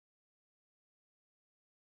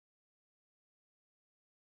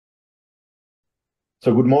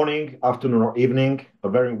So good morning, afternoon, or evening. A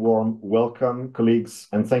very warm welcome, colleagues,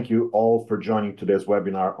 and thank you all for joining today's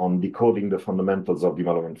webinar on decoding the fundamentals of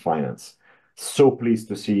development finance. So pleased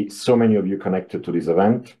to see so many of you connected to this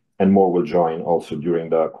event, and more will join also during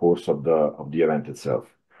the course of the event itself.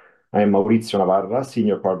 I am Maurizio Navarra,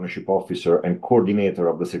 Senior Partnership Officer and Coordinator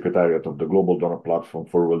of the Secretariat of the Global Donor Platform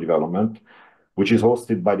for Rural Development, which is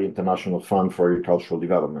hosted by the International Fund for Agricultural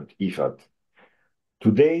Development, IFAD.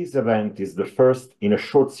 Today's event is the first in a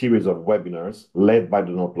short series of webinars led by the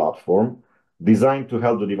Donor Platform, designed to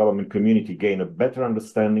help the development community gain a better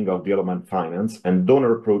understanding of development finance and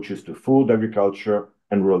donor approaches to food, agriculture,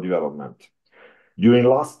 and rural development. During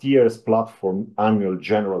last year's platform annual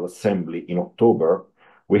General Assembly in October,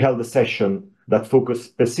 we held a session that focused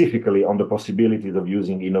specifically on the possibilities of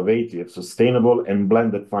using innovative, sustainable, and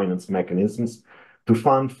blended finance mechanisms to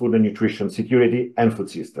fund food and nutrition security and food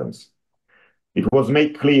systems. It was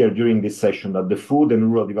made clear during this session that the food and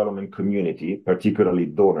rural development community, particularly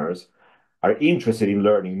donors, are interested in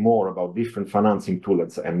learning more about different financing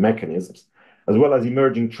tools and mechanisms, as well as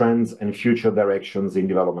emerging trends and future directions in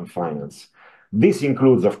development finance. This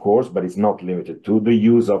includes, of course, but is not limited to, the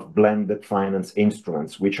use of blended finance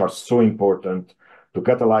instruments, which are so important to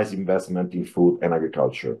catalyze investment in food and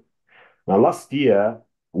agriculture. Now, last year,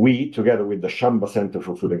 we, together with the Shamba Center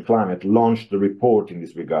for Food and Climate, launched a report in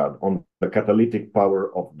this regard on the catalytic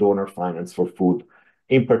power of donor finance for food,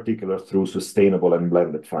 in particular through sustainable and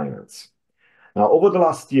blended finance. Now, over the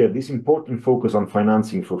last year, this important focus on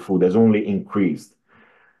financing for food has only increased.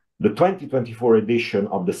 The 2024 edition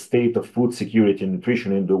of the State of Food Security and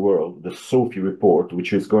Nutrition in the World, the SOFI report,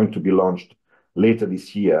 which is going to be launched later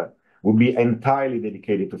this year, will be entirely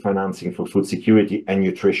dedicated to financing for food security and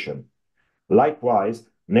nutrition. Likewise,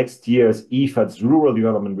 next year's IFAD's Rural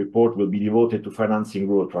Development Report will be devoted to financing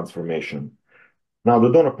rural transformation. Now, the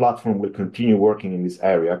donor platform will continue working in this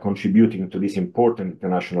area, contributing to this important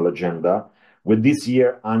international agenda with this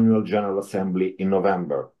year's annual General Assembly in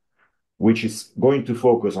November, which is going to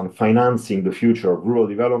focus on financing the future of rural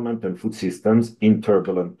development and food systems in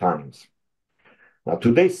turbulent times. Now,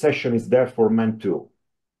 today's session is therefore meant to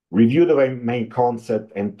review the main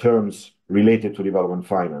concept and terms related to development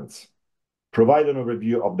finance, provide an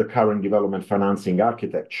overview of the current development financing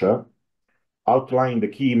architecture, outline the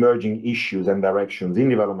key emerging issues and directions in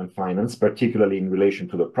development finance, particularly in relation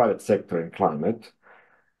to the private sector and climate,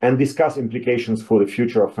 and discuss implications for the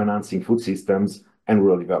future of financing food systems and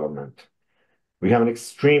rural development. We have an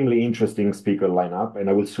extremely interesting speaker lineup, and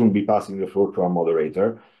I will soon be passing the floor to our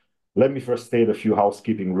moderator. Let me first state a few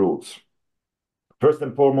housekeeping rules. First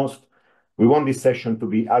and foremost, we want this session to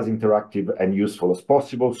be as interactive and useful as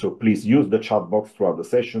possible, so please use the chat box throughout the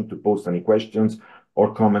session to post any questions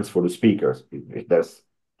or comments for the speakers. If there's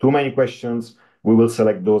too many questions, we will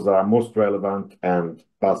select those that are most relevant and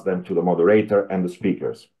pass them to the moderator and the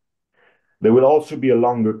speakers. There will also be a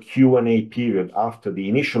longer Q&A period after the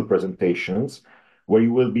initial presentations, where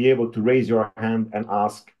you will be able to raise your hand and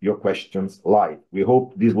ask your questions live. We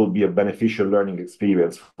hope this will be a beneficial learning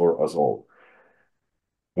experience for us all.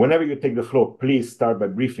 Whenever you take the floor, please start by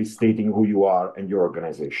briefly stating who you are and your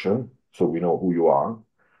organization, so we know who you are.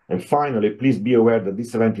 And finally, please be aware that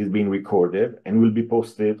this event is being recorded and will be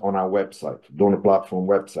posted on our website, Donor Platform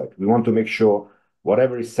website. We want to make sure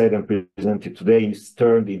whatever is said and presented today is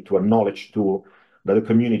turned into a knowledge tool that the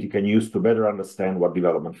community can use to better understand what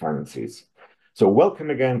development finance is. So welcome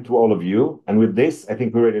again to all of you. And with this, I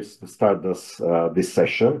think we're ready to start this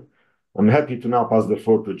session. I'm happy to now pass the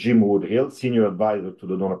floor to Jim Woodhill, Senior Advisor to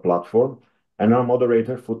the Donor Platform, and our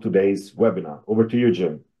moderator for today's webinar. Over to you,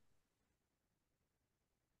 Jim.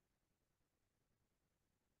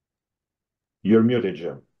 You're muted,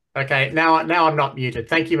 Jim. Okay, now I'm not muted.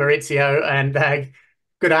 Thank you, Maurizio, and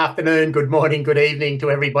good afternoon, good morning, good evening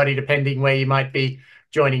to everybody, depending where you might be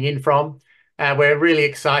joining in from. We're really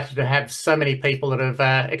excited to have so many people that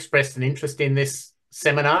have expressed an interest in this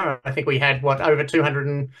seminar. I think we had, over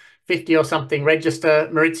 250 or something register,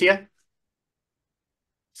 Maurizio?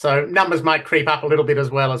 So numbers might creep up a little bit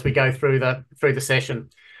as well as we go through the session.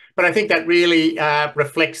 But I think that really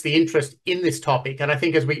reflects the interest in this topic. And I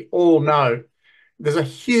think, as we all know, there's a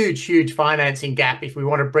huge financing gap if we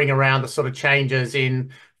want to bring around the sort of changes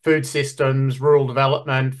in food systems, rural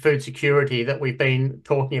development, food security that we've been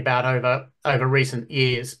talking about over recent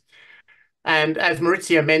years. And as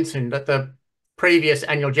Maurizio mentioned, at the previous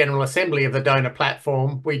annual General Assembly of the Donor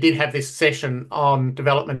Platform, we did have this session on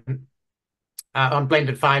development, on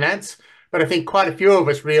blended finance. But I think quite a few of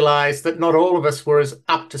us realised that not all of us were as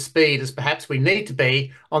up to speed as perhaps we need to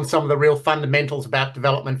be on some of the real fundamentals about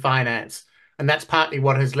development finance. And that's partly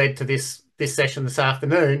what has led to this this session this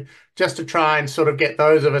afternoon, just to try and sort of get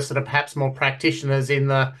those of us that are perhaps more practitioners in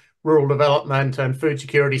the rural development and food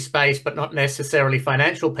security space, but not necessarily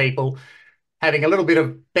financial people, having a little bit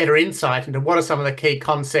of better insight into what are some of the key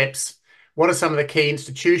concepts, what are some of the key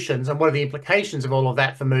institutions, and what are the implications of all of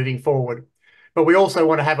that for moving forward. But we also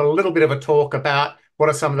want to have a little bit of a talk about what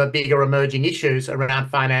are some of the bigger emerging issues around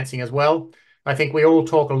financing as well. I think we all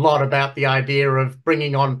talk a lot about the idea of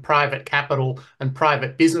bringing on private capital and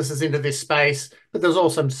private businesses into this space, but there's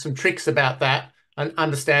also some tricks about that, and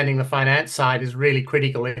understanding the finance side is really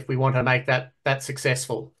critical if we want to make that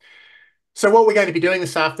successful. So what we're going to be doing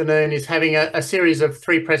this afternoon is having a series of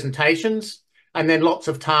 3 presentations, and then lots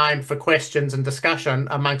of time for questions and discussion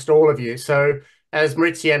amongst all of you. So as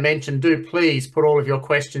Maurizio mentioned, do please put all of your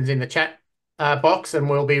questions in the chat box, and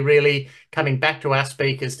we'll be really coming back to our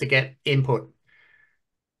speakers to get input.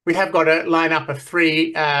 We have got a lineup of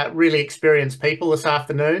 3 really experienced people this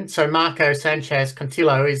afternoon. So Marco Sánchez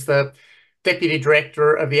Cantillo is the Deputy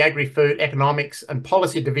Director of the Agri-Food Economics and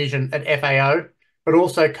Policy Division at FAO, but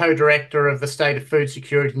also co-director of the State of Food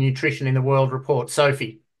Security and Nutrition in the World Report,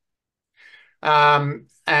 SOFI.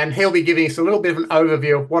 And he'll be giving us a little bit of an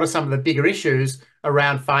overview of what are some of the bigger issues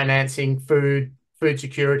around financing food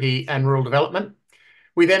security and rural development.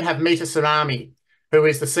 We then have Mita Samani, who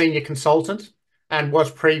is the Senior Consultant and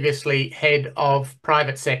was previously Head of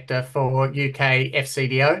Private Sector for UK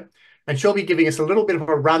FCDO. And she'll be giving us a little bit of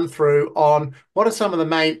a run through on what are some of the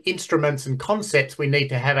main instruments and concepts we need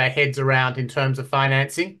to have our heads around in terms of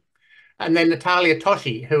financing. And then Natalia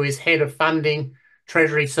Toschi, who is Head of Funding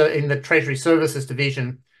Treasury in the Treasury Services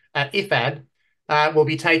Division at IFAD, will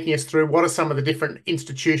be taking us through what are some of the different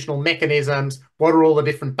institutional mechanisms, what are all the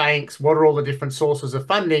different banks, what are all the different sources of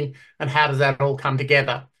funding, and how does that all come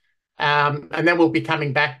together. And then we'll be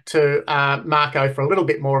coming back to Marco for a little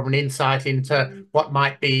bit more of an insight into what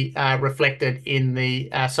might be reflected in the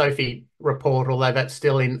SOFI report, although that's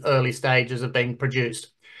still in early stages of being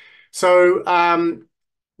produced. So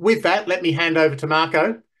with that, let me hand over to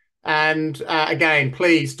Marco. And again,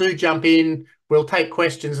 please do jump in. We'll take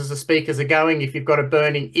questions as the speakers are going. If you've got a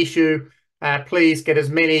burning issue, please get as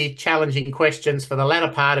many challenging questions for the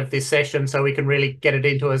latter part of this session so we can really get it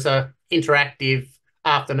into as an interactive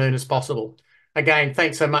afternoon as possible. Again,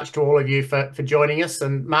 thanks so much to all of you for joining us.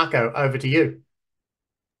 And Marco, over to you.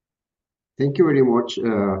 Thank you very much,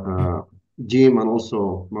 Jim, and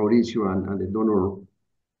also Maurizio and the Global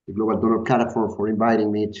Donor Platform for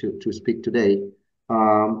inviting me to speak today.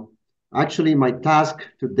 Actually, my task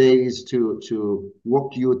today is to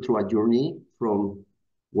walk you through a journey from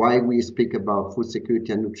why we speak about food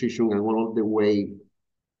security and nutrition and all the way,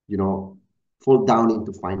 fall down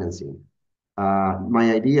into financing.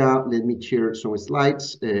 My idea, let me share some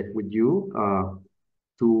slides with you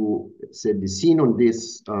to set the scene on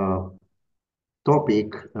this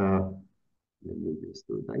topic. Let me just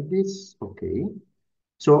do it like this. Okay.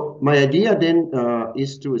 So my idea then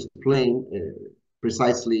is to explain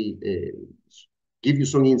precisely, give you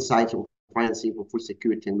some insights on financing for food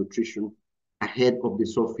security and nutrition ahead of the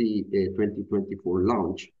SOFI 2024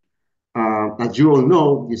 launch. As you all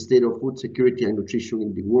know, the state of food security and nutrition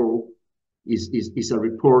in the world is a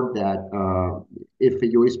report that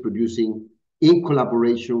FAO is producing in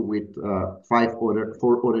collaboration with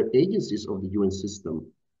 4 other agencies of the UN system.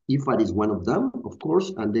 IFAD is one of them, of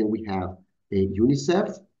course, and then we have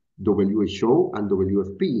UNICEF, WHO, and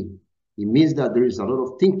WFP. It means that there is a lot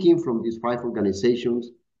of thinking from these 5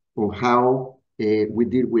 organizations on how we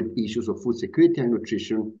deal with issues of food security and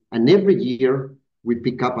nutrition. And every year we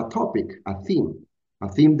pick up a topic, a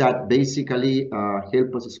theme that basically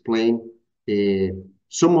help us explain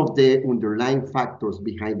some of the underlying factors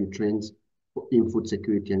behind the trends in food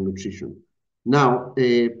security and nutrition. Now,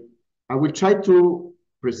 I will try to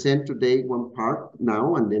present today one part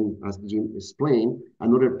now, and then, as Jim explained,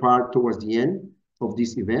 another part towards the end of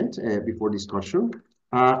this event before discussion.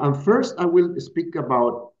 And first, I will speak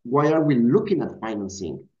about why are we looking at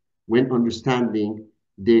financing when understanding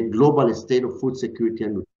the global state of food security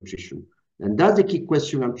and nutrition. And that's the key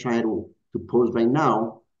question I'm trying to pose right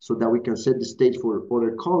now, so that we can set the stage for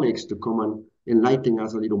other colleagues to come and enlighten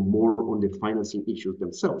us a little more on the financing issues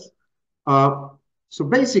themselves. So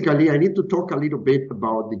basically, I need to talk a little bit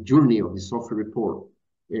about the journey of the SOFI report.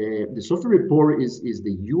 The SOFI report is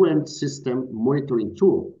the UN system monitoring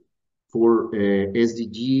tool for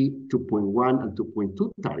SDG 2.1 and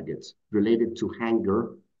 2.2 targets related to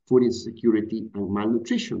hunger, food insecurity, and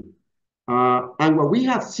malnutrition. And what we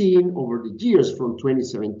have seen over the years from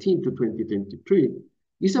 2017 to 2023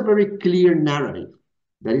 is a very clear narrative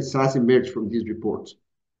that has emerged from these reports.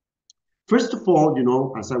 First of all,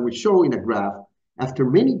 as I will show in a graph, After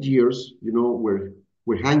many years,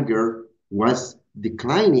 where hunger was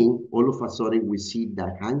declining, all of a sudden we see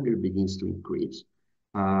that hunger begins to increase.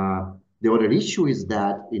 The other issue is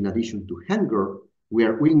that in addition to hunger, we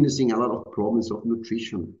are witnessing a lot of problems of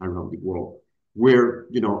nutrition around the world, where,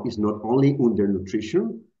 it's not only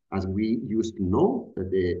undernutrition, as we used to know,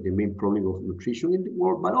 that the main problem of nutrition in the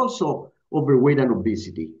world, but also overweight and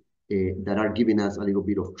obesity that are giving us a little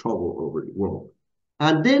bit of trouble over the world.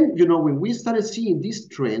 And then, when we started seeing these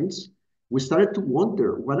trends, we started to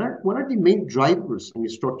wonder, what are the main drivers and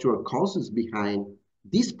structural causes behind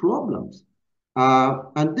these problems?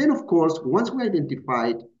 And then, of course, once we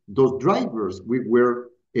identified those drivers, we were,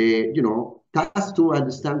 tasked to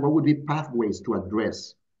understand what would be pathways to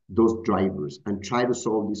address those drivers and try to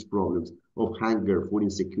solve these problems of hunger, food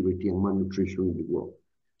insecurity, and malnutrition in the world.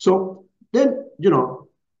 So then,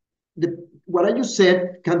 what I just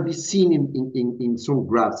said can be seen in some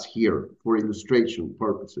graphs here for illustration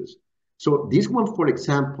purposes. So this one, for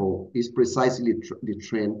example, is precisely the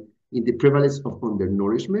trend in the prevalence of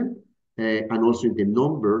undernourishment and also in the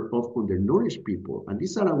number of undernourished people. And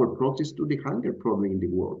these are our proxies to the hunger problem in the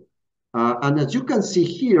world. And as you can see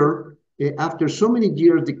here, after so many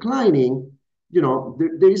years declining,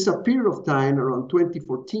 there is a period of time around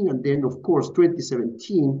 2014 and then, of course,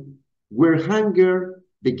 2017, where hunger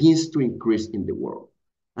begins to increase in the world.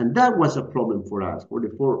 And that was a problem for us, for the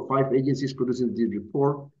 4 or 5 agencies producing this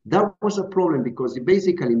report. That was a problem because it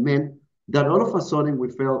basically meant that all of a sudden we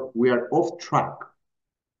felt we are off track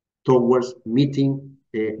towards meeting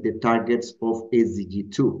the targets of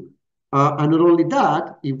SDG 2. And not only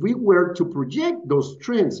that, if we were to project those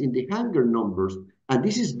trends in the hunger numbers, and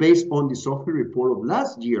this is based on the SOFI report of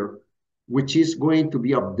last year, which is going to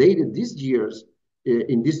be updated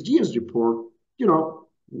in this year's report,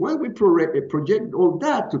 when we project all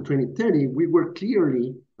that to 2030, we were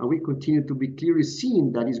clearly, and we continue to be clearly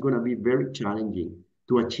seeing that it's going to be very challenging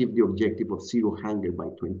to achieve the objective of zero hunger by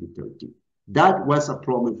 2030. That was a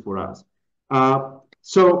problem for us.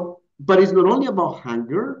 But it's not only about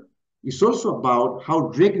hunger, it's also about how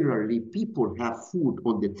regularly people have food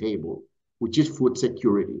on the table, which is food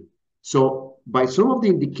security. So by some of the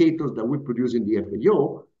indicators that we produce in the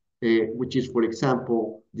FAO, which is, for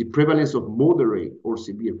example, the prevalence of moderate or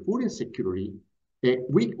severe food insecurity,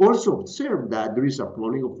 we also observe that there is a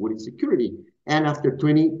problem of food insecurity. And after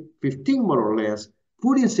 2015, more or less,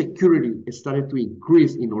 food insecurity started to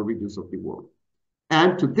increase in all regions of the world.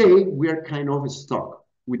 And today, we are kind of stuck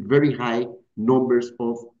with very high numbers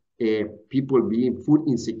of people being food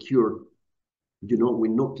insecure,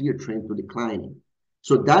 with no clear trend to declining.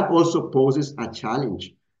 So that also poses a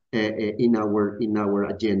challenge in our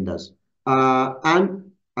agendas.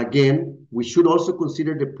 And again, we should also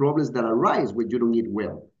consider the problems that arise when you don't eat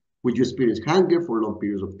well. When you experience hunger for long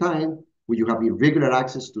periods of time, when you have irregular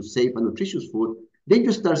access to safe and nutritious food, then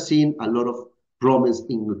you start seeing a lot of problems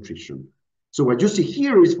in nutrition. So what you see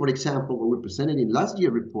here is, for example, what we presented in last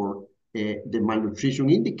year's report, the malnutrition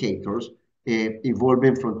indicators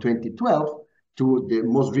evolving from 2012 to the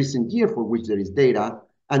most recent year for which there is data,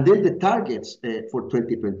 and then the targets for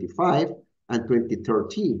 2025 and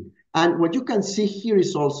 2030. And what you can see here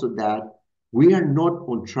is also that we are not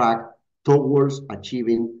on track towards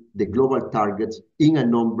achieving the global targets in a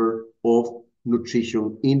number of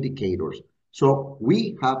nutrition indicators. So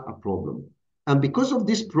we have a problem. And because of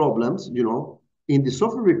these problems, in the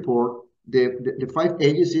SOFI report, the 5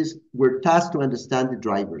 agencies were tasked to understand the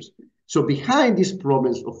drivers. So behind these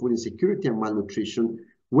problems of food insecurity and malnutrition,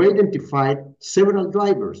 we identified several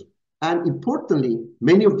drivers. And importantly,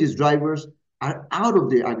 many of these drivers are out of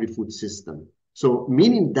the agri-food system. So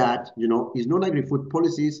meaning that, it's not agri-food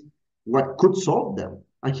policies what could solve them.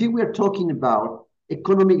 And here we are talking about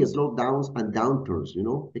economic slowdowns and downturns,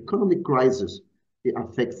 economic crises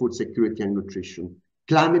affect food security and nutrition,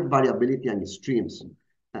 climate variability and extremes,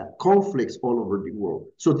 conflicts all over the world.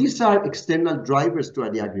 So these are external drivers to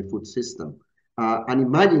the agri-food system. And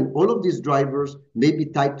imagine all of these drivers may be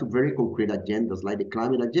tied to very concrete agendas, like the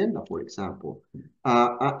climate agenda, for example.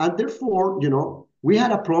 And therefore, we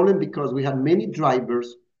had a problem because we had many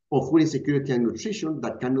drivers of food insecurity and nutrition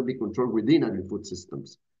that cannot be controlled within agri-food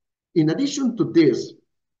systems. In addition to this,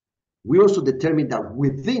 we also determined that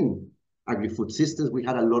within agri-food systems, we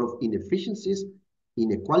had a lot of inefficiencies,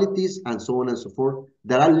 inequalities, and so on and so forth,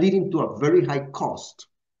 that are leading to a very high cost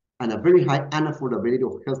and a very high unaffordability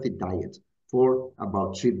of healthy diets for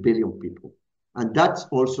about 3 billion people. And that's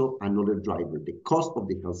also another driver, the cost of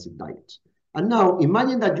the healthy diet. And now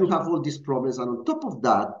imagine that you have all these problems, and on top of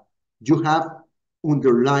that, you have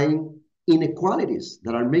underlying inequalities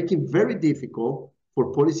that are making very difficult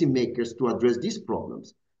for policymakers to address these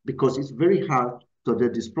problems. because it's very hard to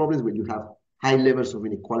address these problems when you have high levels of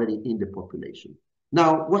inequality in the population.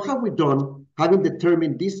 Now, what have we done having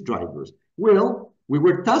determined these drivers? Well, we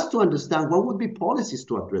were tasked to understand what would be policies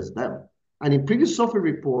to address them. And in previous SOFI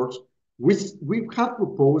reports, we have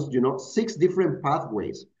proposed, 6 different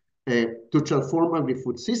pathways to transform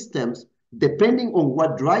agri-food systems depending on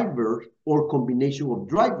what drivers or combination of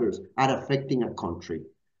drivers are affecting a country.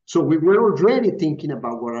 So we were already thinking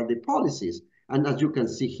about what are the policies. And as you can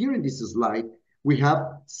see here in this slide, we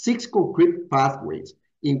have 6 concrete pathways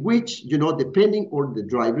in which, depending on the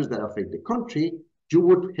drivers that affect the country, you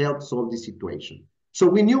would help solve the situation. So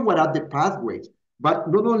we knew what are the pathways, but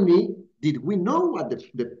not only did we know what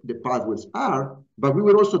the pathways are, but we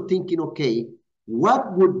were also thinking, okay,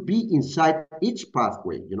 what would be inside each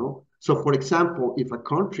pathway, So for example, if a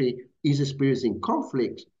country is experiencing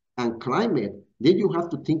conflict and climate, then you have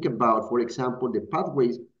to think about, for example, the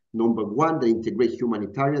pathways, number 1, that integrate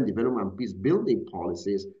humanitarian development and peace building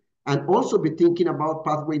policies, and also be thinking about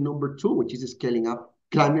pathway number 2, which is scaling up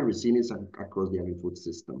climate resilience across the agri-food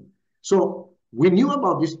system. So we knew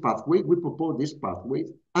about this pathway, we proposed this pathway,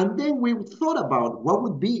 and then we thought about what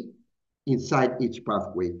would be inside each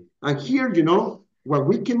pathway. And here, what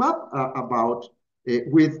we came up about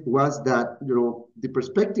with was that, the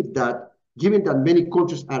perspective that given that many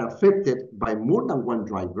countries are affected by more than one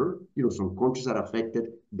driver, some countries are affected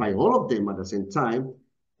by all of them at the same time,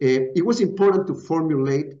 it was important to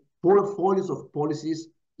formulate portfolios of policies,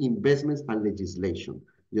 investments, and legislation,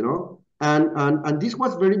 And this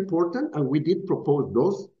was very important, and we did propose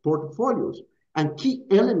those portfolios. And key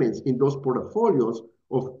elements in those portfolios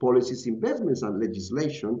of policies, investments, and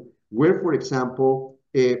legislation were, for example,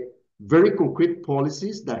 very concrete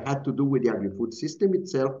policies that had to do with the agri-food system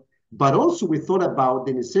itself, but also we thought about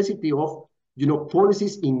the necessity of,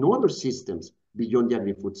 policies in other systems beyond the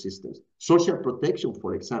agri-food systems. Social protection,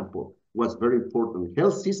 for example, was very important,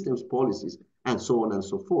 health systems policies, and so on and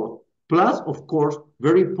so forth. Plus, of course,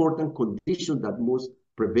 very important conditions that must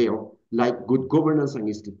prevail, like good governance and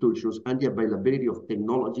institutions and the availability of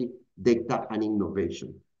technology, data, and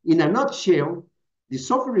innovation. In a nutshell, the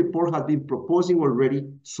SOFI report has been proposing already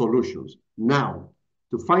solutions. Now,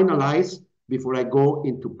 to finalize, before I go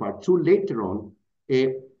into part 2 later on,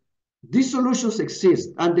 these solutions exist.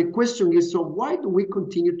 And the question is, so why do we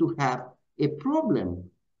continue to have a problem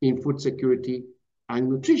in food security and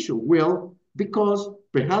nutrition? Well, because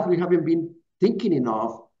perhaps we haven't been thinking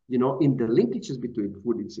enough, in the linkages between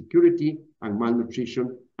food insecurity and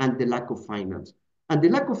malnutrition and the lack of finance. And the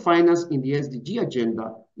lack of finance in the SDG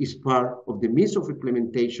agenda is part of the means of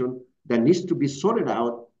implementation that needs to be sorted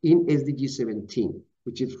out in SDG 17,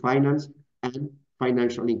 which is finance and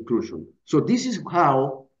financial inclusion. So this is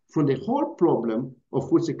how, from the whole problem of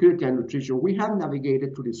food security and nutrition, we have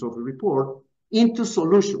navigated through the SOFI report into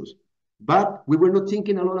solutions. But we were not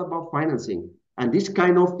thinking a lot about financing. And this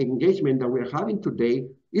kind of engagement that we're having today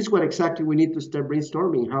is what exactly we need to start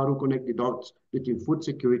brainstorming, how to connect the dots between food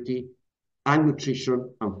security and nutrition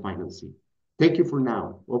and financing. Thank you for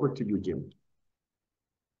now. Over to you, Jim.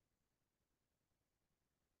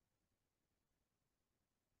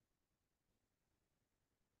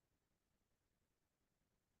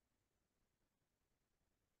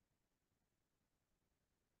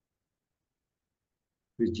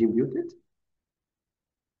 Is Jim muted?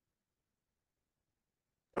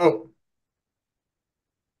 Oh.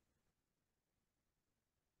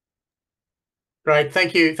 Great.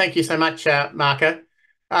 Thank you. Thank you so much, Marco.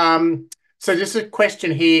 So just a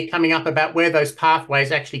question here coming up about where those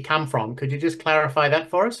pathways actually come from. Could you just clarify that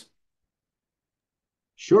for us?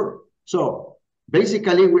 Sure. So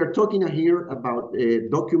basically, we're talking here about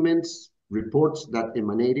documents, reports that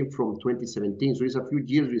emanated from 2017. So it's a few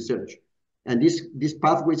years research. And these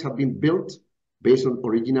pathways have been built based on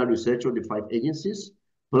original research of the 5 agencies,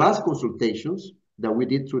 plus consultations that we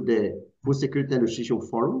did through the Food Security and Nutrition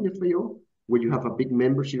Forum, FAO, where you have a big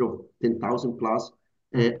membership of 10,000 plus.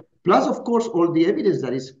 Plus, of course, all the evidence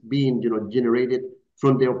that is being generated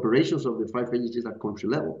from the operations of the 5 agencies at country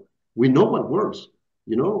level. We know what works.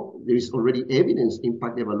 There is already evidence,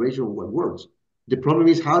 impact evaluation of what works. The problem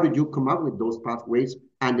is, how do you come up with those pathways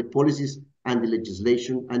and the policies and the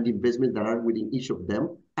legislation and the investment that are within each of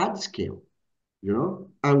them at scale?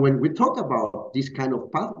 And when we talk about this kind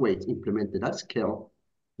of pathways implemented at scale,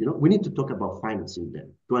 we need to talk about financing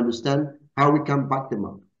them to understand how we can back them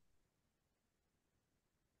up.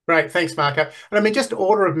 Great, thanks, Marco. And I mean, just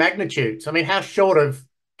order of magnitudes. I mean, how short of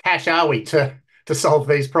cash are we to solve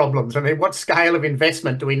these problems? I mean, what scale of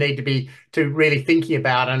investment do we need to be really thinking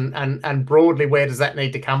about, and broadly, where does that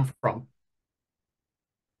need to come from?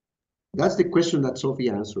 That's the question that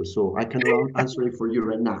SOFI answers, so I cannot answer it for you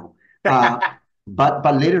right now.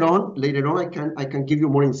 But later on, I can give you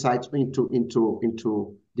more insights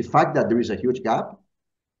into the fact that there is a huge gap.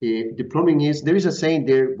 The plumbing is, there is a saying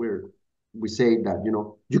there where we say that,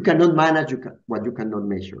 you cannot manage what you cannot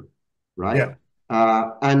measure, right? Yeah.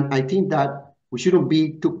 And I think that we shouldn't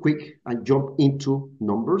be too quick and jump into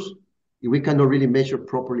numbers if we cannot really measure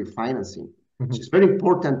properly financing. So it's very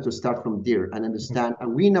important to start from there and understand, are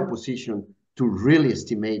we in a position to really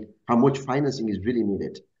estimate how much financing is really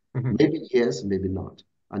needed? Maybe yes, maybe not.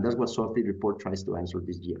 And that's what SOFI report tries to answer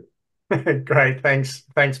this year. Great, thanks,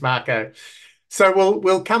 Marco. So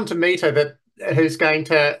we'll come to Mita, who's going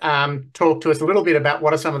to talk to us a little bit about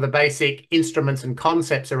what are some of the basic instruments and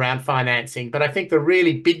concepts around financing. But I think the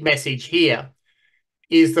really big message here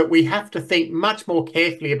is that we have to think much more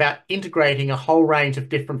carefully about integrating a whole range of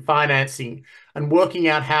different financing and working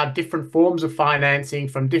out how different forms of financing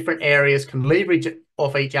from different areas can leverage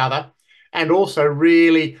off each other, and also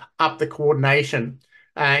really up the coordination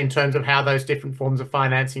in terms of how those different forms of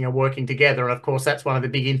financing are working together. And of course, that's one of the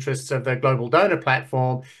big interests of the Global Donor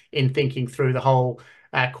Platform in thinking through the whole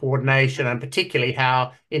coordination, and particularly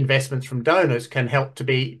how investments from donors can help to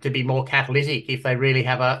be more catalytic if they really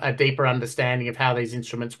have a deeper understanding of how these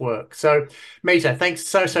instruments work. So, Mita, thanks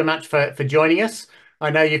so much for joining us. I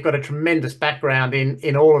know you've got a tremendous background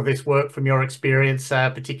in all of this work from your experience,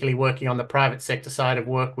 particularly working on the private sector side of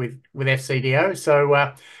work with FCDO.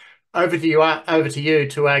 So over to you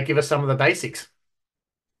to give us some of the basics.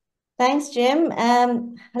 Thanks, Jim.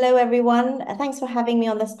 Hello, everyone. Thanks for having me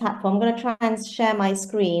on this platform. I'm going to try and share my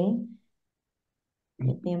screen.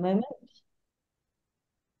 Give me a moment.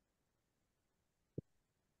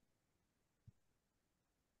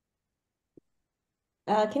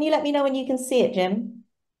 Can you let me know when you can see it, Jim?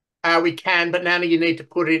 We can, but now you need to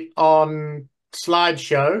put it on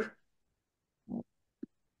slideshow.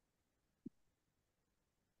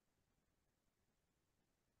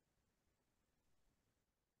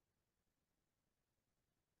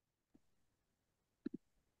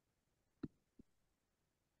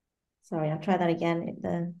 Sorry, I'll try that again.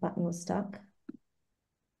 The button was stuck.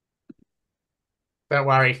 Don't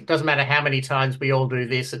worry. It doesn't matter how many times we all do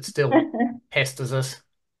this, it still pesters us.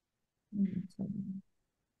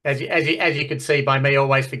 As you can see by me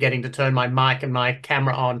always forgetting to turn my mic and my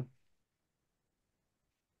camera on.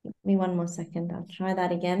 Give me one more second. I'll try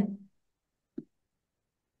that again.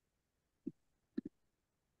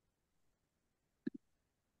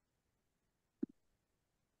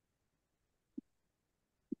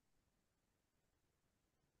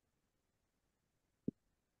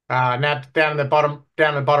 Now down the bottom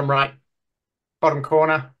right, bottom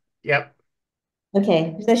corner. Yep.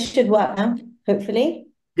 Okay, this should work now, hopefully.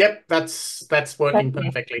 Yep, that's working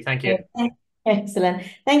perfectly. Thank you. Excellent.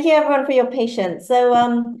 Thank you, everyone, for your patience.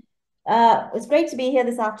 So it's great to be here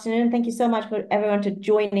this afternoon. Thank you so much for everyone to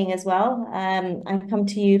joining as well. I've come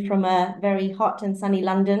to you from a very hot and sunny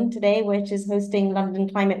London today, which is hosting London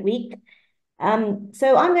Climate Week.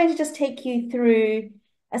 So I'm going to just take you through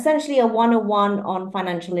essentially a 101 on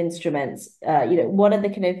financial instruments. What are the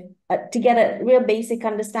kind of, to get a real basic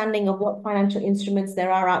understanding of what financial instruments there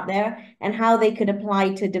are out there and how they could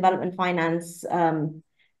apply to development finance,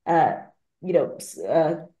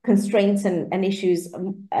 constraints and issues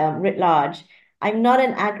writ large. I'm not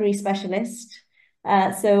an agri specialist,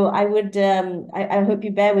 so I would I hope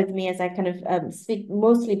you bear with me as I kind of speak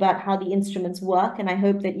mostly about how the instruments work, and I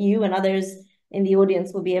hope that you and others in the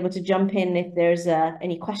audience will be able to jump in if there's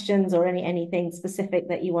any questions or anything specific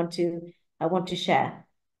that you want to share.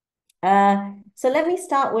 So let me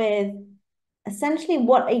start with essentially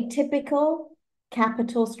what a typical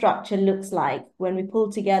capital structure looks like when we pull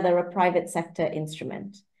together a private sector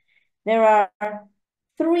instrument. There are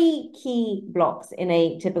three key blocks in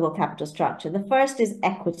a typical capital structure. The first is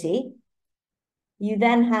equity. You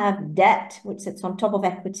then have debt, which sits on top of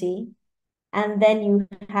equity. And then you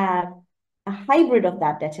have a hybrid of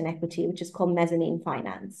that debt and equity, which is called mezzanine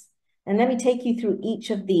finance. And let me take you through each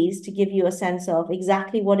of these to give you a sense of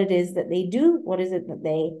exactly what it is that they do, what is it that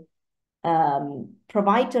they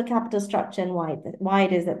provide to a capital structure, and why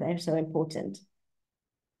it is that they're so important.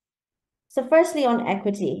 So firstly, on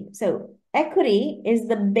equity. So equity is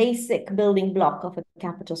the basic building block of a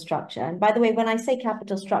capital structure. And by the way, when I say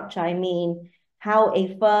capital structure, I mean how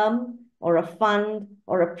a firm or a fund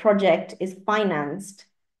or a project is financed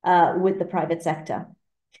with the private sector.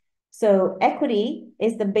 So equity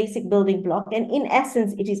is the basic building block, and in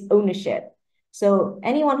essence, it is ownership. So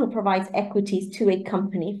anyone who provides equities to a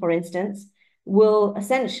company, for instance, will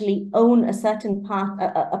essentially own a certain part,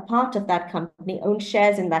 a part of that company, own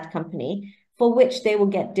shares in that company for which they will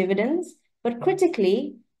get dividends, but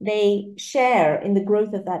critically, they share in the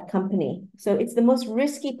growth of that company. So it's the most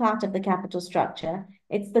risky part of the capital structure.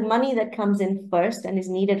 It's the money that comes in first and is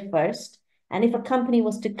needed first. And if a company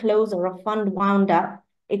was to close or a fund wound up,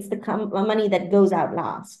 it's the money that goes out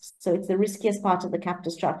last. So it's the riskiest part of the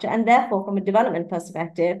capital structure. And therefore, from a development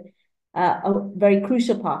perspective, a very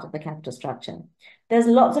crucial part of the capital structure. There's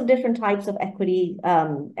lots of different types of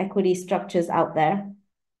equity structures out there.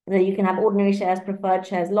 So you can have ordinary shares, preferred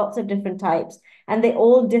shares, lots of different types, and they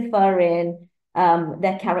all differ in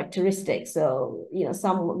their characteristics. So,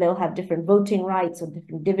 some they'll have different voting rights or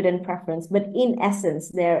different dividend preference, but in essence,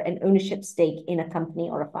 they're an ownership stake in a company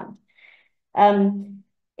or a fund.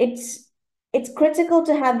 It's critical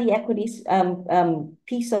to have the equities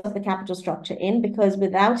piece of the capital structure in, because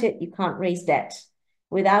without it, you can't raise debt.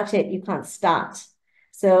 Without it, you can't start.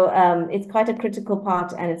 So it's quite a critical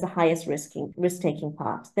part, and it's the highest risk-taking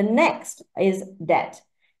part. The next is debt.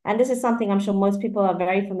 And this is something I'm sure most people are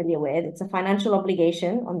very familiar with. It's a financial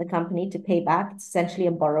obligation on the company to pay back. It's essentially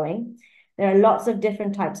a borrowing. There are lots of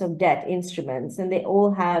different types of debt instruments, and they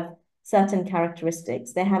all have certain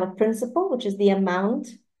characteristics. They have a principal, which is the amount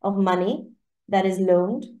of money that is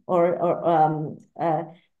loaned, or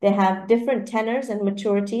they have different tenors and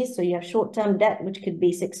maturities. So you have short-term debt, which could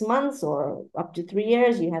be 6 months or up to 3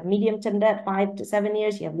 years. You have medium-term debt, 5 to 7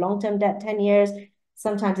 years. You have long-term debt, 10 years.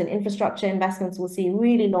 Sometimes in infrastructure investments, we'll see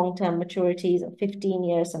really long-term maturities of 15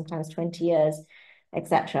 years, sometimes 20 years,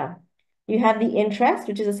 etc. You have the interest,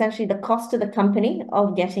 which is essentially the cost to the company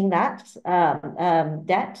of getting that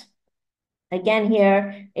debt. Again,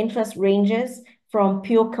 here, interest ranges from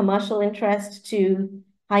pure commercial interest to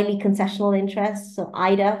highly concessional interest. So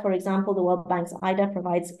IDA, for example, the World Bank's IDA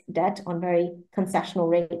provides debt on very concessional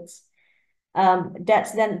rates.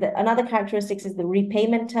 Debts, then another characteristic is the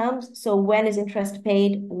repayment terms. So when is interest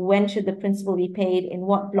paid? When should the principal be paid? In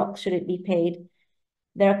what blocks should it be paid?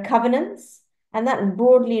 There are covenants, and that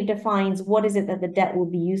broadly defines what is it that the debt will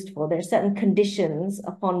be used for. There are certain conditions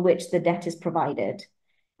upon which the debt is provided.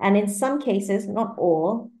 And in some cases, not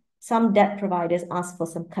all, some debt providers ask for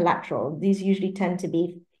some collateral. These usually tend to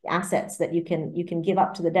be assets that you can give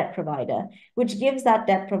up to the debt provider, which gives that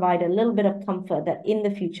debt provider a little bit of comfort that in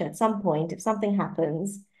the future, at some point, if something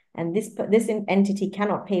happens and this entity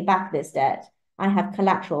cannot pay back this debt, I have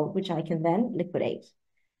collateral, which I can then liquidate.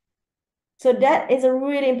 So debt is a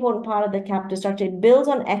really important part of the capital structure. It builds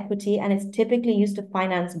on equity, and it's typically used to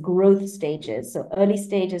finance growth stages. So early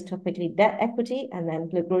stages, typically debt equity, and then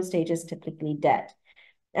growth stages, typically debt.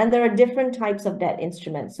 And there are different types of debt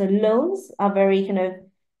instruments. So loans are very kind of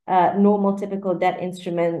normal, typical debt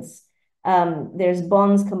instruments. There's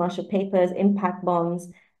bonds, commercial papers, impact bonds.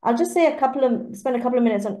 I'll just say spend a couple of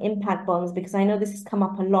minutes on impact bonds, because I know this has come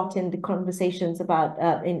up a lot in the conversations about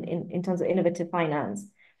in terms of innovative finance.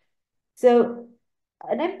 So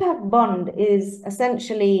an impact bond is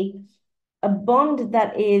essentially a bond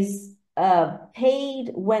that is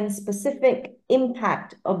paid when specific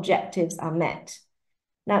impact objectives are met.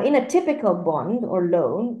 Now, in a typical bond or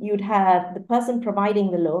loan, you'd have the person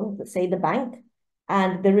providing the loan, let's say the bank,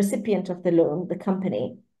 and the recipient of the loan, the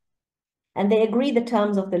company. And they agree the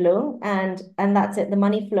terms of the loan, and that's it. The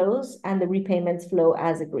money flows and the repayments flow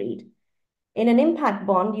as agreed. In an impact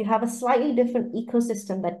bond, you have a slightly different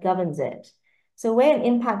ecosystem that governs it. So where an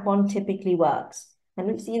impact bond typically works, and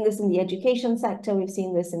we've seen this in the education sector, we've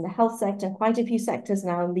seen this in the health sector, and quite a few sectors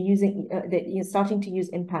now starting to use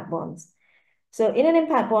impact bonds. So in an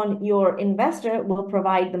impact bond, your investor will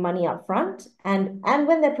provide the money up front, and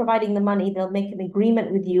when they're providing the money, they'll make an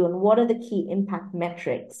agreement with you on what are the key impact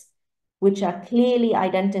metrics, which are clearly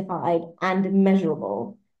identified and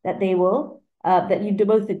measurable, that they will that you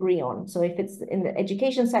both agree on. So if it's in the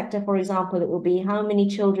education sector, for example, it will be how many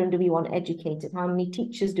children do we want educated? How many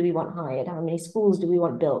teachers do we want hired? How many schools do we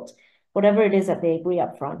want built? Whatever it is that they agree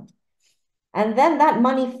up front. And then that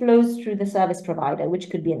money flows through the service provider,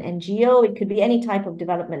 which could be an NGO, it could be any type of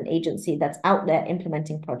development agency that's out there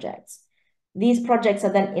implementing projects. These projects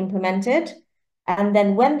are then implemented. And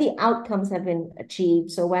then when the outcomes have been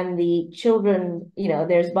achieved, so when the children,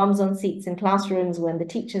 there's bums on seats in classrooms, when the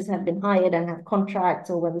teachers have been hired and have contracts,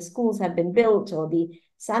 or when the schools have been built, or the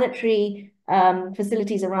sanitary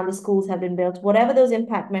facilities around the schools have been built, whatever those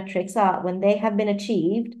impact metrics are, when they have been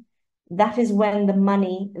achieved, that is when the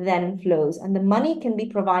money then flows. And the money can be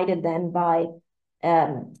provided then by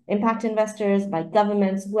impact investors, by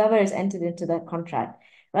governments, whoever has entered into that contract.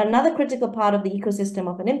 But another critical part of the ecosystem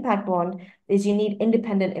of an impact bond is you need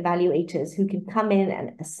independent evaluators who can come in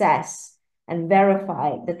and assess and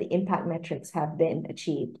verify that the impact metrics have been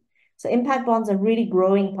achieved. So impact bonds are really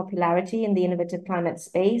growing popularity in the innovative climate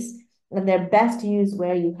space. and they're best used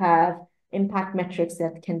where you have impact metrics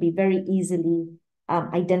that can be very easily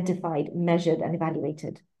identified, measured, and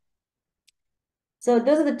evaluated. So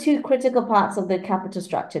those are the two critical parts of the capital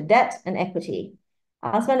structure, debt and equity.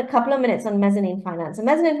 I'll spend a couple of minutes on mezzanine finance. And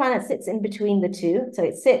mezzanine finance sits in between the two. So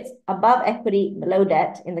it sits above equity, below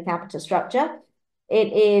debt in the capital structure.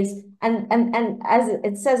 It is, and as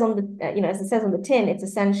it says on the, as it says on the tin, it's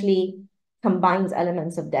essentially combines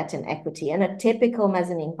elements of debt and equity. And a typical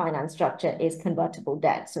mezzanine finance structure is convertible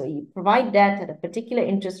debt. So you provide debt at a particular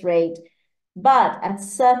interest rate, but if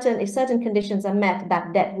certain conditions are met,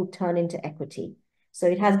 that debt will turn into equity. So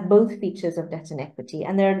it has both features of debt and equity.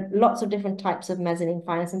 And there are lots of different types of mezzanine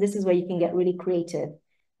finance. And this is where you can get really creative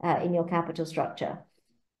in your capital structure.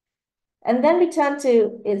 And then we turn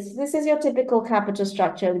to, this is your typical capital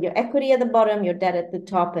structure, with your equity at the bottom, your debt at the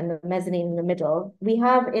top, and the mezzanine in the middle. We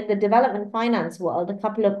have in the development finance world a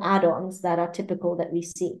couple of add-ons that are typical that we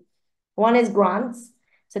see. One is grants.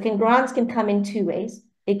 So grants can come in two ways.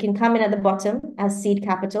 It can come in at the bottom as seed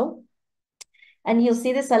capital. And you'll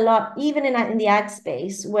see this a lot, even in the ag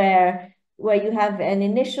space, where you have an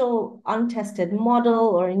initial untested model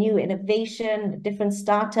or a new innovation, different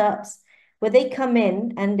startups, where they come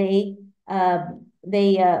in and a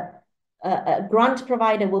grant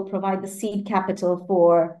provider will provide the seed capital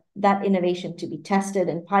for that innovation to be tested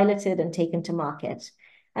and piloted and taken to market.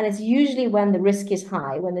 And it's usually when the risk is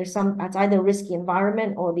high, when there's it's either a risky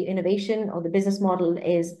environment or the innovation or the business model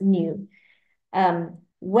is new.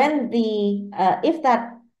 If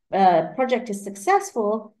that project is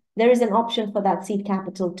successful, there is an option for that seed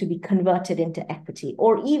capital to be converted into equity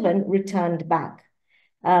or even returned back.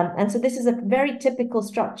 And so this is a very typical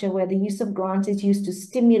structure where the use of grant is used to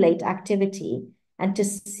stimulate activity and to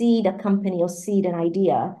seed a company or seed an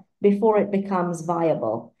idea before it becomes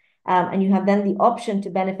viable. And you have then the option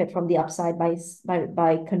to benefit from the upside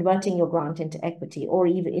by converting your grant into equity, or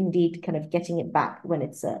even indeed kind of getting it back when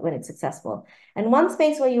it's successful. And one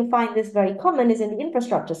space where you find this very common is in the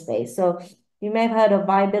infrastructure space. So you may have heard of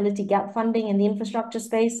viability gap funding in the infrastructure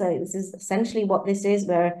space. So this is essentially what this is,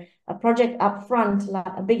 where a project up front,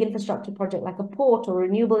 like a big infrastructure project like a port or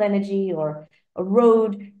renewable energy or a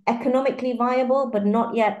road, economically viable, but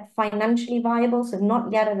not yet financially viable. So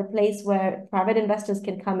not yet at a place where private investors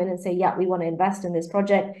can come in and say, yeah, we want to invest in this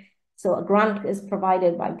project. So a grant is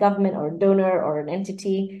provided by government or a donor or an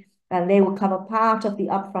entity, and they will cover part of the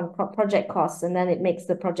upfront project costs. And then it makes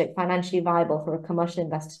the project financially viable for a commercial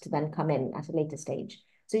investor to then come in at a later stage.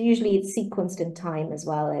 So usually it's sequenced in time as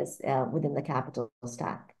well as within the capital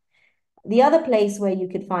stack. The other place where you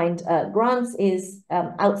could find grants is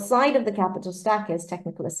outside of the capital stack as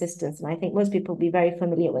technical assistance. And I think most people will be very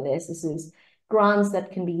familiar with this. This is grants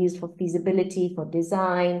that can be used for feasibility, for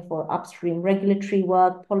design, for upstream regulatory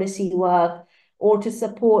work, policy work, or to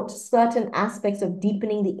support certain aspects of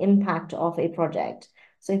deepening the impact of a project.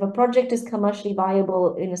 So if a project is commercially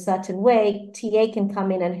viable in a certain way, TA can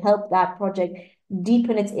come in and help that project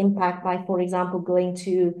deepen its impact by, for example, going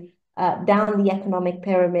to down the economic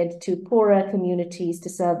pyramid to poorer communities to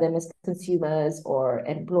serve them as consumers or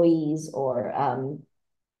employees or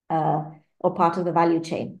part of the value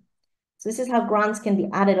chain. So this is how grants can be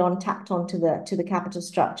added on, tacked on to the capital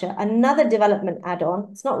structure. Another development add-on,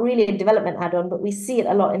 it's not really a development add-on, but we see it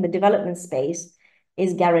a lot in the development space,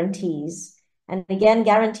 is guarantees. And again,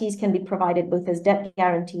 guarantees can be provided both as debt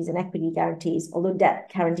guarantees and equity guarantees, although debt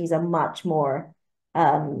guarantees are much more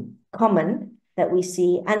common that we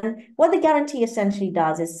see. And what the guarantee essentially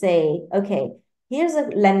does is say, okay, here's a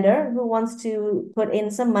lender who wants to put in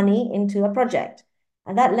some money into a project.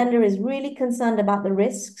 And that lender is really concerned about the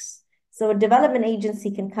risks. So a development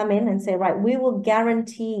agency can come in and say, right, we will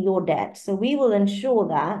guarantee your debt. So we will ensure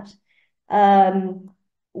that,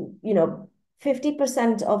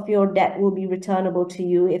 50% of your debt will be returnable to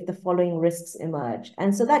you if the following risks emerge.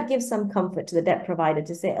 And so that gives some comfort to the debt provider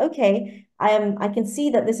to say, okay, I can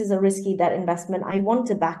see that this is a risky debt investment. I want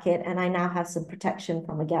to back it, and I now have some protection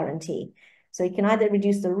from a guarantee. So you can either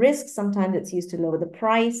reduce the risk. Sometimes it's used to lower the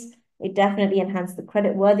price. It definitely enhances the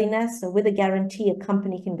credit worthiness. So with a guarantee, a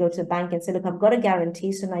company can go to a bank and say, look, I've got a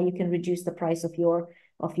guarantee, so now you can reduce the price of your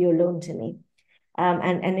loan to me.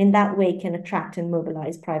 And in that way can attract and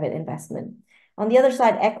mobilize private investment. On the other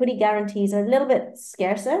side, equity guarantees are a little bit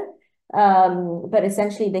scarcer, but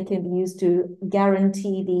essentially they can be used to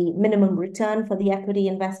guarantee the minimum return for the equity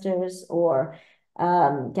investors, or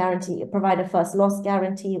provide a first loss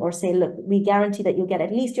guarantee, or say, look, we guarantee that you'll get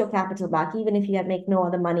at least your capital back, even if you make no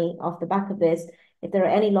other money off the back of this. If there are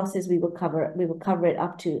any losses, we will cover it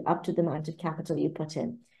up to the amount of capital you put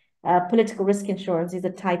in. Political risk insurance is a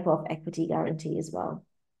type of equity guarantee as well.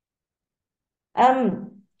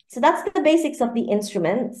 So that's the basics of the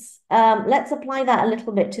instruments. Let's apply that a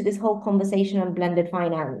little bit to this whole conversation on blended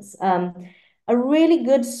finance. A really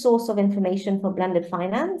good source of information for blended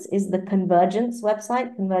finance is the Convergence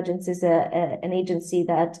website. Convergence is an agency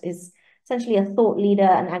that is essentially a thought leader,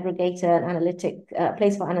 an aggregator, an analytic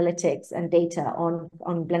place for analytics and data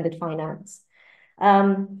on blended finance.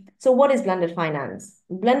 So what is blended finance?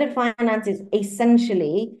 Blended finance is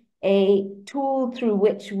essentially a tool through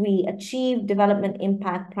which we achieve development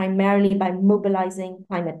impact primarily by mobilizing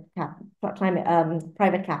private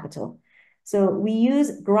capital. So we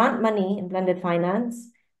use grant money in blended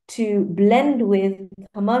finance to blend with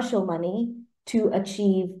commercial money to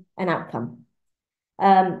achieve an outcome.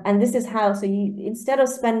 And this is how, so you, instead of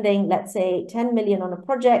spending, let's say, 10 million on a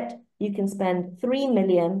project, you can spend 3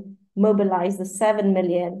 million, mobilize the 7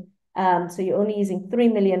 million. So you're only using 3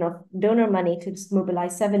 million of donor money to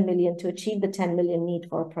mobilize 7 million to achieve the 10 million need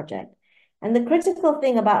for a project. And the critical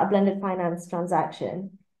thing about a blended finance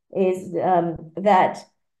transaction is that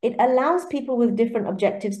it allows people with different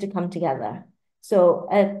objectives to come together. So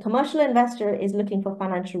a commercial investor is looking for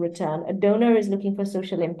financial return, a donor is looking for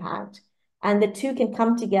social impact, and the two can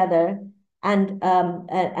come together and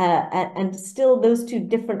still those two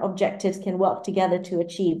different objectives can work together to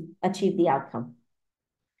achieve the outcome.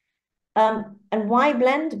 And why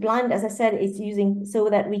blend? Blend, as I said, is using so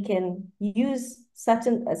that we can use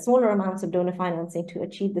certain smaller amounts of donor financing to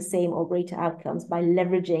achieve the same or greater outcomes by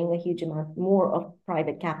leveraging a huge amount more of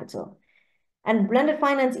private capital. And blended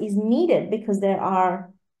finance is needed because there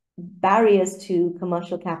are barriers to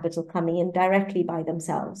commercial capital coming in directly by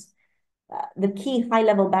themselves. The key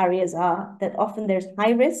high-level barriers are that often there's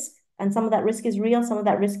high risk, and some of that risk is real, some of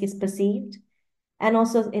that risk is perceived. And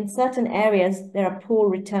also in certain areas, there are poor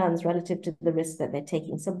returns relative to the risk that they're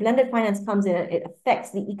taking. So blended finance comes in, it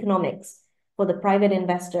affects the economics for the private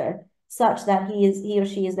investor such that he or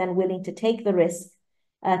she is then willing to take the risk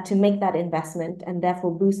to make that investment and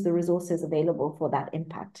therefore boost the resources available for that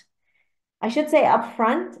impact. I should say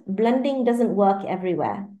upfront, blending doesn't work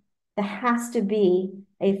everywhere. There has to be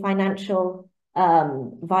a financial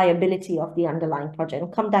viability of the underlying project.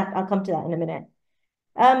 I'll come to that in a minute.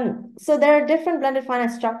 So there are different blended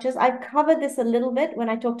finance structures. I've covered this a little bit when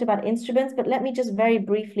I talked about instruments, but let me just very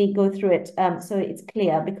briefly go through it so it's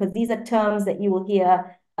clear, because these are terms that you will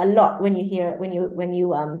hear a lot when you hear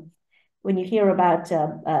about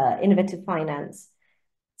innovative finance.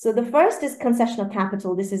 So the first is concessional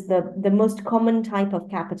capital. This is the most common type of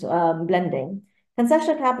capital blending.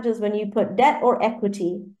 Concessional capital is when you put debt or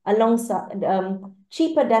equity alongside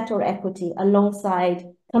cheaper debt or equity alongside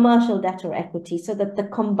commercial debt or equity, so that the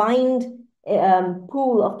combined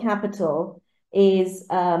pool of capital is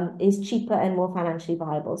cheaper and more financially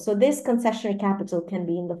viable. So this concessionary capital can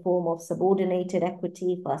be in the form of subordinated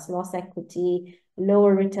equity, first loss equity,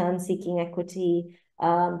 lower return seeking equity,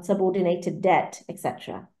 subordinated debt,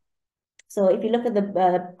 etc. So if you look at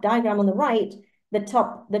the diagram on the right, the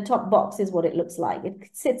top box is what it looks like.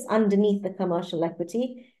 It sits underneath the commercial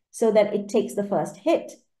equity so that it takes the first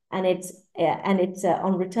hit, and it's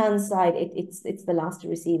on return side, it's the last to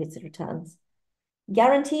receive its returns.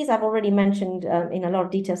 Guarantees I've already mentioned in a lot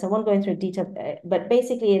of detail, so I won't go into detail, but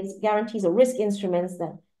basically it's guarantees or risk instruments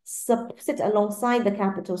that sit alongside the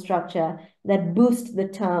capital structure that boost the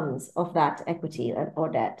terms of that equity or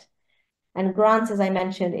debt. And grants, as I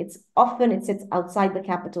mentioned, it sits outside the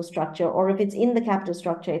capital structure, or if it's in the capital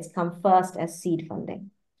structure, it's come first as seed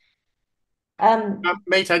funding.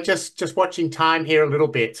 Mita, just watching time here a little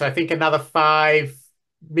bit. So I think another 5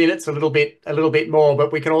 minutes, a little bit more,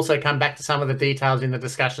 but we can also come back to some of the details in the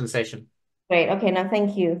discussion session. Great. Okay. Now,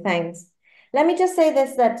 thank you. Thanks. Let me just say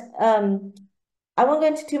this, that I won't go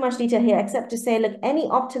into too much detail here, except to say, look, any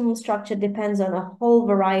optimum structure depends on a whole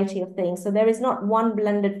variety of things. So there is not one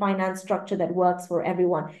blended finance structure that works for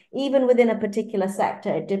everyone. Even within a particular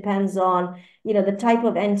sector, it depends on, the type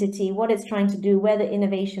of entity, what it's trying to do, where the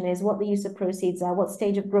innovation is, what the use of proceeds are, what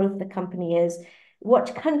stage of growth the company is,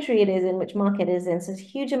 what country it is in, which market it is in. So it's a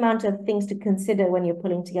huge amount of things to consider when you're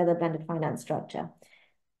pulling together a blended finance structure.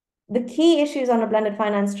 The key issues on a blended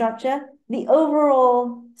finance structure, the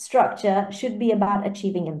overall structure should be about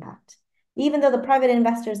achieving impact. Even though the private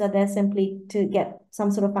investors are there simply to get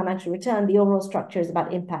some sort of financial return, the overall structure is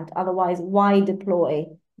about impact. Otherwise, why deploy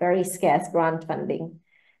very scarce grant funding?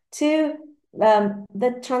 2,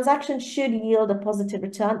 the transaction should yield a positive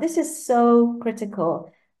return. This is so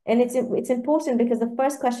critical. And it's important because the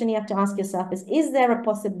first question you have to ask yourself is there a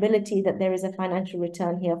possibility that there is a financial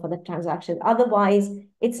return here for the transaction? Otherwise,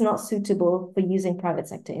 it's not suitable for using private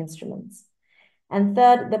sector instruments. And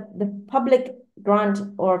third, the public grant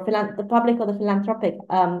or the public or the philanthropic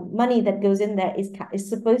money that goes in there is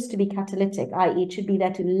supposed to be catalytic, i.e. it should be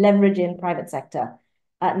there to leverage in private sector,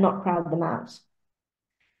 not crowd them out.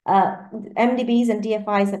 MDBs and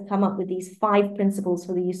DFIs have come up with these 5 principles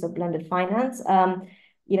for the use of blended finance.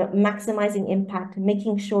 Maximizing impact,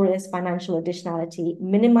 making sure there's financial additionality,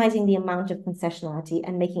 minimizing the amount of concessionality,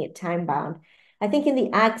 and making it time-bound. I think in the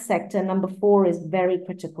ag sector, number 4 is very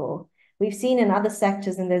critical. We've seen in other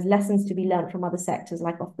sectors, and there's lessons to be learned from other sectors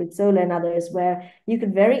like off-grid solar and others, where you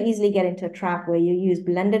could very easily get into a trap where you use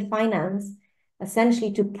blended finance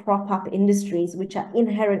essentially to prop up industries which are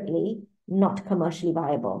inherently not commercially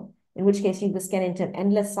viable, in which case you just get into an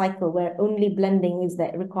endless cycle where only blending is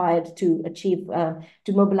required to achieve,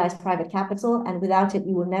 to mobilize private capital. And without it,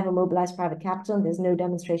 you will never mobilize private capital, and there's no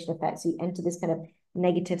demonstration effect. So you enter this kind of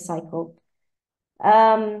negative cycle.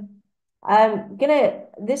 Why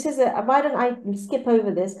don't I skip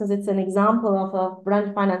over this because it's an example of a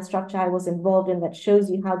brand finance structure I was involved in that shows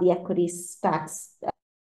you how the equity stacks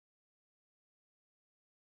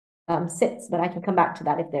sits, but I can come back to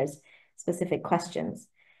that if there's specific questions.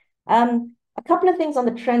 A couple of things on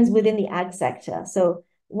the trends within the ag sector. So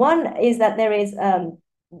one is that there is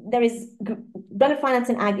blended finance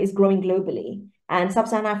in ag is growing globally, and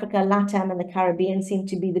Sub-Saharan Africa, LATAM, and the Caribbean seem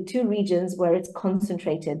to be the 2 regions where it's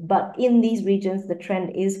concentrated. But in these regions, the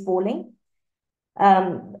trend is falling.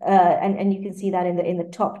 And you can see that in the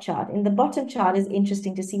top chart. In the bottom chart is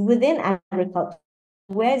interesting to see within agriculture,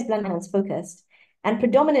 where is blended finance focused? And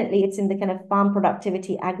predominantly, it's in the kind of farm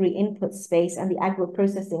productivity, agri-input space and the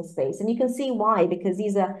agro-processing space. And you can see why, because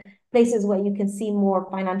these are places where you can see more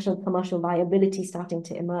financial commercial viability starting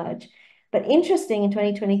to emerge. But interesting, in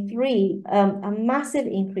 2023, a massive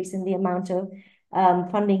increase in the amount of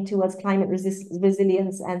funding towards climate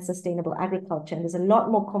resilience and sustainable agriculture. And there's a lot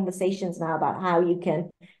more conversations now about how you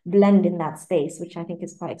can blend in that space, which I think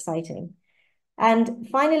is quite exciting. And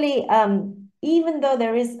finally, even though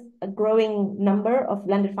there is a growing number of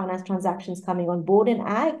blended finance transactions coming on board in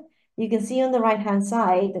ag, you can see on the right-hand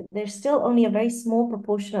side that there's still only a very small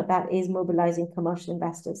proportion of that is mobilizing commercial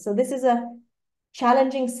investors. So this is a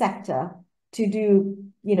challenging sector to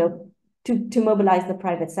do, to mobilize the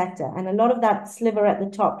private sector. And a lot of that sliver at the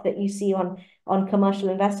top that you see on commercial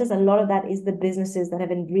investors, a lot of that is the businesses that have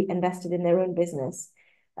been invested in their own business.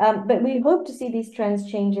 But we hope to see these trends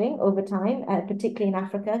changing over time, particularly in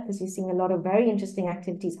Africa, because you're seeing a lot of very interesting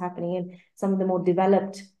activities happening in some of the more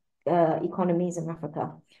developed economies in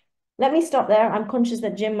Africa. Let me stop there. I'm conscious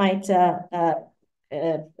that Jim might,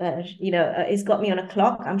 he's got me on a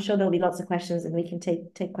clock. I'm sure there'll be lots of questions and we can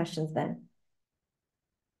take questions then.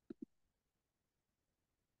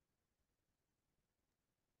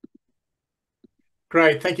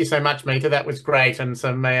 Great. Thank you so much, Mita. That was great. And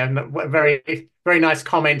some very, very nice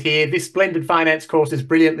comment here. This blended finance course is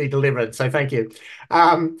brilliantly delivered. So thank you.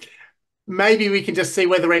 Maybe we can just see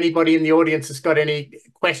whether anybody in the audience has got any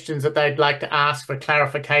questions that they'd like to ask for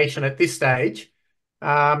clarification at this stage.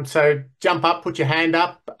 So jump up, put your hand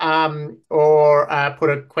up, or put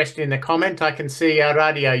a question in the comment. I can see,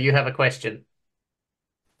 Radio, you have a question.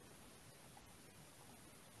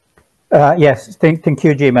 Yes, thank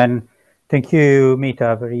you, Jim, and thank you,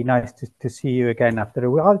 Mita. Very nice to see you again after a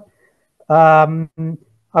while.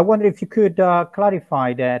 I wonder if you could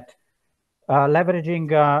clarify that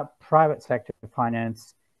leveraging private sector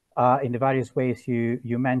finance in the various ways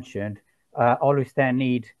you mentioned always then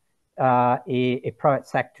need a private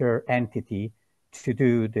sector entity to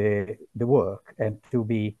do the work and to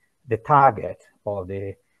be the target of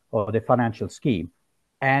the financial scheme,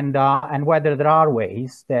 and whether there are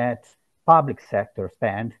ways that public sector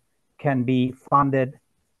spend can be funded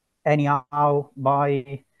anyhow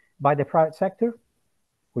by the private sector,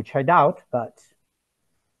 which I doubt, but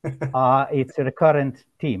it's a recurrent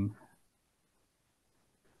theme.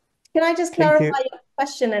 Can I just clarify your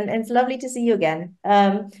question? And it's lovely to see you again.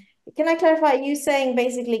 Can I clarify, are you saying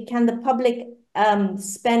basically, can the public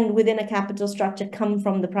spend within a capital structure come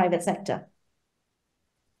from the private sector?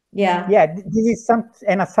 Yeah. Yeah, this is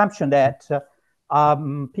an assumption that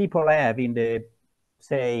people have in the,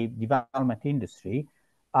 say, development industry,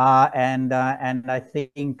 and I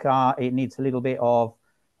think it needs a little bit of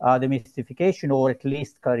demystification or at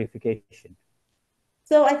least clarification.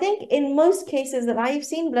 So I think in most cases that I've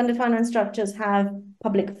seen, blended finance structures have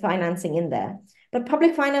public financing in there. But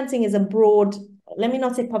public financing is a broad, let me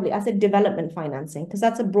not say public, I said development financing, because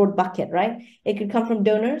that's a broad bucket, right? It could come from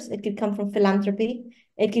donors, it could come from philanthropy,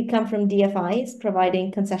 it could come from DFIs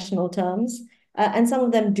providing concessional terms. And some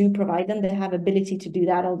of them do provide them. They have ability to do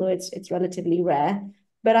that, although it's relatively rare.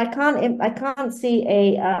 but I can't see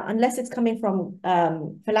a unless it's coming from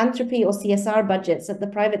philanthropy or CSR budgets that the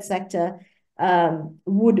private sector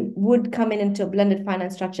would come into a blended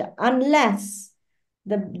finance structure unless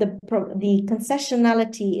the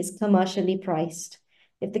concessionality is commercially priced.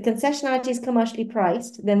 If the concessionality is commercially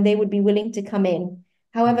priced, then they would be willing to come in.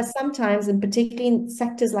 However, sometimes, and particularly in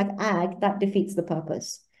sectors like ag, that defeats the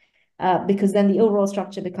purpose because then the overall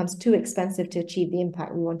structure becomes too expensive to achieve the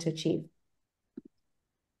impact we want to achieve.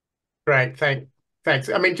 Great, thanks.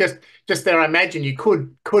 I mean, just there, I imagine you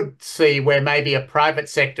could see where maybe a private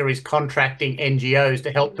sector is contracting NGOs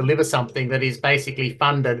to help deliver something that is basically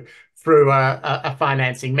funded through a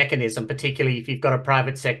financing mechanism, particularly if you've got a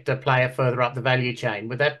private sector player further up the value chain.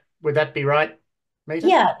 Would that be right, Mita?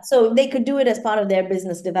 Yeah, so they could do it as part of their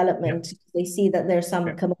business development. Yep. They see that there's some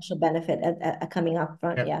yep. commercial benefit coming up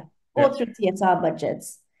front, yep. yeah, or yep. through CSR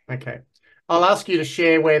budgets. Okay. I'll ask you to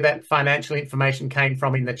share where that financial information came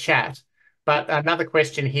from in the chat. But another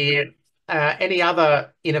question here, any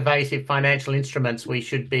other innovative financial instruments we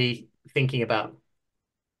should be thinking about?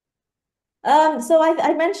 So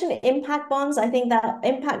I mentioned impact bonds. I think that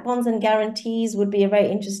impact bonds and guarantees would be a very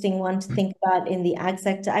interesting one to think about in the ag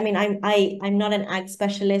sector. I mean, I'm not an ag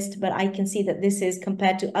specialist, but I can see that this is,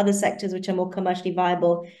 compared to other sectors which are more commercially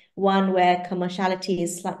viable, one where commerciality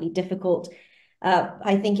is slightly difficult.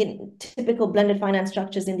 I think in typical blended finance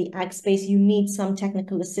structures in the ag space, you need some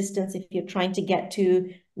technical assistance if you're trying to get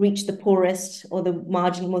to reach the poorest or the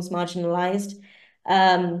most marginalized.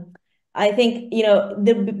 I think,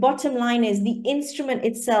 the bottom line is the instrument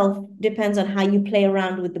itself depends on how you play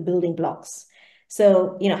around with the building blocks.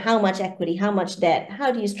 So, how much equity, how much debt,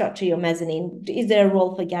 how do you structure your mezzanine? Is there a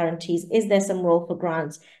role for guarantees? Is there some role for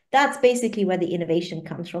grants? That's basically where the innovation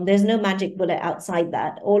comes from. There's no magic bullet outside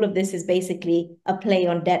that. All of this is basically a play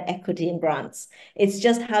on debt, equity, and grants. It's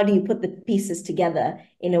just how do you put the pieces together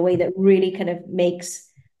in a way that really kind of makes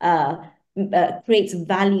creates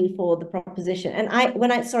value for the proposition. And I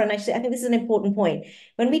think this is an important point.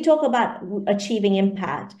 When we talk about achieving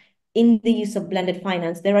impact in the use of blended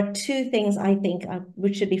finance, there are two things I think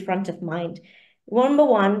which should be front of mind. Number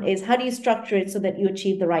one is, how do you structure it so that you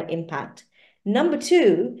achieve the right impact? Number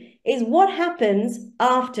two is, what happens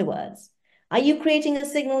afterwards? Are you creating a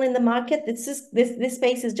signal in the market that this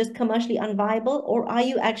space is just commercially unviable, or are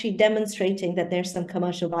you actually demonstrating that there's some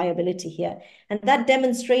commercial viability here? And that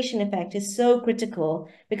demonstration effect is so critical,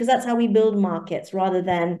 because that's how we build markets rather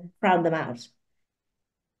than crowd them out.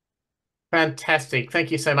 Fantastic.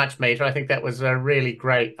 Thank you so much, Mita. I think that was a really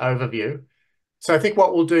great overview. So I think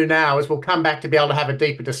what we'll do now is we'll come back to be able to have a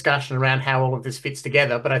deeper discussion around how all of this fits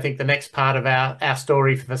together. But I think the next part of our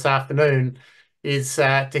story for this afternoon is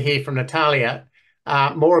to hear from Natalia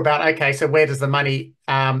more about, okay, so where does the money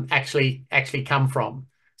actually come from?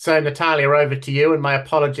 So Natalia, over to you, and my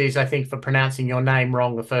apologies, I think, for pronouncing your name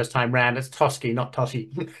wrong the first time round. It's Toschi, not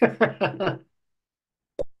Toschi.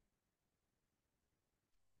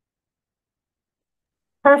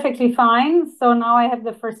 Perfectly fine. So now I have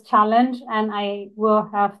the first challenge, and I will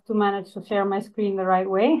have to manage to share my screen the right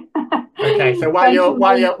way. Okay, so while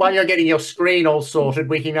you're getting your screen all sorted,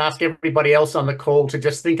 we can ask everybody else on the call to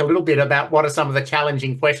just think a little bit about what are some of the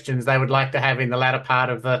challenging questions they would like to have in the latter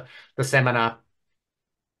part of the seminar.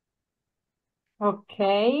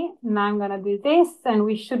 Okay, now I'm going to do this, and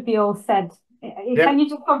we should be all set. Yep. Can you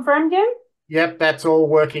just confirm, Jim? Yep, that's all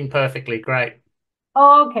working perfectly. Great.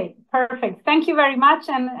 Okay, perfect. Thank you very much.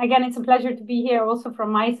 And again, it's a pleasure to be here also from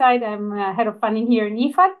my side. I'm head of funding here in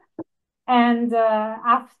IFAD. And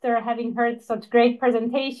after having heard such great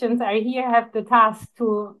presentations, I here have the task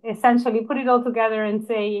to essentially put it all together and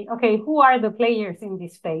say, okay, who are the players in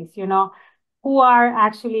this space? Who are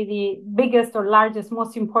actually the biggest or largest,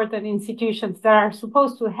 most important institutions that are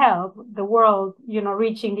supposed to help the world,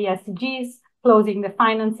 reaching the SDGs, closing the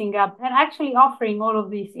financing gap, and actually offering all of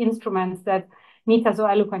these instruments that Mita so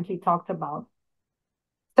eloquently talked about.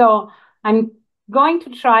 So I'm going to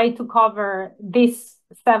try to cover these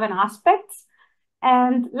 7 aspects.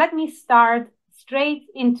 And let me start straight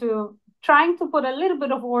into trying to put a little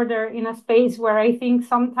bit of order in a space where I think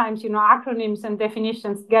sometimes, acronyms and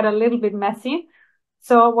definitions get a little bit messy.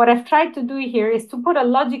 So what I've tried to do here is to put a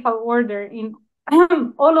logical order in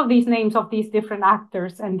all of these names of these different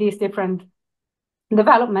actors and these different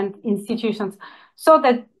development institutions, so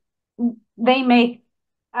that they make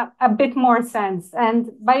a bit more sense. And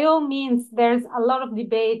by all means, there's a lot of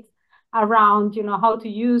debate around, how to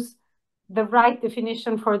use the right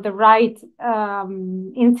definition for the right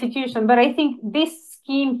institution. But I think this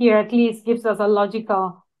scheme here at least gives us a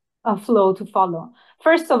logical flow to follow.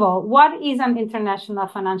 First of all, what is an international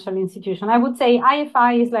financial institution? I would say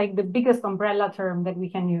IFI is like the biggest umbrella term that we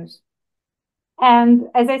can use. And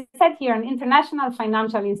as I said here, an international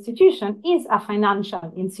financial institution is a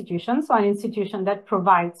financial institution, so an institution that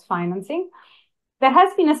provides financing, that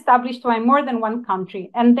has been established by more than one country,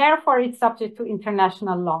 and therefore it's subject to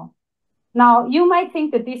international law. Now, you might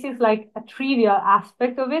think that this is like a trivial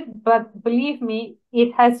aspect of it, but believe me,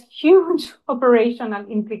 it has huge operational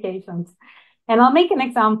implications. And I'll make an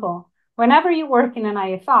example. Whenever you work in an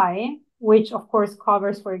IFI, which of course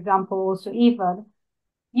covers, for example, also IFAD,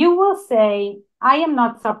 you will say, I am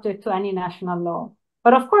not subject to any national law.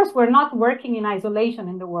 But of course, we're not working in isolation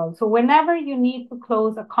in the world. So whenever you need to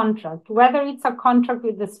close a contract, whether it's a contract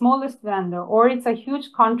with the smallest vendor or it's a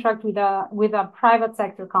huge contract with a private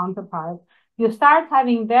sector counterpart, you start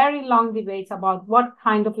having very long debates about what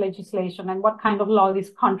kind of legislation and what kind of law this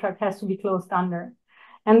contract has to be closed under.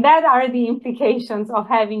 And that are the implications of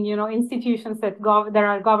having, institutions that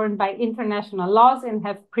are governed by international laws and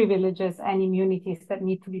have privileges and immunities that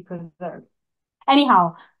need to be preserved.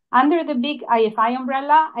 Anyhow, under the big IFI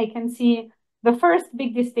umbrella, I can see the first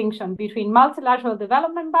big distinction between multilateral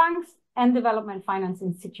development banks and development finance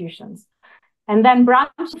institutions. And then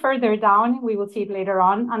branch further down, we will see it later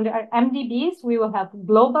on, under MDBs, we will have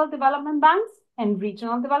global development banks and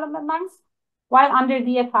regional development banks, while under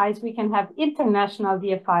DFIs, we can have international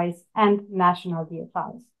DFIs and national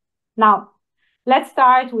DFIs. Now, let's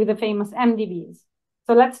start with the famous MDBs.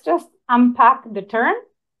 So let's just unpack the term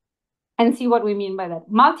and see what we mean by that.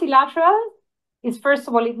 Multilateral is, first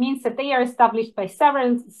of all, it means that they are established by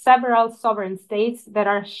several sovereign states that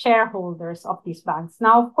are shareholders of these banks.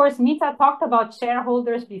 Now, of course, Mita talked about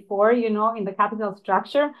shareholders before, in the capital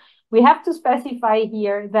structure. We have to specify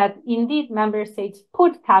here that indeed member states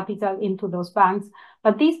put capital into those banks,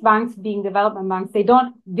 but these banks, being development banks, they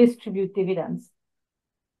don't distribute dividends.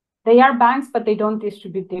 They are banks, but they don't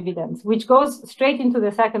distribute dividends, which goes straight into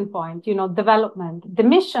the second point, development. The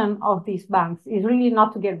mission of these banks is really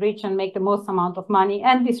not to get rich and make the most amount of money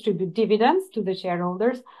and distribute dividends to the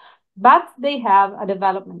shareholders, but they have a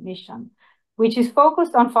development mission, which is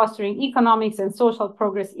focused on fostering economics and social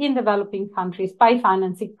progress in developing countries by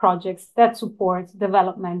financing projects that support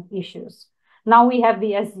development issues. Now we have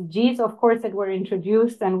the SDGs, of course, that were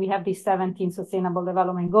introduced, and we have the 17 Sustainable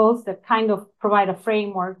Development Goals that kind of provide a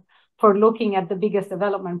framework for looking at the biggest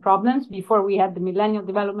development problems. Before we had the Millennium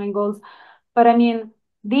Development Goals. But I mean,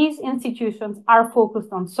 these institutions are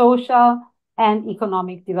focused on social and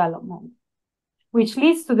economic development, which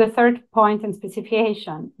leads to the third point in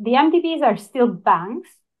specification. The MDBs are still banks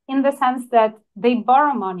in the sense that they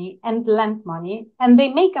borrow money and lend money, and they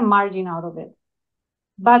make a margin out of it.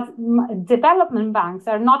 But development banks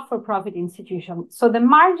are not-for-profit institutions. So the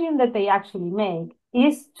margin that they actually make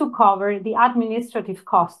is to cover the administrative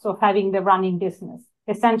costs of having the running business,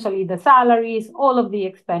 essentially the salaries, all of the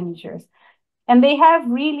expenditures. And they have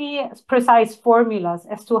really precise formulas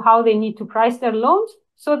as to how they need to price their loans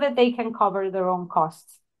so that they can cover their own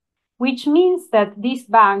costs, which means that these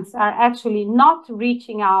banks are actually not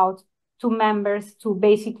reaching out to members to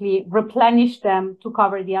basically replenish them to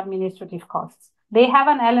cover the administrative costs. They have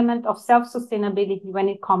an element of self-sustainability when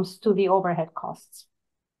it comes to the overhead costs.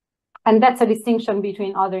 And that's a distinction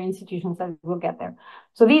between other institutions that we'll get there.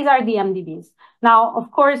 So these are the MDBs. Now,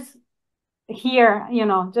 of course, here,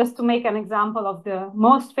 just to make an example of the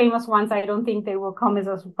most famous ones, I don't think they will come as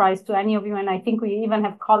a surprise to any of you. And I think we even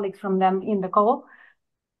have colleagues from them in the call.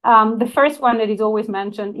 The first one that is always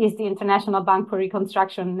mentioned is the International Bank for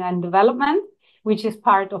Reconstruction and Development, which is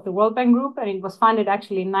part of the World Bank Group. And it was founded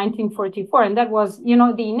actually in 1944. And that was, the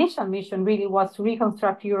initial mission really was to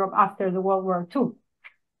reconstruct Europe after the World War II.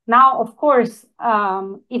 Now, of course,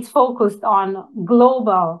 it's focused on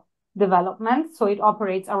global development, so it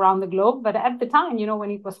operates around the globe. But at the time, when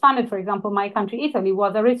it was founded, for example, my country, Italy,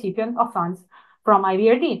 was a recipient of funds from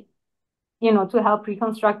IBRD, to help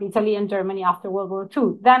reconstruct Italy and Germany after World War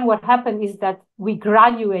II. Then what happened is that we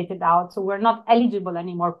graduated out, so we're not eligible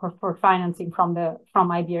anymore for financing from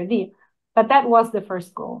IBRD. But that was the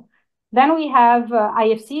first goal. Then we have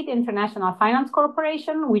IFC, the International Finance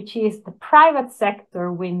Corporation, which is the private sector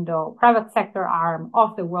arm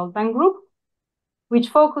of the World Bank Group, which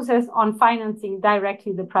focuses on financing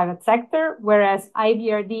directly the private sector, whereas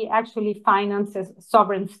IBRD actually finances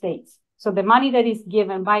sovereign states. So the money that is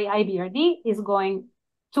given by IBRD is going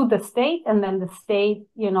to the state, and then the state,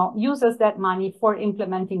 uses that money for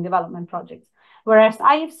implementing development projects, whereas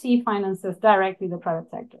IFC finances directly the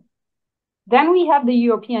private sector. Then we have the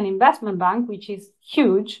European Investment Bank, which is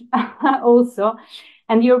huge also.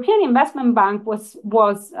 And the European Investment Bank was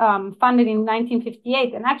funded in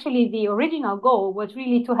 1958. And actually, the original goal was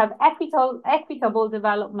really to have equitable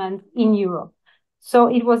development in Europe. So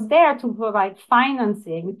it was there to provide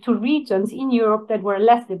financing to regions in Europe that were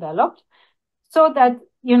less developed, so that,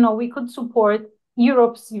 you know, we could support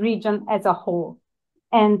Europe's region as a whole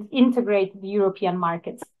and integrate the European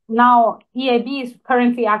markets. Now, EIB is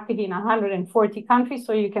currently active in 140 countries,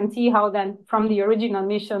 so you can see how then from the original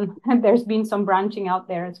mission, there's been some branching out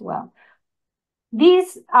there as well.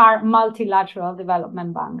 These are multilateral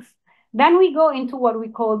development banks. Then we go into what we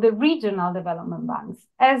call the regional development banks.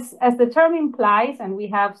 As the term implies, and we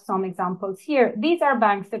have some examples here, these are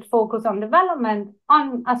banks that focus on development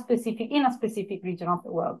in a specific region of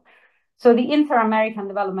the world. So the Inter-American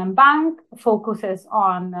Development Bank focuses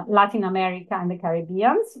on Latin America and the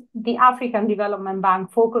Caribbean. The African Development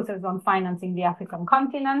Bank focuses on financing the African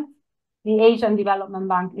continent. The Asian Development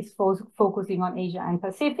Bank is focusing on Asia and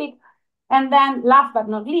Pacific. And then last but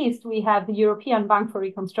not least, we have the European Bank for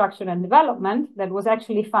Reconstruction and Development that was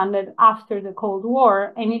actually funded after the Cold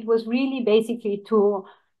War. And it was really basically to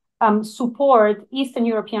support Eastern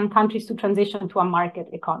European countries to transition to a market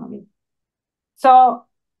economy. So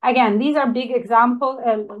again, these are big examples,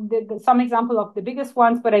 some example of the biggest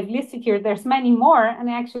ones, but I've listed here, there's many more. And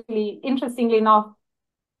actually, interestingly enough,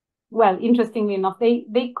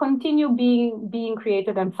 they continue being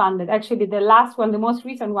created and funded. Actually, the last one, the most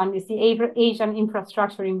recent one, is the Asian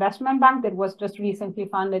Infrastructure Investment Bank that was just recently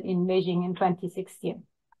funded in Beijing in 2016.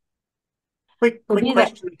 Quick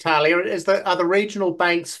question, Natalia. Are the regional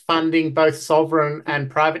banks funding both sovereign and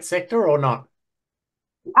private sector or not?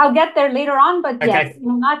 I'll get there later on, but okay.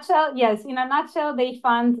 Yes, in a nutshell, they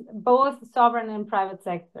fund both sovereign and private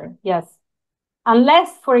sector, yes.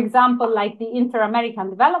 Unless, for example, like the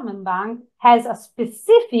Inter-American Development Bank has a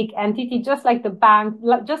specific entity, just like the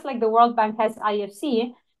World Bank has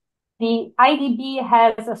IFC, the IDB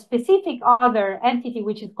has a specific other entity,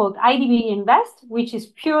 which is called IDB Invest, which is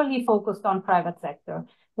purely focused on private sector.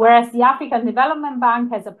 Whereas the African Development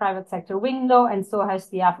Bank has a private sector window, and so has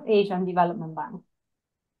the Asian Development Bank.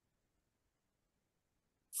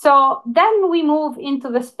 So then we move into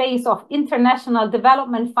the space of international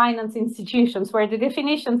development finance institutions, where the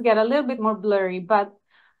definitions get a little bit more blurry, but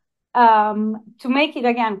to make it,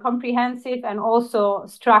 again, comprehensive and also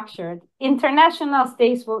structured. International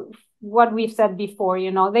states, what we've said before, you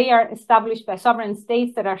know, they are established by sovereign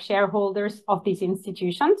states that are shareholders of these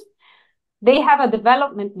institutions. They have a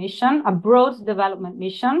development mission, a broad development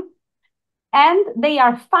mission, and they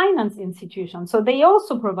are finance institutions. So they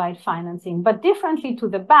also provide financing, but differently to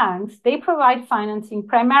the banks, they provide financing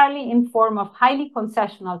primarily in form of highly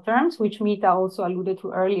concessional terms, which Mita also alluded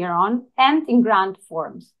to earlier on, and in grant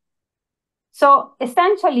forms. So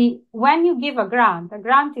essentially, when you give a grant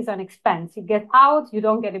is an expense. You get out, you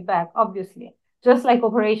don't get it back, obviously, just like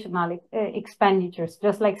operational expenditures,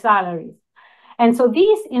 just like salaries. And so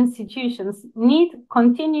these institutions need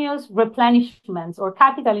continuous replenishments or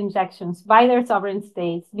capital injections by their sovereign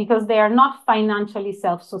states because they are not financially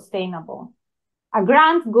self-sustainable. A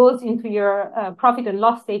grant goes into your profit and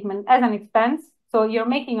loss statement as an expense, so you're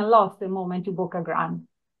making a loss the moment you book a grant.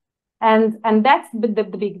 And that's the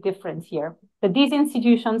big difference here, that these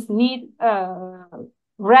institutions need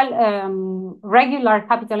regular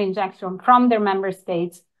capital injection from their member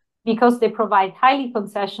states because they provide highly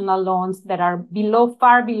concessional loans that are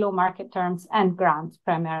far below market terms and grants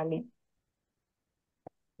primarily.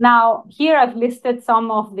 Now, here I've listed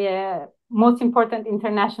some of the most important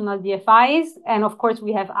international DFIs. And of course,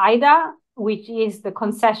 we have IDA, which is the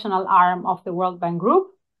concessional arm of the World Bank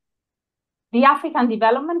Group. The African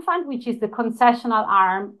Development Fund, which is the concessional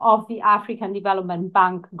arm of the African Development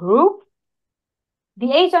Bank Group.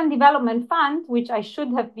 The Asian Development Fund, which I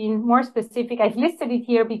should have been more specific, I've listed it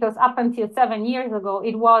here because up until 7 years ago,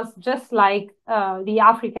 it was just like the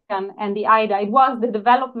African and the IDA. It was the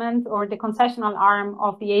development or the concessional arm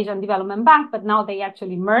of the Asian Development Bank, but now they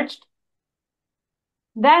actually merged.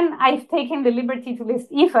 Then I've taken the liberty to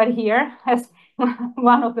list IFAD here as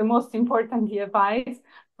one of the most important DFIs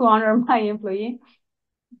to honor my employee.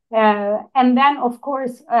 And then, of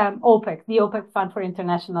course, OPEC, the OPEC Fund for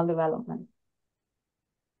International Development.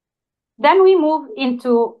 Then we move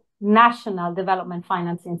into national development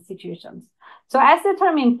finance institutions. So as the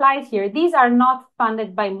term implies here, these are not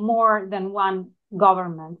funded by more than one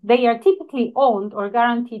government. They are typically owned or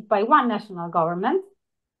guaranteed by one national government.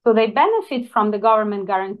 So they benefit from the government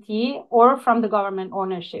guarantee or from the government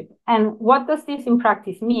ownership. And what does this in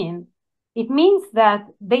practice mean? It means that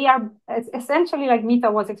they are essentially, like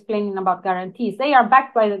Mita was explaining about guarantees, they are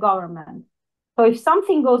backed by the government. So if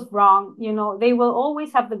something goes wrong, they will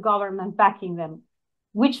always have the government backing them,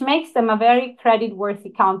 which makes them a very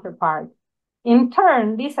credit-worthy counterpart. In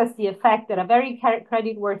turn, this has the effect that a very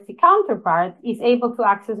credit-worthy counterpart is able to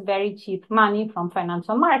access very cheap money from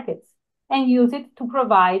financial markets and use it to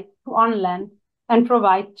on lend and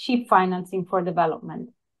provide cheap financing for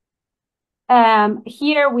development.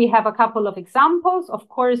 Here we have a couple of examples. Of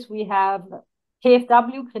course, we have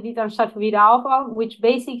KfW, Kreditanstalt für Wiederaufbau, which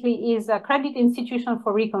basically is a credit institution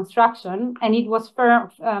for reconstruction, and it was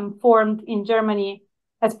formed in Germany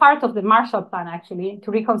as part of the Marshall Plan, actually,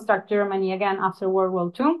 to reconstruct Germany again after World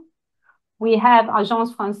War II. We have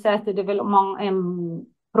Agence Française de Développement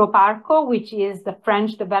Proparco, which is the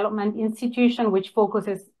French development institution, which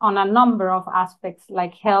focuses on a number of aspects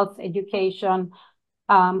like health, education,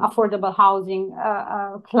 affordable housing,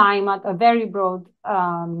 climate, a very broad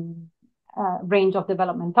range of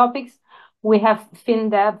development topics. We have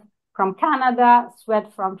FinDev from Canada,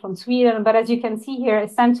 Swedfund from Sweden, but as you can see here,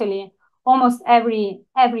 essentially, almost every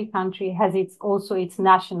country has also its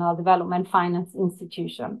national development finance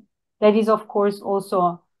institution. That is, of course,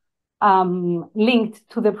 also linked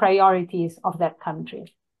to the priorities of that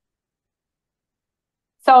country.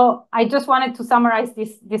 So I just wanted to summarize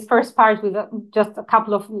this first part with just a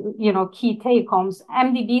couple of key take-homes.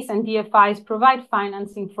 MDBs and DFIs provide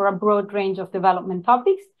financing for a broad range of development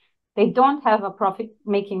topics. They don't have a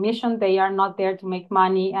profit-making mission. They are not there to make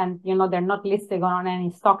money, and they're not listed on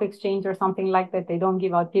any stock exchange or something like that. They don't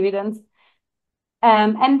give out dividends.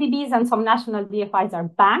 MDBs and some national DFIs are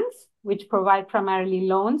banks, which provide primarily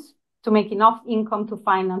loans to make enough income to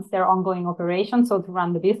finance their ongoing operations, so to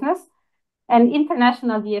run the business. And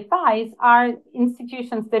international DFIs are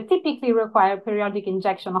institutions that typically require periodic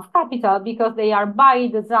injection of capital because they are by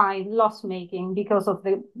design loss-making because of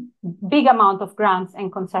the big amount of grants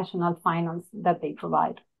and concessional finance that they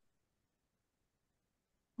provide.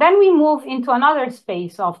 Then we move into another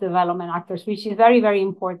space of development actors, which is very, very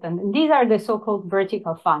important. And these are the so-called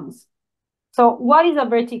vertical funds. So what is a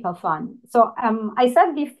vertical fund? So I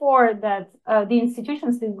said before that the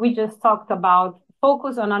institutions that we just talked about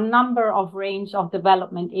focus on a number of range of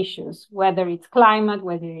development issues, whether it's climate,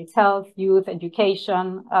 whether it's health, youth,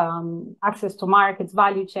 education, access to markets,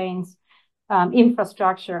 value chains,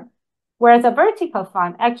 infrastructure. Whereas a vertical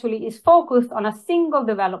fund actually is focused on a single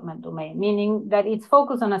development domain, meaning that it's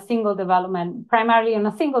focused on a single development, primarily on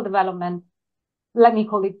a single development, let me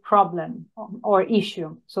call it problem or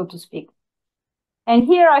issue, so to speak. And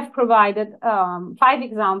here I've provided 5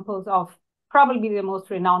 examples of probably the most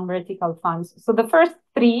renowned vertical funds. So the first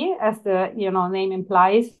 3, as the name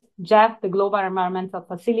implies, GEF, the Global Environmental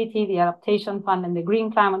Facility, the Adaptation Fund, and the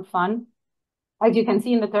Green Climate Fund, as you can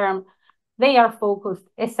see in the term, they are focused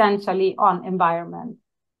essentially on environment.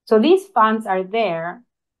 So these funds are there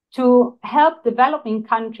to help developing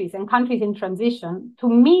countries and countries in transition to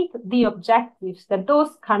meet the objectives that those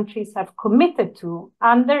countries have committed to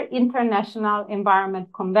under international environment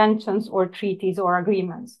conventions or treaties or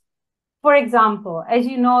agreements. For example, as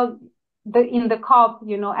you know, in the COP,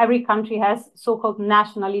 every country has so-called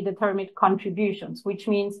nationally determined contributions, which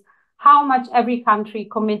means how much every country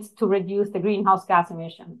commits to reduce the greenhouse gas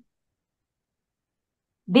emission.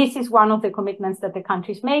 This is one of the commitments that the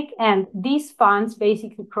countries make, and these funds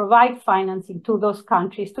basically provide financing to those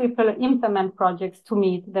countries to implement projects to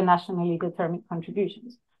meet the nationally determined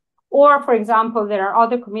contributions. Or, for example, there are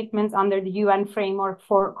other commitments under the UN framework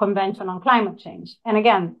for Convention on Climate Change. And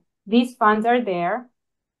again, these funds are there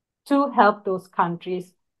to help those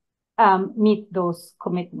countries meet those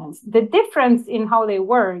commitments. The difference in how they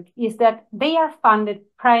work is that they are funded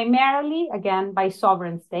primarily, again, by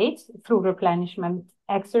sovereign states through replenishment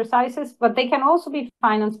exercises, but they can also be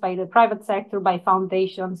financed by the private sector, by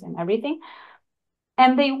foundations and everything.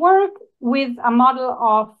 And they work with a model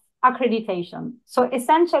of accreditation. So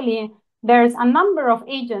essentially, there's a number of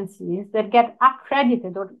agencies that get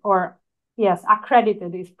accredited, or yes,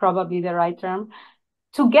 accredited is probably the right term,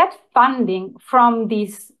 to get funding from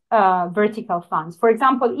these vertical funds. For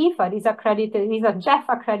example, IFAD is accredited, is a GEF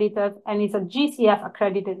accredited, and is a GCF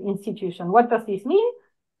accredited institution. What does this mean?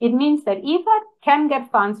 It means that IFAD can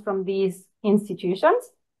get funds from these institutions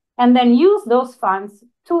and then use those funds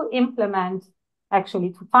to implement, actually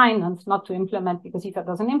to finance, not to implement because IFAD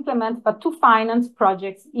doesn't implement, but to finance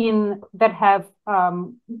projects that have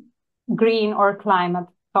green or climate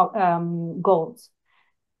goals.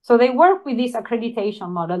 So they work with this accreditation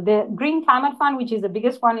model. The Green Climate Fund, which is the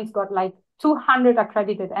biggest one, it's got like 200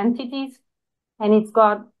 accredited entities, and it's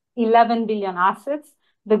got 11 billion assets.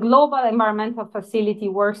 The Global Environmental Facility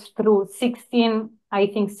works through 16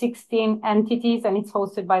 entities, and it's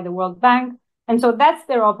hosted by the World Bank. And so that's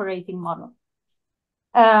their operating model.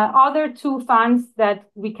 Other two funds that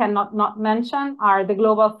we cannot not mention are the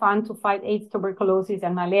Global Fund to fight AIDS, tuberculosis,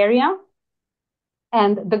 and malaria.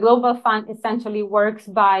 And the Global Fund essentially works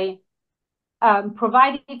by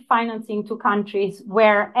providing financing to countries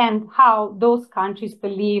where and how those countries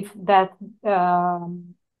believe that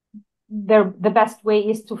the best way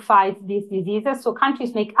is to fight these diseases. So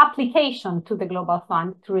countries make application to the Global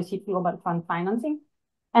Fund to receive Global Fund financing.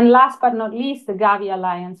 And last but not least, the Gavi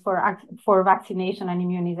Alliance for vaccination and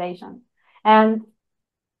immunization. And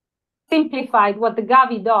simplified, what the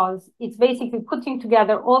Gavi does, it's basically putting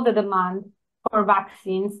together all the demand for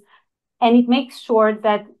vaccines, and it makes sure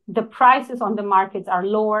that the prices on the markets are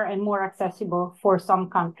lower and more accessible for some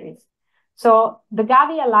countries. So the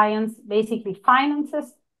Gavi Alliance basically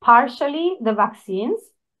finances partially the vaccines,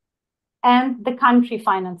 and the country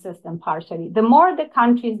finances them partially. The more the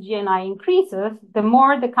country's GNI increases, the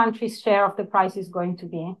more the country's share of the price is going to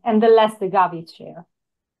be, and the less the Gavi's share.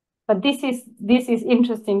 But this is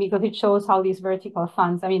interesting because it shows how these vertical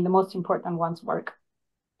funds, I mean, the most important ones, work.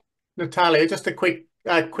 Natalia, just a quick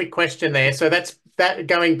question there. So that's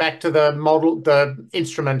going back to the model, the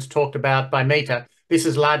instruments talked about by Mita. This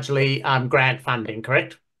is largely grant funding,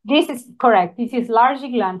 correct? This is correct. This is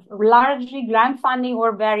largely grant funding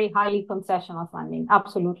or very highly concessional funding.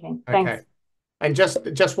 Absolutely. Okay. Thanks. And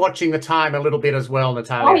just watching the time a little bit as well,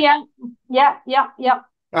 Natalia. Oh yeah.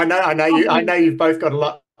 I know you've both got a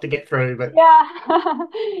lot to get through, but yeah.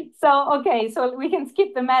 So we can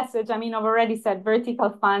skip the message. I mean, I've already said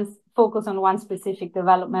vertical funds focus on one specific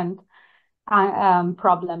development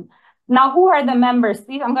problem. Now, who are the members?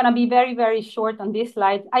 I'm going to be very, very short on this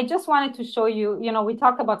slide. I just wanted to show you, we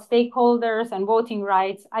talk about stakeholders and voting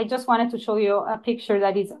rights. I just wanted to show you a picture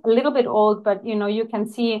that is a little bit old, but, you can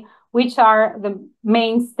see which are the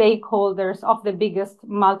main stakeholders of the biggest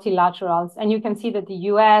multilaterals. And you can see that the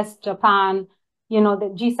US, Japan, the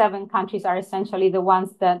G7 countries are essentially the ones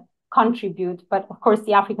that contribute. But of course,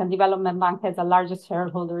 the African Development Bank has the largest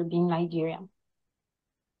shareholder, being Nigeria.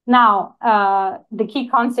 Now, the key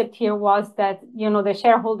concept here was that, the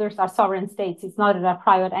shareholders are sovereign states. It's not a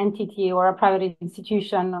private entity or a private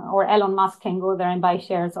institution, or Elon Musk can go there and buy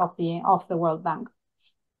shares of the World Bank.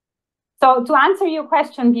 So to answer your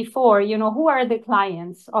question before, who are the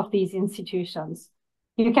clients of these institutions?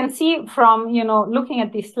 You can see from, looking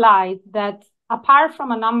at this slide that apart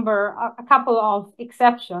from a couple of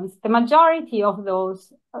exceptions, the majority of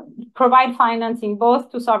those provide financing both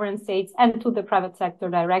to sovereign states and to the private sector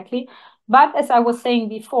directly. But as I was saying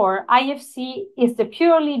before, IFC is the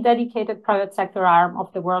purely dedicated private sector arm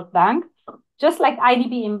of the World Bank, just like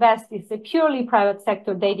IDB Invest is the purely private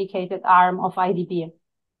sector dedicated arm of IDB.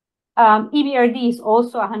 EBRD is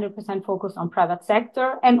also 100% focused on private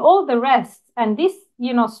sector, and all the rest, and this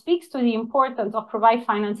speaks to the importance of provide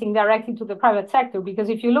financing directly to the private sector, because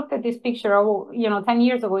if you looked at this picture 10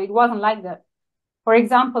 years ago, it wasn't like that. For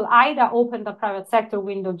example, IDA opened a private sector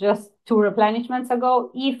window just 2 replenishments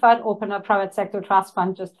ago. IFAD opened a private sector trust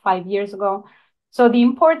fund just 5 years ago. So the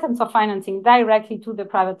importance of financing directly to the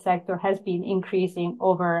private sector has been increasing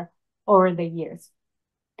over the years.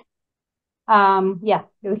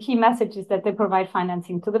 The key message is that they provide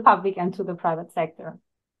financing to the public and to the private sector.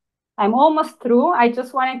 I'm almost through. I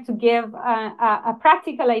just wanted to give a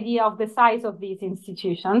practical idea of the size of these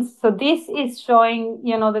institutions. So this is showing,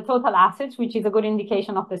 the total assets, which is a good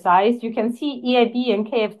indication of the size. You can see EIB and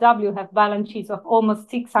KfW have balance sheets of almost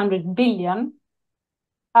 600 billion.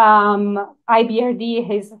 IBRD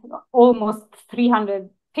has almost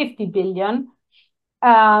 350 billion.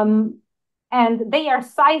 And they are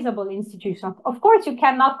sizable institutions. Of course, you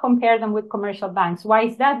cannot compare them with commercial banks. Why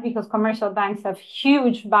is that? Because commercial banks have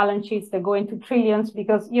huge balance sheets that go into trillions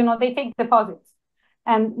because, they take deposits.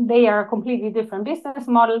 And they are a completely different business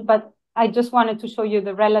model. But I just wanted to show you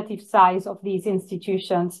the relative size of these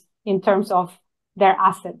institutions in terms of their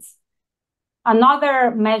assets.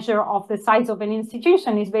 Another measure of the size of an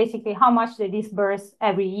institution is basically how much they disburse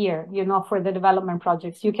every year, for the development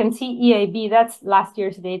projects. You can see EIB, that's last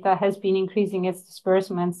year's data, has been increasing its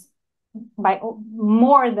disbursements by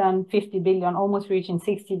more than 50 billion, almost reaching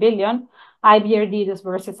 60 billion. IBRD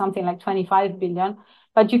disburses something like 25 billion.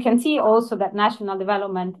 But you can see also that national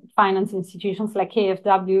development finance institutions like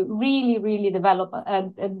KfW really, really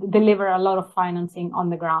deliver a lot of financing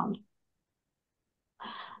on the ground.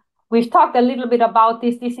 We've talked a little bit about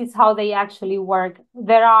this. This is how they actually work.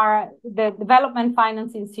 There are the development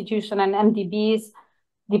finance institution and MDBs,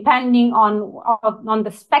 depending on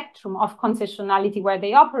the spectrum of concessionality where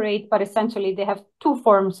they operate, but essentially they have 2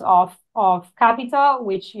 forms of capital,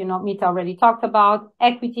 which, Mita already talked about,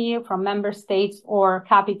 equity from member states or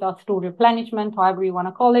capital through replenishment, however you want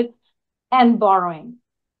to call it, and borrowing.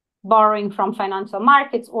 borrowing from financial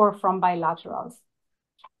markets or from bilaterals.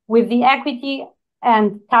 With the equity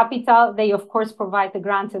and capital, they of course provide the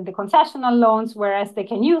grants and the concessional loans, whereas they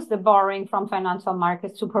can use the borrowing from financial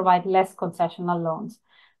markets to provide less concessional loans.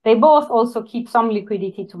 They both also keep some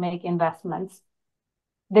liquidity to make investments.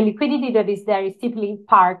 The liquidity that is there is typically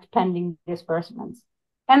parked pending disbursements.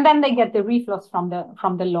 And then they get the reflows from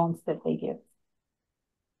the loans that they give.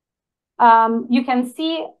 You can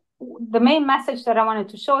see the main message that I wanted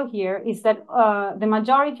to show here is that the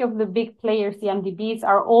majority of the big players, the MDBs,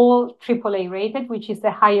 are all AAA rated, which is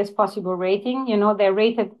the highest possible rating. You know, they're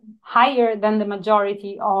rated higher than the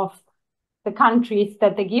majority of the countries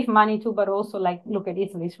that they give money to, but also like, look at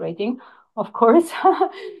Italy's rating, of course.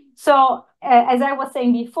 So as I was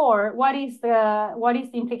saying before, what is the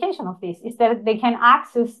implication of this? Is that they can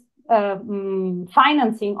access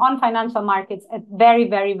financing on financial markets at very,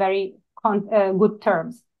 very, very good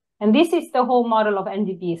terms. And this is the whole model of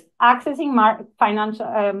NDBs, accessing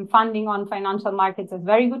financial funding on financial markets at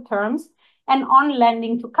very good terms and on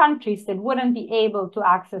lending to countries that wouldn't be able to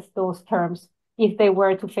access those terms if they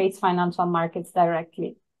were to face financial markets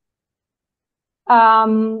directly.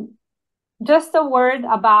 Just a word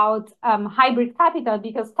about hybrid capital,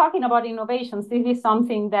 because talking about innovations, this is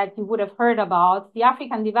something that you would have heard about. The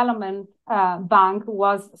African Development Bank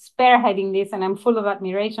was spearheading this, and I'm full of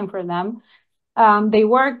admiration for them. They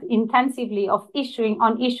worked intensively on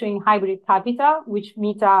issuing hybrid capital, which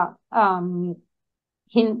Mita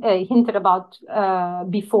hinted about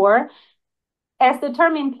before. As the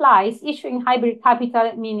term implies, issuing hybrid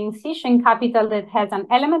capital meaning issuing capital that has an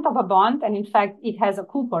element of a bond, and in fact, it has a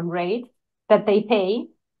coupon rate that they pay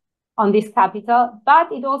on this capital,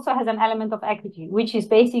 but it also has an element of equity, which is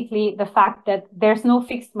basically the fact that there's no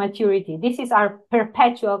fixed maturity. This is our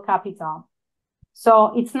perpetual capital.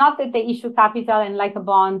 So it's not that they issue capital and like a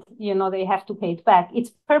bond, you know, they have to pay it back.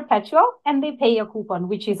 It's perpetual and they pay a coupon,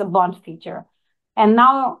 which is a bond feature. And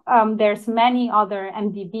now there's many other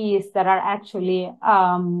MDBs that are actually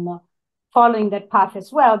following that path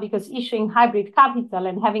as well, because issuing hybrid capital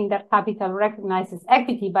and having that capital recognized as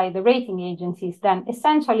equity by the rating agencies then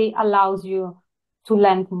essentially allows you to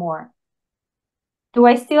lend more. Do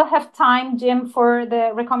I still have time, Jim, for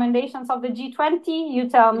the recommendations of the G20? You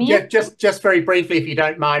tell me. Yeah, just very briefly, if you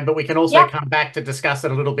don't mind, but we can also come back to discuss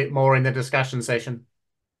it a little bit more in the discussion session.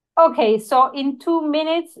 Okay, so in 2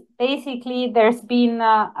 minutes, basically, there's been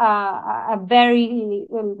a very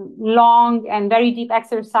long and very deep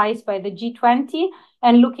exercise by the G20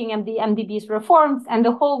 and looking at the MDB's reforms. And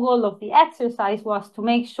the whole goal of the exercise was to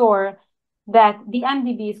make sure that the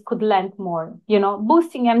MDBs could lend more, you know,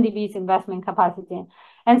 boosting MDB's investment capacity.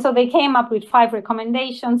 And so they came up with 5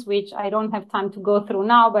 recommendations, which I don't have time to go through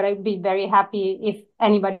now, but I'd be very happy if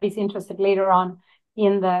anybody's interested later on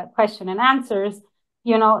in the question and answers.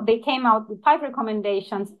 You know, they came out with 5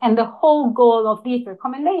 recommendations, and the whole goal of these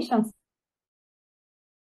recommendations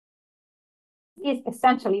is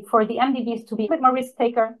essentially for the MDBs to be a bit more risk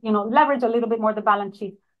taker, you know, leverage a little bit more the balance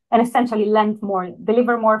sheet, and essentially lend more,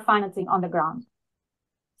 deliver more financing on the ground.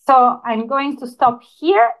 So I'm going to stop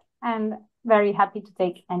here and very happy to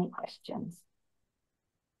take any questions.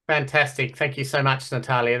 Fantastic. Thank you so much,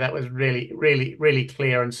 Natalia. That was really, really, really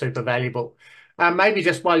clear and super valuable. Maybe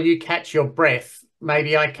just while you catch your breath,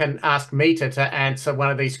 maybe I can ask Mita to answer one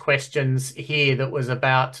of these questions here that was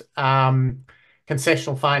about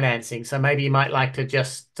concessional financing. So maybe you might like to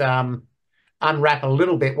just unwrap a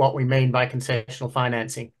little bit what we mean by concessional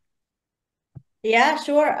financing. Yeah,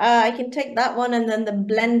 sure. I can take that one and then the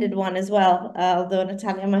blended one as well, although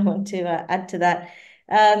Natalia might want to add to that.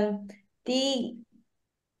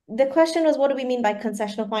 The question was, what do we mean by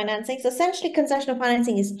concessional financing? So essentially, concessional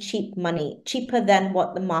financing is cheap money, cheaper than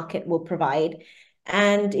what the market will provide.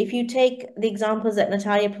 And if you take the examples that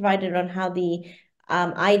Natalia provided on how the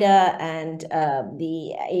IDA and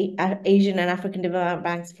the Asian and African development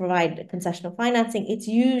banks provide concessional financing, it's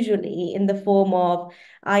usually in the form of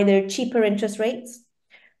either cheaper interest rates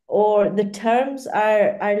or the terms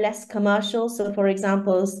are less commercial. So for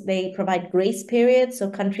example, they provide grace periods, so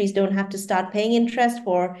countries don't have to start paying interest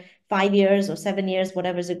for 5 years or 7 years,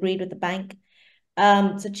 whatever is agreed with the bank.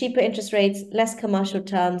 So cheaper interest rates, less commercial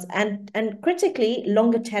terms, and critically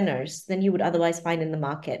longer tenors than you would otherwise find in the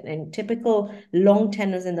market. And typical long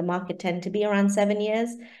tenors in the market tend to be around 7 years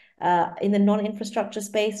in the non-infrastructure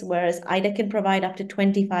space, whereas IDA can provide up to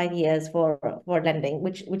 25 years for lending,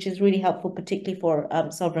 which is really helpful, particularly for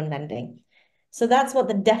sovereign lending. So that's what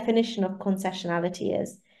the definition of concessionality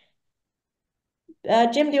is.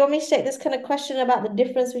 Jim, do you want me to take this kind of question about the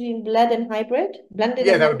difference between blended and hybrid?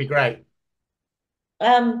 Yeah, that would be great.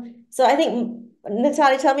 So I think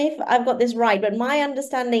Natalia, tell me if I've got this right, but my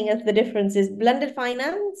understanding of the difference is blended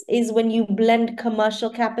finance is when you blend commercial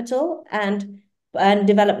capital and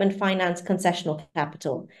development finance concessional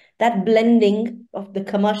capital. That blending of the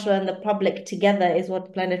commercial and the public together is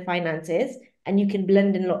what blended finance is, and you can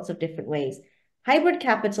blend in lots of different ways. Hybrid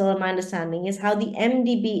capital, in my understanding, is how the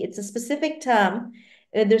MDB, it's a specific term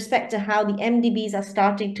with respect to how the MDBs are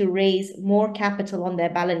starting to raise more capital on their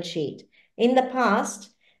balance sheet. In the past,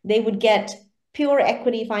 they would get pure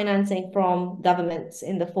equity financing from governments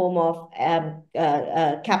in the form of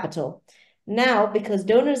capital. Now, because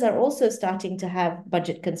donors are also starting to have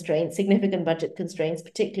budget constraints, significant budget constraints,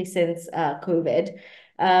 particularly since COVID,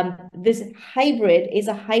 this hybrid is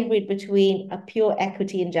a hybrid between a pure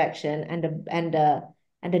equity injection and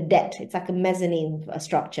a debt. It's like a mezzanine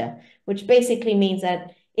structure, which basically means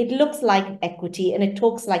that it looks like equity and it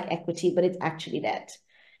talks like equity, but it's actually debt.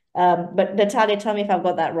 But Natalia, tell me if I've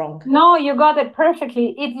got that wrong. No, you got it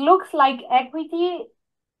perfectly. It looks like equity,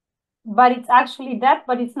 but it's actually debt,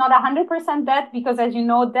 but it's not 100% debt because, as you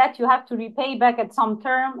know, debt you have to repay back at some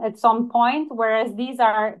term, at some point, whereas these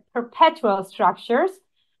are perpetual structures.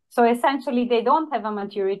 So essentially they don't have a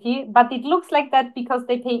maturity, but it looks like that because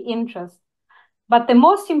they pay interest. But the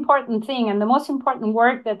most important thing and the most important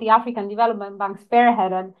work that the African Development Bank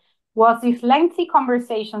spearheaded was these lengthy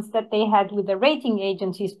conversations that they had with the rating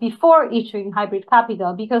agencies before issuing hybrid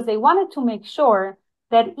capital, because they wanted to make sure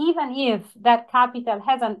that even if that capital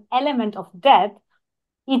has an element of debt,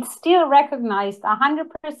 it's still recognized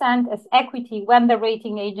 100% as equity when the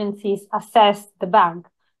rating agencies assess the bank.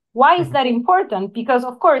 Why is that important? Because,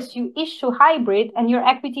 of course, you issue hybrid and your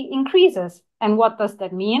equity increases. And what does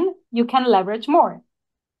that mean? You can leverage more.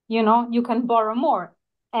 You know, you can borrow more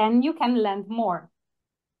and you can lend more.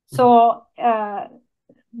 So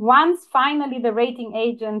once finally the rating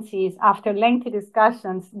agencies, after lengthy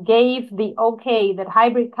discussions, gave the okay that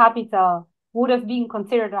hybrid capital would have been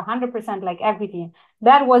considered 100% like equity,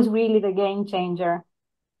 that was really the game changer.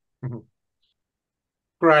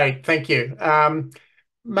 Great, thank you.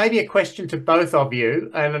 Maybe a question to both of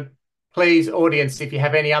you, and please, audience, if you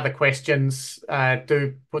have any other questions,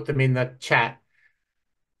 do put them in the chat.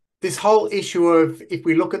 This whole issue of, if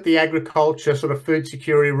we look at the agriculture, sort of food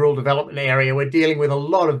security, rural development area, we're dealing with a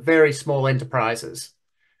lot of very small enterprises.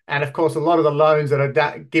 And of course, a lot of the loans that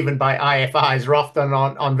are given by IFIs are often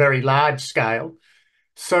on very large scale.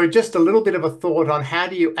 So just a little bit of a thought on how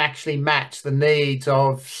do you actually match the needs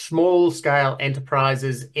of small scale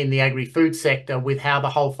enterprises in the agri-food sector with how the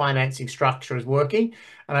whole financing structure is working.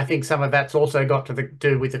 And I think some of that's also got to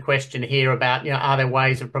do with the question here about, you know, are there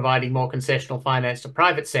ways of providing more concessional finance to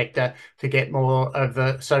private sector to get more of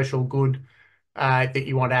the social good that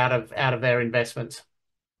you want out of their investments?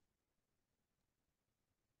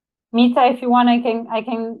 Mita, if you want, I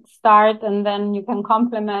can start and then you can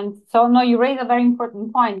complement. So no, you raise a very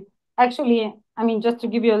important point. Actually, I mean, just to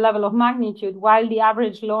give you a level of magnitude, while the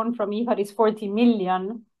average loan from IFAD is 40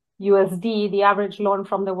 million USD, the average loan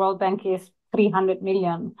from the World Bank is 300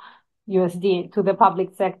 million USD to the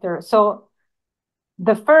public sector. So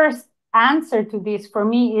the first answer to this for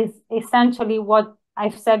me is essentially what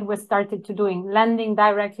I've said we started to doing, lending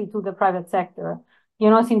directly to the private sector. You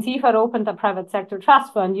know, since IFAD opened a private sector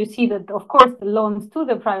trust fund, you see that, of course, the loans to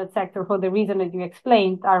the private sector, for the reason that you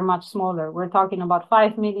explained, are much smaller. We're talking about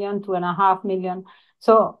 5 million, 2.5 million.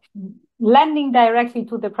 So lending directly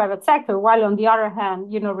to the private sector, while on the other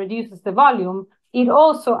hand, you know, reduces the volume, it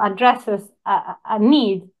also addresses a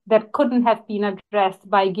need that couldn't have been addressed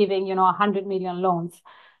by giving, you know, 100 million loans.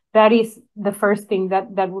 That is the first thing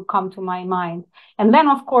that would come to my mind. And then,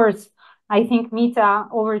 of course, I think, Mita,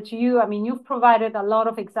 over to you. I mean, you've provided a lot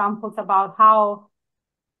of examples about how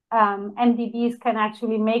MDBs can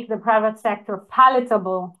actually make the private sector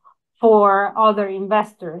palatable for other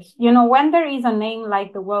investors. You know, when there is a name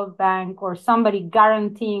like the World Bank or somebody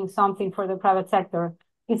guaranteeing something for the private sector,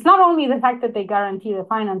 it's not only the fact that they guarantee the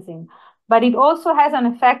financing, but it also has an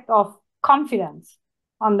effect of confidence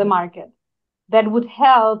on the market that would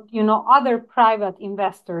help, you know, other private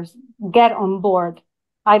investors get on board.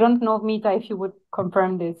 I don't know, Mita, if you would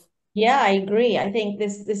confirm this. Yeah, I agree. I think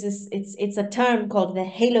it's a term called the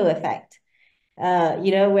halo effect.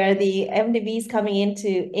 You know, where the MDBs coming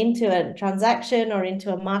into a transaction or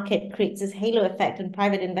into a market creates this halo effect, and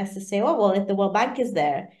private investors say, oh, well, if the World Bank is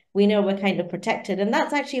there, we know we're kind of protected. And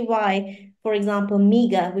that's actually why, for example,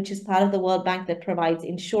 MIGA, which is part of the World Bank that provides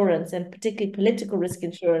insurance and particularly political risk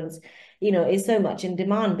insurance, you know, is so much in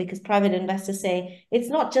demand, because private investors say it's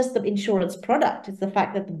not just the insurance product, it's the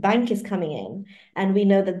fact that the bank is coming in. And we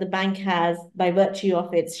know that the bank has, by virtue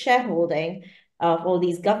of its shareholding, of all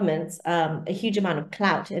these governments a huge amount of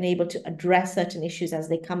clout and able to address certain issues as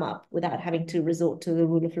they come up without having to resort to the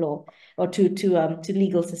rule of law or to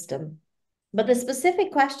legal system. But the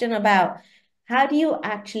specific question about how do you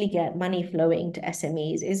actually get money flowing to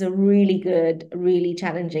SMEs is a really good, really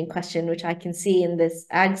challenging question, which I can see in this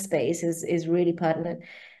ag space is really pertinent.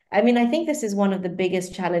 I mean, I think this is one of the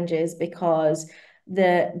biggest challenges because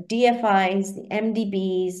the DFIs, the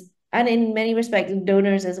MDBs, and in many respects,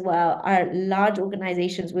 donors as well, are large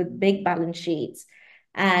organizations with big balance sheets.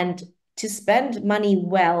 And to spend money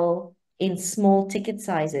well in small ticket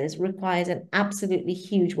sizes requires an absolutely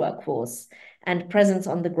huge workforce and presence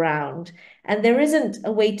on the ground. And there isn't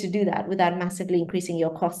a way to do that without massively increasing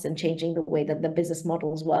your costs and changing the way that the business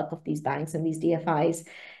models work of these banks and these DFIs.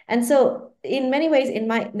 And so in many ways,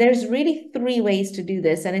 there's really three ways to do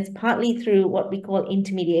this. And it's partly through what we call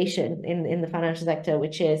intermediation in the financial sector,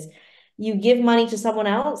 which is you give money to someone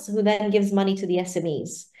else who then gives money to the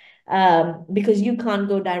SMEs. Because you can't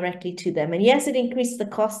go directly to them. And yes, it increases the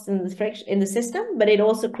costs and the friction in the system, but it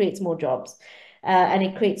also creates more jobs. And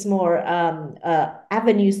it creates more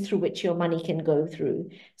avenues through which your money can go through.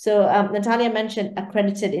 So Natalia mentioned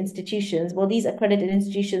accredited institutions. Well, these accredited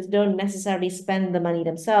institutions don't necessarily spend the money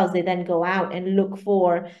themselves. They then go out and look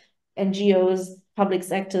for NGOs, public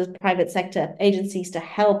sectors, private sector agencies to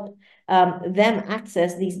help them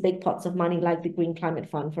access these big pots of money like the Green Climate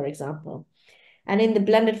Fund, for example. And in the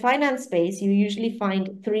blended finance space, you usually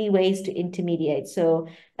find three ways to intermediate. So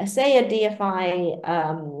say a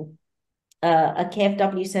DFI, a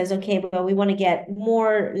KfW says, okay, well, we want to get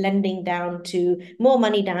more money down to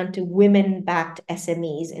women-backed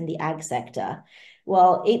SMEs in the ag sector.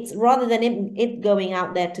 Well, it's rather than it going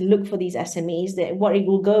out there to look for these SMEs, what it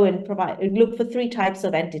will go and look for three types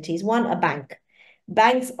of entities. One, a bank.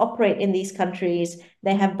 Banks operate in these countries.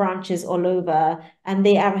 They have branches all over, and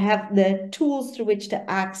they have the tools through which to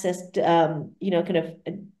access,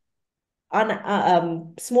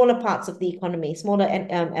 smaller parts of the economy, smaller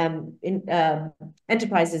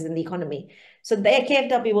enterprises in the economy. So their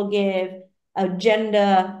KfW will give a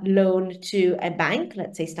gender loan to a bank,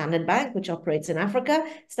 let's say Standard Bank, which operates in Africa.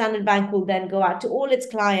 Standard Bank will then go out to all its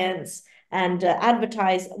clients and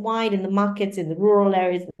advertise wide in the markets, in the rural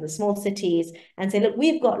areas, in the small cities, and say, look,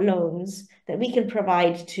 we've got loans that we can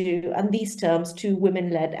provide to, on these terms, to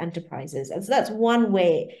women-led enterprises. And so that's one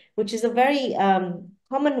way, which is a very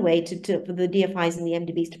common way for the DFIs and the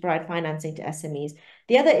MDBs to provide financing to SMEs.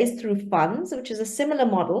 The other is through funds, which is a similar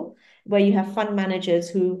model where you have fund managers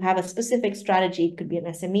who have a specific strategy. It could be an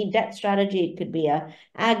SME debt strategy, it could be a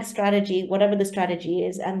ag strategy, whatever the strategy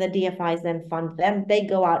is, and the DFIs then fund them. They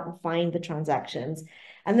go out and find the transactions.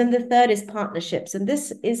 And then the third is partnerships. And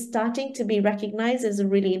this is starting to be recognized as a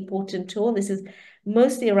really important tool. This is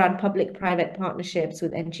mostly around public-private partnerships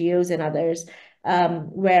with NGOs and others,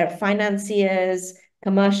 where financiers,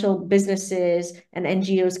 commercial businesses and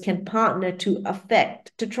NGOs can partner to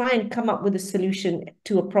try and come up with a solution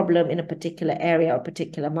to a problem in a particular area or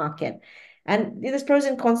particular market. And there's pros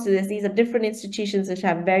and cons to this. These are different institutions which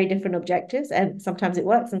have very different objectives, and sometimes it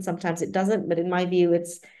works and sometimes it doesn't. But in my view,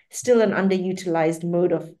 it's still an underutilized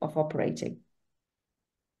mode of operating.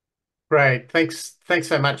 Great. Thanks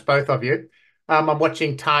so much, both of you. I'm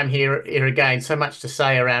watching time here again. So much to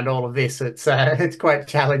say around all of this. It's quite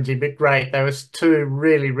challenging, but great. There was two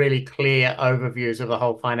really, really clear overviews of the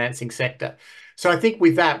whole financing sector. So I think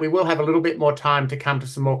with that, we will have a little bit more time to come to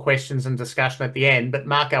some more questions and discussion at the end. But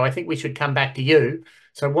Marco, I think we should come back to you.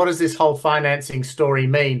 So what does this whole financing story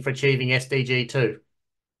mean for achieving SDG 2?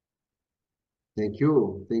 Thank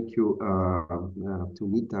you to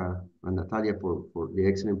Mita and Natalia for the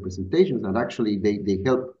excellent presentations. And actually, they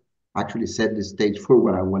help actually set the stage for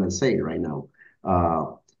what I want to say right now.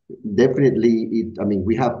 Definitely,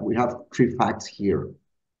 we have three facts here,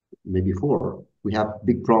 maybe four. We have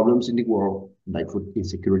big problems in the world, like food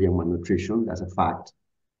insecurity and malnutrition. That's a fact.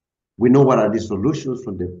 We know what are the solutions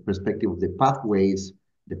from the perspective of the pathways,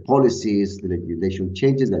 the policies, the legislation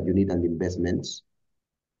changes that you need, and investments.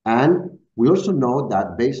 And we also know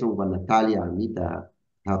that based on what Natalia and Mita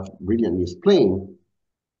have brilliantly explained,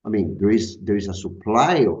 there is a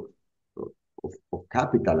supply of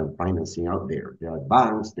capital and financing out there. There are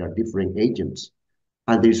banks, there are different agents,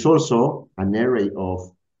 and there's also an array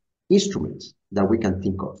of instruments that we can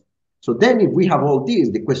think of. So then if we have all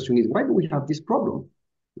these, the question is, why do we have this problem,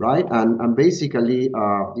 right? And basically,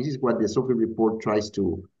 this is what the SOFI report tries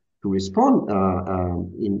to respond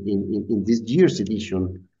in this year's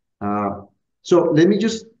edition. So let me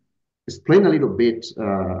just explain a little bit,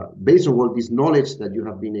 based on all this knowledge that you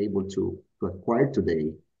have been able to acquire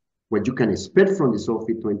today, what you can expect from the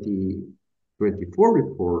SOFI 2024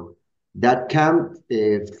 report, that can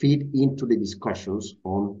feed into the discussions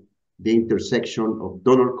on the intersection of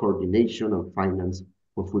donor coordination and finance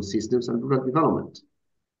for food systems and rural development.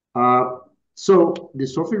 So the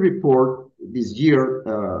SOFI report this year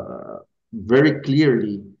very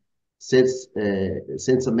clearly sends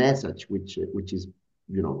a message which is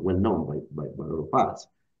well known by all of us.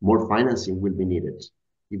 More financing will be needed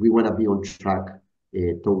if we want to be on track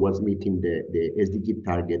towards meeting the SDG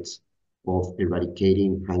targets of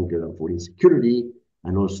eradicating hunger and food insecurity,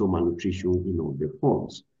 and also malnutrition in all their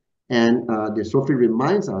forms. And the SOFI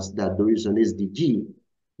reminds us that there is an SDG,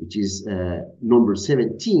 which is number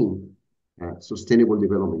 17, Sustainable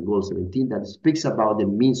Development Goal 17, that speaks about the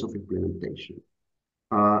means of implementation.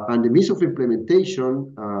 And the means of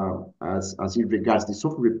implementation, as it regards the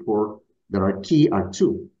SOFI report, that are key are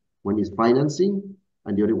two. One is financing,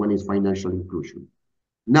 and the other one is financial inclusion.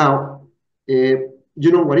 Now,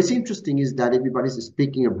 what is interesting is that everybody's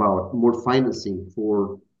speaking about more financing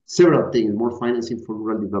for several things: more financing for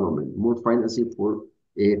rural development, more financing for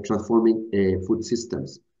transforming food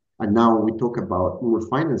systems. And now we talk about more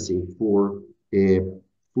financing for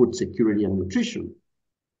food security and nutrition.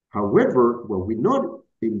 However, what we know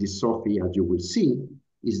in the SOFI, as you will see,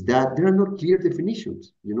 is that there are not clear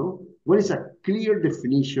definitions. What is a clear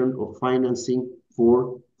definition of financing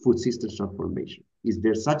for food systems transformation? Is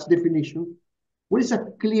there such definition? What is a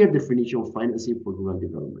clear definition of financing for rural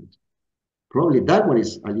development? Probably that one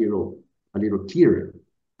is a little clearer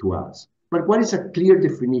to us. But what is a clear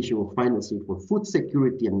definition of financing for food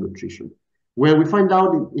security and nutrition? Well, we find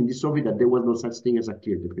out in the SOFI that there was no such thing as a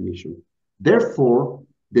clear definition. Therefore,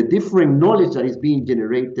 the different knowledge that is being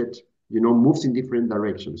generated, moves in different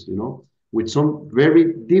directions, with some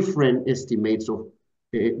very different estimates of,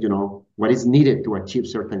 what is needed to achieve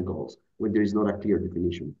certain goals when there is not a clear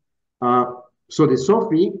definition. So the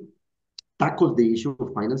SOFI tackles the issue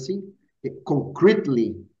of financing,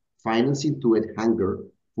 concretely financing to end hunger,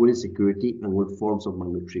 food insecurity, and all forms of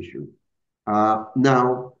malnutrition.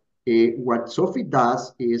 Now, what SOFI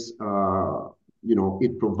does is,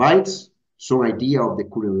 it provides some idea of the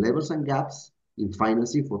current levels and gaps in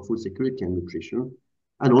financing for food security and nutrition,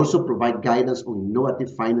 and also provide guidance on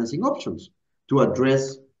innovative financing options to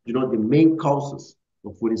address, the main causes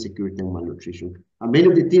of food insecurity and malnutrition. And many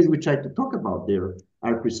of the things we try to talk about there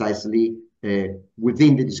are precisely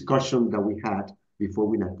within the discussion that we had before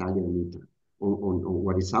with Natalia and Mita on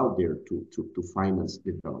what is out there to finance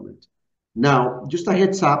development. Now, just a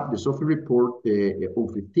heads up, the SOFI report on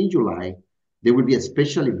 15 July, there will be a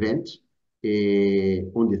special event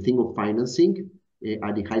on the theme of financing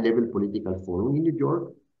at the high-level political forum in New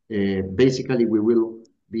York. Basically, we will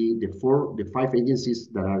be the five agencies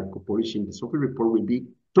that are publishing the SOFI report will be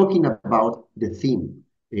talking about the theme.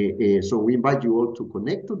 So we invite you all to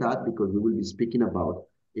connect to that, because we will be speaking about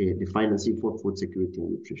the financing for food security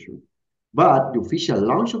and nutrition. But the official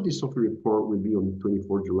launch of the SOFI report will be on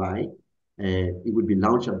 24 July. It will be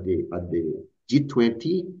launched at the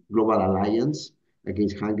G20 Global Alliance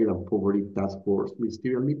Against Hunger and Poverty Task Force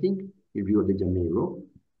Ministerial Meeting in Rio de Janeiro.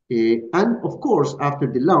 And of course, after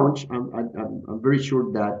the launch, I'm very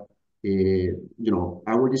sure that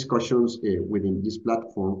our discussions within this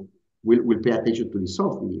platform will pay attention to the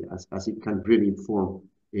SOFI as it can really inform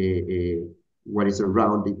what is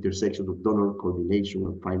around the intersection of donor coordination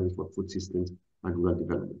and finance for food systems and rural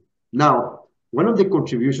development. Now, one of the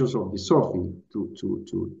contributions of the SOFI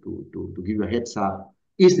to give you a heads up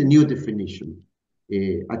is the new definition.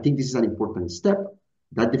 I think this is an important step.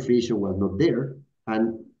 That definition was not there,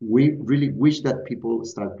 and we really wish that people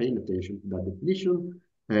start paying attention to that definition,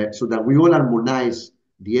 so that we all harmonize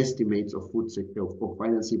the estimates of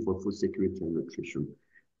financing for food security and nutrition.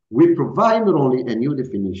 We provide not only a new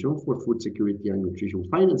definition for food security and nutrition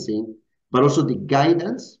financing, but also the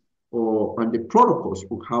guidance and the protocols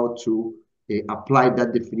on how to apply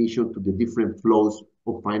that definition to the different flows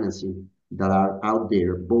of financing that are out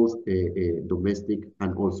there, both domestic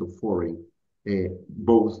and also foreign,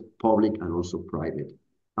 both public and also private.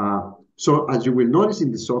 So as you will notice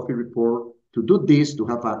in the SOFI report, to do this, to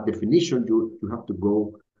have a definition, you have to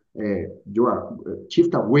go,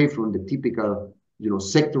 shift away from the typical,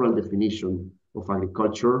 sectoral definition of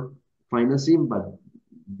agriculture financing, but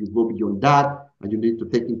you go beyond that, and you need to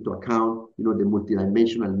take into account, the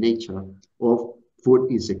multidimensional nature of food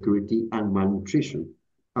insecurity and malnutrition.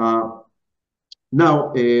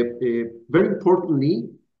 Now, very importantly,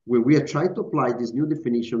 when we are trying to apply this new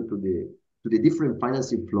definition to the different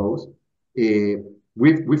financing flows,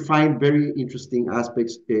 we find very interesting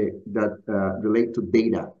aspects that relate to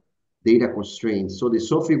data constraints. So the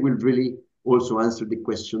SOFI will really also answer the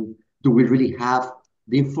question, do we really have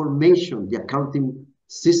the information, the accounting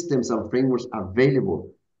systems and frameworks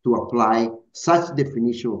available to apply such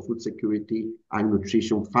definition of food security and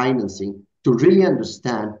nutrition financing to really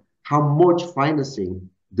understand how much financing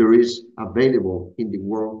there is available in the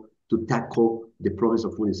world to tackle the problems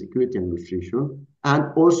of food insecurity and nutrition, and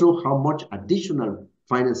also how much additional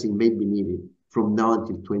financing may be needed from now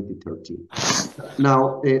until 2030.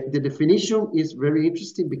 Now, the definition is very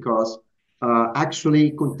interesting because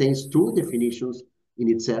actually contains two definitions in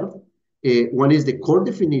itself. One is the core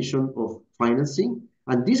definition of financing,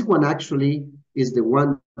 and this one actually is the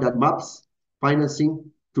one that maps financing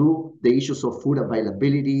to the issues of food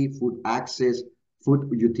availability, food access, food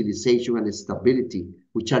utilization, and stability,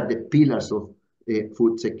 which are the pillars of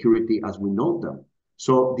food security as we know them.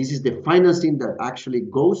 So this is the financing that actually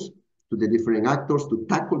goes to the different actors to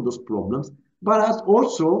tackle those problems, but as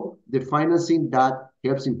also the financing that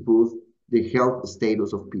helps improve the health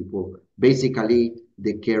status of people, basically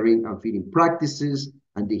the caring and feeding practices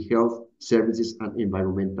and the health services and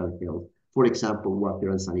environmental health, for example, water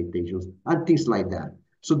and sanitation and things like that.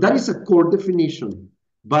 So that is a core definition.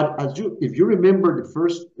 But if you remember the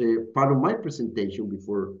first part of my presentation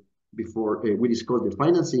before we discussed the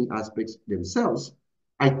financing aspects themselves,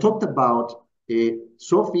 I talked about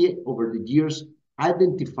SOFI over the years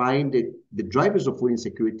identifying the drivers of food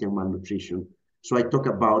insecurity and malnutrition. So I talk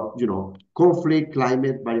about, conflict,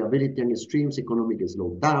 climate, variability and extremes, economic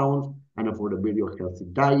slowdowns, unaffordability of healthy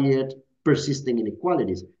diet, persisting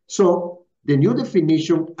inequalities. So the new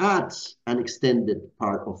definition adds an extended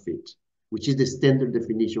part of it, which is the standard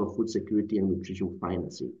definition of food security and nutrition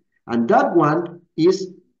financing. And that one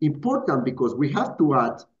is important because we have to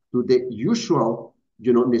add to the usual,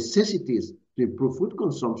 necessities to improve food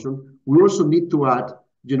consumption. We also need to add,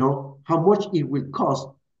 how much it will cost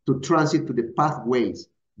to transit to the pathways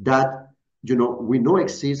that, we know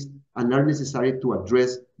exist and are necessary to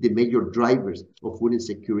address the major drivers of food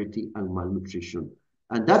insecurity and malnutrition.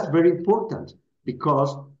 And that's very important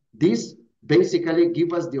because this basically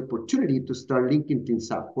gives us the opportunity to start linking things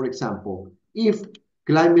up. For example, if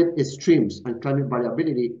climate extremes and climate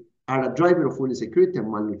variability are a driver of food insecurity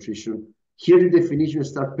and malnutrition, here the definition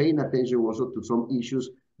start paying attention also to some issues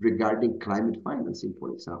regarding climate financing, for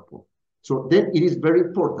example. So then it is very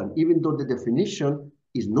important, even though the definition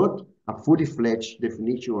is not a fully fledged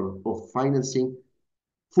definition of financing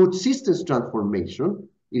food systems transformation,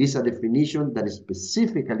 it is a definition that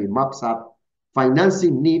specifically maps up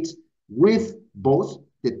financing needs with both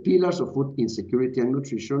the pillars of food insecurity and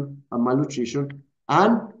nutrition and malnutrition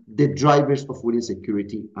and the drivers of food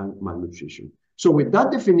insecurity and malnutrition. So with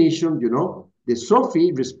that definition, the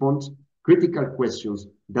SOFI responds critical questions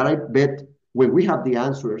that I bet when we have the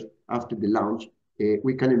answers after the launch,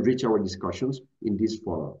 we can enrich our discussions in this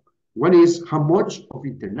forum. One is how much of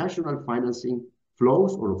international financing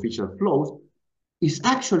flows or official flows is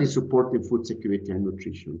actually supporting food security and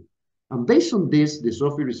nutrition. And based on this, the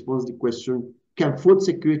SOFI responds the question, can food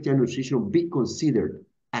security and nutrition be considered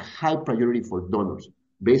a high priority for donors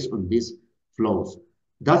based on these flows?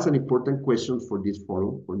 That's an important question for this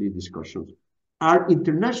forum, for these discussions. Are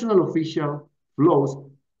international official flows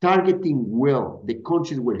targeting well the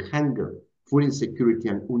countries where hunger, food insecurity,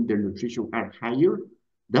 and undernutrition are higher?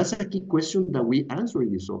 That's a key question that we answer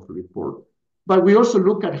in the SOFI report. But we also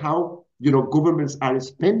look at how governments are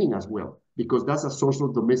spending as well, because that's a source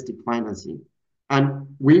of domestic financing. And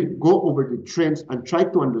we go over the trends and try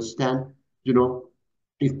to understand,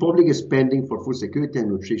 if public spending for food security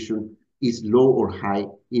and nutrition is low or high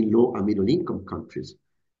in low and middle income countries.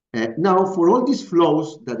 Now, for all these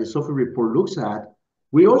flows that the SOFI report looks at,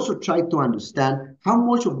 we also try to understand how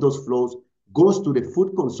much of those flows goes to the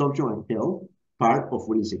food consumption and health part of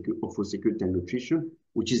food security and nutrition,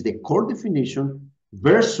 which is the core definition,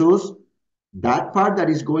 versus that part that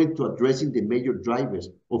is going to addressing the major drivers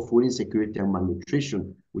of food insecurity and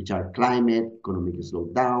malnutrition, which are climate, economic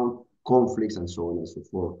slowdown, conflicts, and so on and so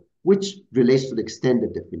forth, which relates to the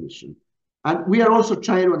extended definition. And we are also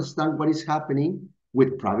trying to understand what is happening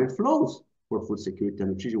with private flows for food security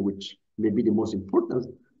and nutrition, which may be the most important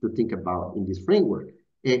to think about in this framework.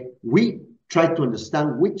 We try to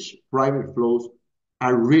understand which private flows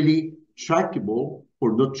are really trackable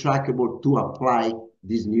or not trackable to apply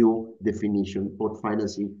this new definition of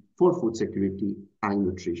financing for food security and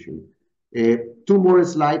nutrition. Two more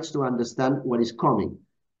slides to understand what is coming.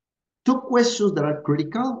 Two questions that are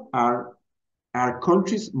critical are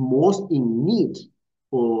countries most in need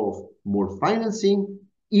of more financing,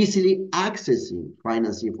 easily accessing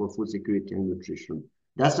financing for food security and nutrition?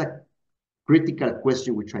 That's a critical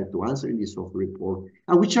question we try to answer in this SOFI report.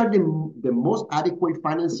 And which are the most adequate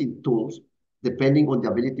financing tools depending on the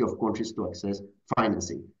ability of countries to access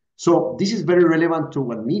financing? So this is very relevant to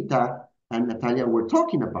what Mita and Natalia were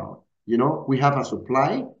talking about. You know, we have a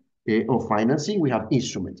supply of financing, we have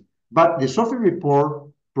instruments, but the SOFI report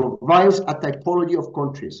provides a typology of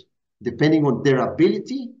countries depending on their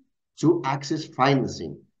ability to access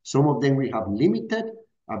financing. Some of them we have limited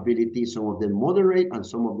ability, some of them moderate, and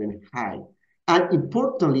some of them high. And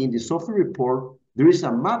importantly, in the SOFI report, there is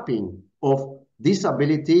a mapping of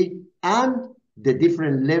disability and the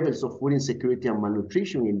different levels of food insecurity and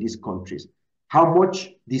malnutrition in these countries. How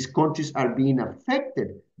much these countries are being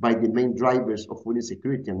affected by the main drivers of food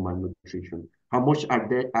insecurity and malnutrition. How much are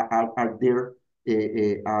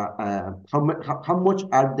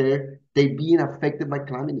they being affected by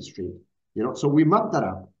climate change? You know, so we map that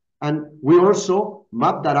up, and we also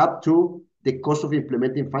map that up to the cost of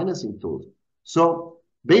implementing financing tools. So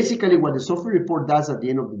basically, what the SOFI report does at the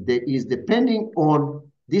end of the day is, depending on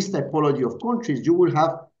this typology of countries, you will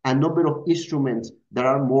have a number of instruments that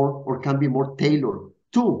are more or can be more tailored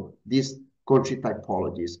to these country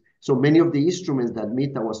typologies. So many of the instruments that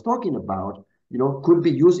Mita was talking about, you know, could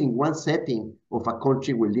be used in one setting of a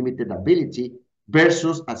country with limited ability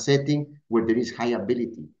versus a setting where there is high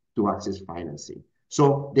ability to access financing.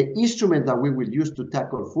 So the instrument that we will use to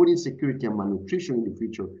tackle food insecurity and malnutrition in the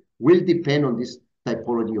future will depend on this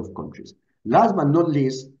typology of countries. Last but not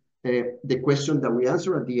least, the question that we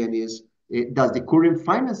answer at the end is, does the current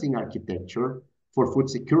financing architecture for food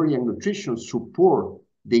security and nutrition support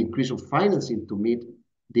the increase of financing to meet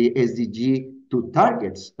the SDG 2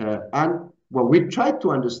 targets? And what we try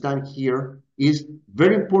to understand here is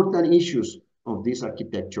very important issues of this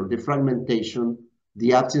architecture: the fragmentation,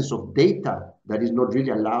 the absence of data that is not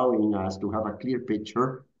really allowing us to have a clear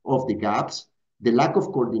picture of the gaps, the lack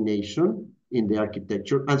of coordination in the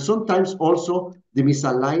architecture, and sometimes also the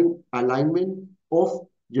misalignment of,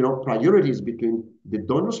 you know, priorities between the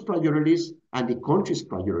donors' priorities and the country's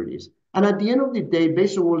priorities. And at the end of the day,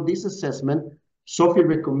 based on all this assessment, SOFI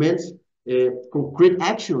recommends concrete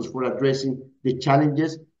actions for addressing the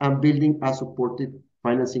challenges and building a supported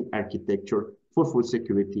financing architecture for food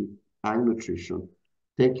security and nutrition.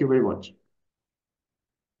 Thank you very much.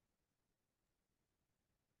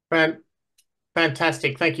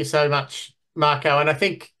 Fantastic. Thank you so much, Marco. And I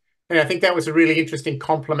think that was a really interesting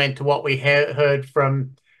complement to what we heard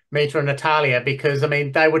from Mita and Natalia, because, I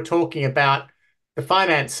mean, they were talking about the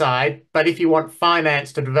finance side, but if you want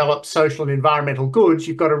finance to develop social and environmental goods,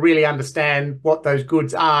 you've got to really understand what those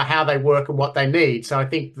goods are, how they work, and what they need. So I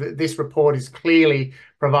think this report is clearly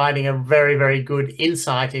providing a very, very good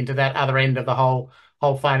insight into that other end of the whole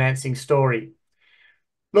financing story.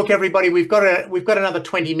 Look, everybody, we've got another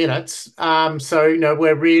 20 minutes. So, you know,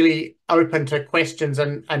 we're really open to questions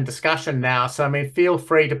and discussion now. So, I mean, feel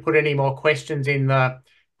free to put any more questions in the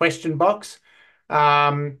question box,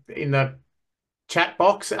 in the chat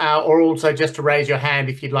box, or also just to raise your hand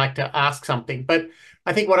if you'd like to ask something. But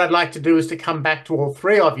I think what I'd like to do is to come back to all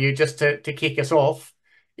three of you just to kick us off,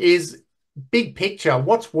 is big picture,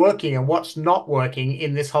 what's working and what's not working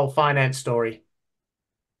in this whole finance story?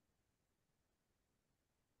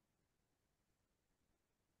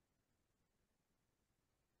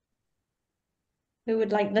 Who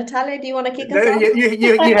would like? Natalia, do you want to kick us off?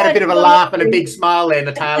 You had a bit of a laugh and a big smile there,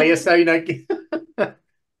 Natalia. So, you know,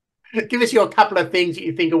 give us your couple of things that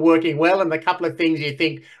you think are working well and the couple of things you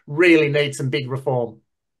think really need some big reform.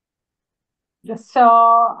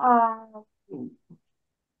 So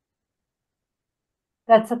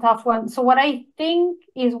that's a tough one. So what I think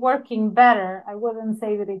is working better, I wouldn't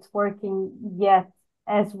say that it's working yet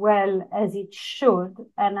as well as it should.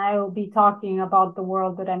 And I will be talking about the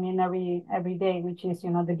world that I'm in every day, which is, you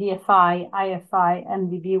know, the DFI, IFI,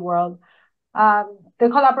 NDB world. The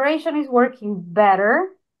collaboration is working better,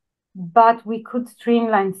 but we could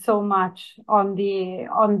streamline so much on the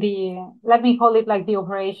let me call it like the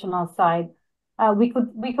operational side. We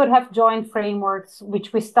could have joint frameworks,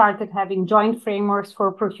 which we started having joint frameworks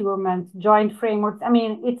for procurement, joint frameworks. I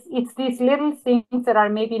mean, it's these little things that are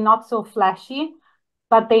maybe not so flashy,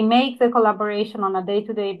 but they make the collaboration on a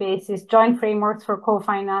day-to-day basis, joint frameworks for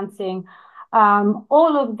co-financing.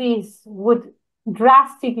 All of these would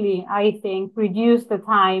drastically, I think, reduce the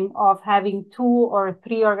time of having 2 or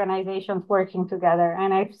 3 organizations working together.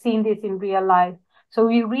 And I've seen this in real life. So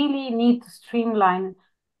we really need to streamline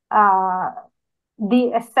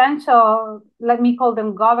the essential, let me call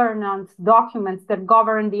them governance documents that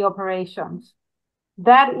govern the operations.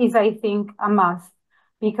 That is, I think, a must.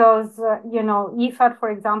 Because, you know, IFAD,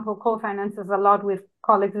 for example, co-finances a lot with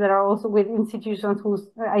colleagues that are also with institutions who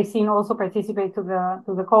I've seen also participate to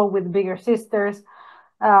the call with bigger sisters,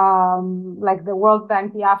 like the World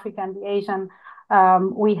Bank, the African, the Asian.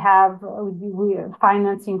 We have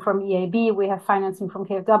financing from EIB, we have financing from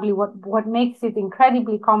KfW. What makes it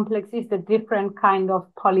incredibly complex is the different kind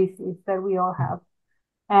of policies that we all have.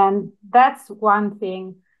 And that's one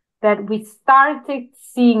thing that we started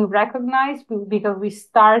seeing recognized because we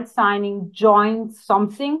start signing joint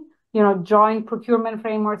something, joint procurement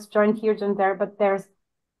frameworks, joint here, joint there, but there's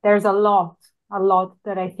a lot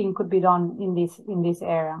that I think could be done in this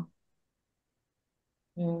area.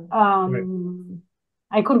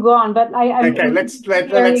 I could go on, but okay. Let's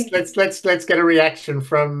get a reaction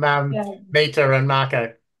from Mita and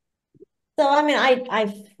Marco. So I mean,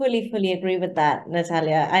 I fully agree with that,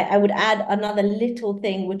 Natalia. I would add another little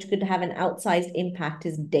thing which could have an outsized impact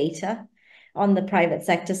is data on the private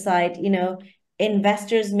sector side.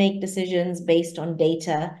 Investors make decisions based on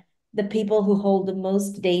data. The people who hold the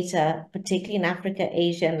most data, particularly in Africa,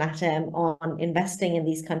 Asia, and LATAM, on investing in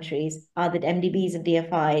these countries are the MDBs and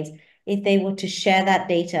DFIs. If they were to share that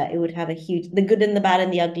data, it would have the good and the bad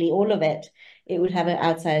and the ugly, all of it, it would have an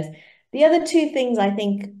outsized. The other two things, I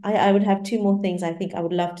think, I would have two more things I think I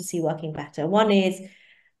would love to see working better. One is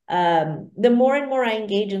the more and more I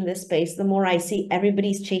engage in this space, the more I see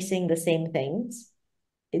everybody's chasing the same things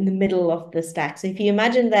in the middle of the stack. So if you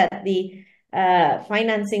imagine that the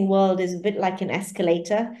financing world is a bit like an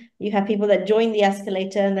escalator, you have people that join the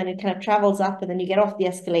escalator and then it kind of travels up and then you get off the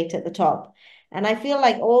escalator at the top. And I feel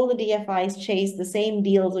like all the DFIs chase the same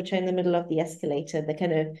deals which are in the middle of the escalator, the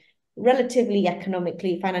kind of relatively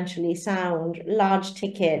economically, financially sound, large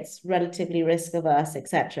tickets, relatively risk averse,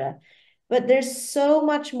 etc. But there's so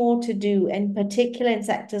much more to do, in particular in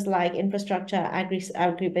sectors like infrastructure,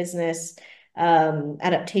 agribusiness,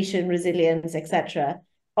 adaptation, resilience, etc.,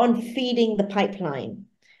 on feeding the pipeline.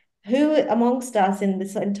 Who amongst us in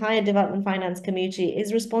this entire development finance community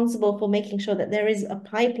is responsible for making sure that there is a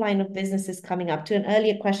pipeline of businesses coming up? To an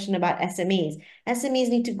earlier question about SMEs. SMEs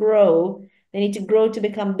need to grow. They need to grow to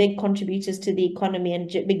become big contributors to the economy and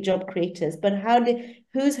big job creators. But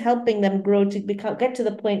who's helping them grow to get to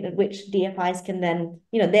the point at which DFIs can then,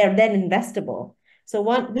 they're then investable? So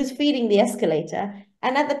who's feeding the escalator?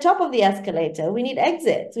 And at the top of the escalator, we need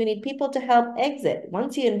exits. We need people to help exit.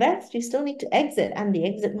 Once you invest, you still need to exit, and the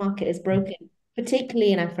exit market is broken,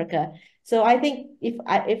 particularly in Africa. So I think if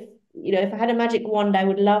I had a magic wand, I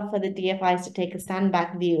would love for the DFIs to take a stand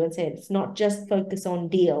back view and say it's not just focus on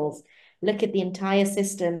deals. Look at the entire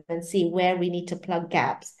system and see where we need to plug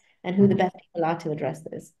gaps and who the best people are to address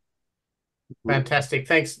this. Fantastic.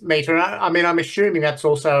 Thanks, Mita. I mean, I'm assuming that's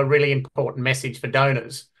also a really important message for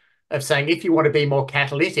donors of saying, if you want to be more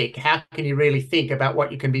catalytic, how can you really think about what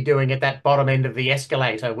you can be doing at that bottom end of the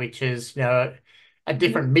escalator, which is, a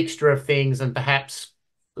different mixture of things and perhaps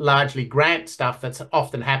largely grant stuff that's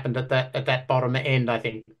often happened at that bottom end, I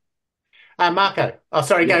think. Marco,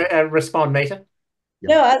 go respond, Mita.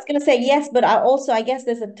 No, I was going to say yes, but I guess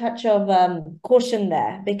there's a touch of caution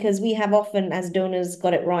there, because we have often, as donors,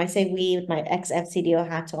 got it wrong. I say we, with my ex-FCDO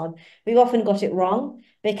hat on, we've often got it wrong,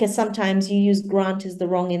 because sometimes you use grant as the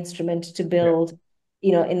wrong instrument to build,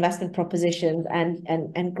 investment propositions,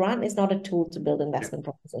 and grant is not a tool to build investment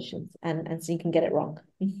propositions, and so you can get it wrong.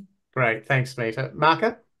 Great, thanks, Mita.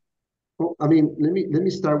 Marco? Well, I mean, let me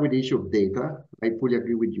start with the issue of data. I fully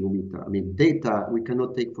agree with you, Mita. I mean, data we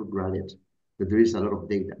cannot take for granted. That there is a lot of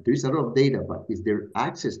data. There is a lot of data, but is there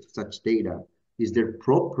access to such data? Is there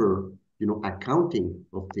proper, accounting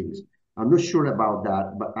of things? I'm not sure about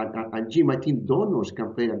that, but and Jim, I think donors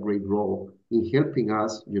can play a great role in helping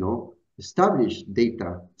us, establish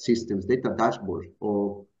data systems, data dashboards,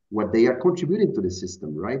 or what they are contributing to the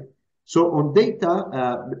system, right? So on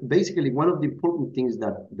data, basically one of the important things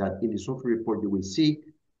that in the SOFI report you will see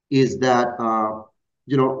is that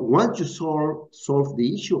once you solve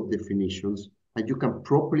the issue of definitions and you can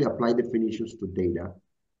properly apply definitions to data,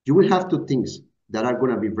 you will have two things that are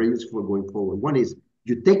going to be very useful going forward. One is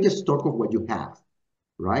you take a stock of what you have,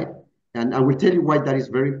 right? And I will tell you why that is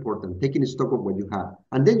very important, taking a stock of what you have.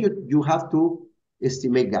 And then you have to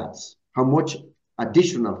estimate gaps. How much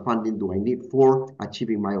additional funding do I need for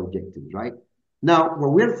achieving my objectives, right? Now,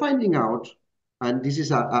 what we're finding out, and this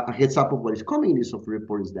is a heads up of what is coming in this SOFI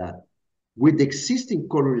report, is that with the existing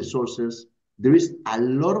core resources, there is a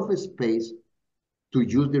lot of space to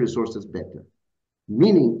use the resources better.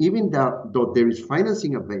 Meaning, even though there is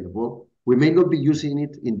financing available, we may not be using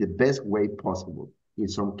it in the best way possible in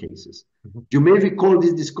some cases. You may recall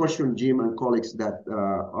this discussion, Jim and colleagues, that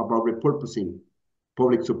about repurposing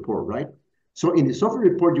public support, right? So in the SOFI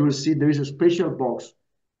report, you will see there is a special box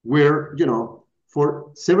where,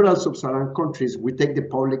 for several sub-Saharan countries, we take the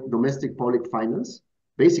domestic public finance,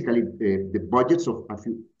 basically the budgets of a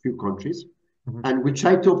few countries, And we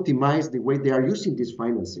try to optimize the way they are using this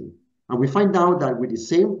financing. And we find out that with the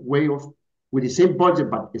same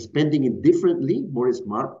budget, but spending it differently, more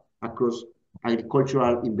smart across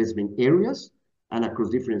agricultural investment areas and across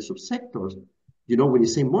different subsectors, with the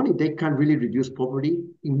same money, they can really reduce poverty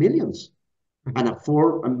in millions and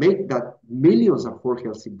make that millions afford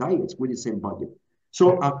healthy diets with the same budget.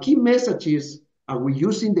 So our key message is, are we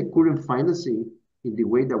using the current financing in the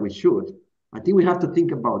way that we should? I think we have to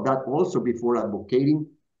think about that also before advocating,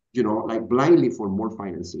 like blindly for more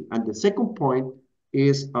financing. And the second point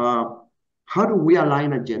is, how do we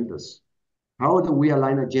align agendas? How do we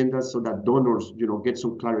align agendas so that donors, get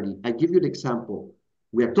some clarity? I give you the example.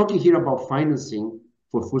 We are talking here about financing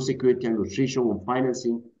for food security and nutrition, or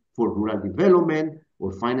financing for rural development,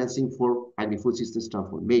 or financing for agri-food systems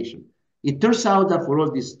transformation. It turns out that for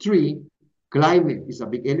all these three, climate is a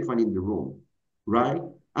big elephant in the room, right?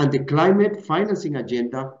 And the climate financing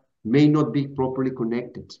agenda may not be properly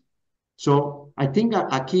connected. So I think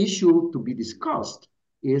a key issue to be discussed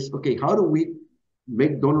is, okay, how do we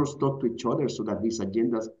make donors talk to each other so that these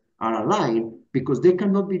agendas are aligned, because they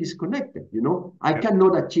cannot be disconnected, I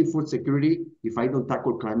cannot achieve food security if I don't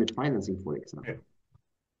tackle climate financing, for example.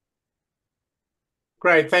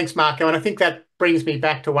 Great, thanks, Marco. And I think that brings me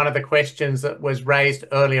back to one of the questions that was raised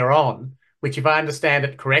earlier on, which, if I understand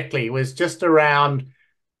it correctly, was just around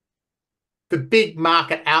the big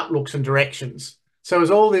market outlooks and directions. So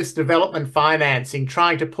is all this development financing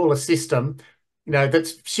trying to pull a system,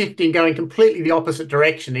 that's shifting, going completely the opposite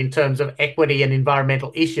direction in terms of equity and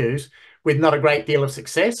environmental issues, with not a great deal of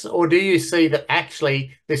success? Or do you see that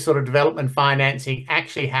actually this sort of development financing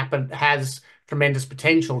actually has tremendous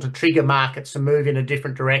potential to trigger markets to move in a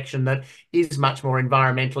different direction that is much more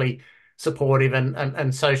environmentally supportive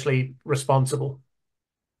and socially responsible?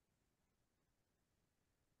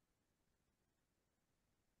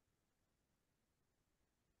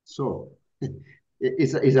 So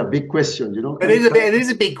it's a big question, It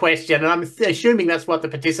is a big question, and I'm assuming that's what the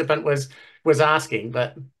participant was asking.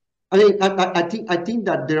 But I think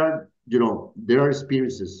that there are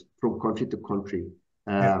experiences from country to country.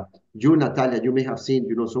 You, Natalia, you may have seen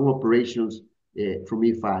some operations from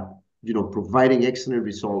IFAD, providing excellent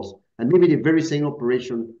results, and maybe the very same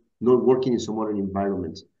operation not working in some other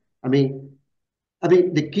environments. I mean,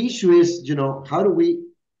 the key issue is, how do we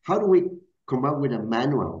come up with a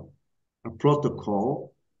manual, a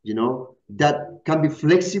protocol, that can be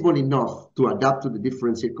flexible enough to adapt to the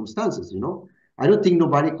different circumstances, I don't think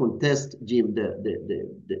nobody contests, Jim,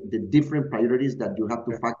 the different priorities that you have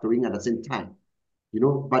to factor in at the same time,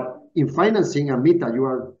 but in financing, and Mita, you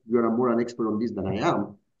are more an expert on this than I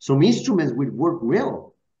am, some instruments will work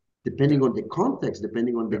well, depending on the context,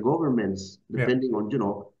 depending on the governments, depending on,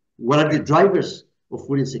 what are the drivers of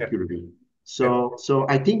food insecurity. So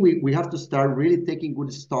I think we have to start really taking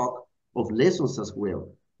good stock of lessons as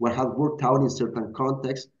well, what has worked out in certain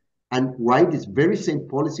contexts, and why this very same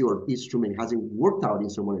policy or instrument hasn't worked out in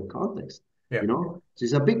some other context. So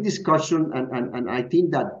it's a big discussion, and I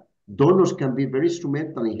think that donors can be very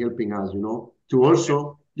instrumental in helping us, to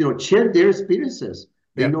also, share their experiences.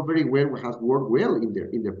 They know very well what has worked well in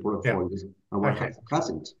their portfolios and what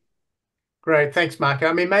hasn't. Great, thanks, Marco.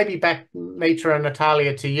 I mean, maybe back, Mita and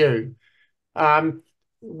Natalia, to you.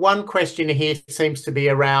 One question here seems to be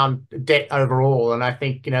around debt overall, and I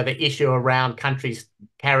think the issue around countries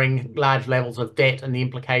carrying large levels of debt and the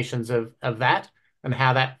implications of that, and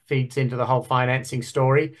how that feeds into the whole financing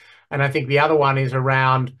story. And I think the other one is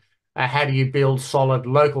around how do you build solid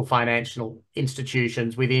local financial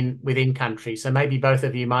institutions within countries. So maybe both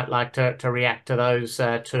of you might like to react to those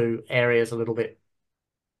two areas a little bit.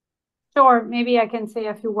 Sure, maybe I can say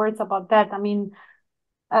a few words about that. I mean,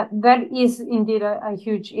 that is indeed a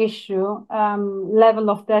huge issue. Level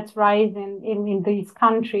of debt rise in these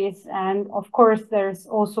countries. And of course, there's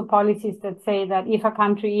also policies that say that if a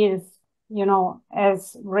country is,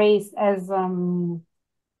 as raised as,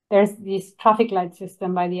 there's this traffic light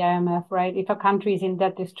system by the IMF, right? If a country is in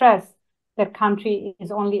debt distress, that country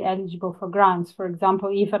is only eligible for grants. For example,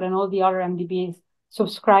 IFAD and all the other MDBs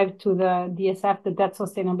subscribe to the DSF, the debt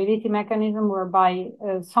sustainability mechanism, whereby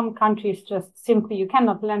some countries just simply, you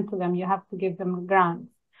cannot lend to them, you have to give them grants.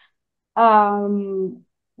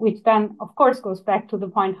 Which then, of course, goes back to the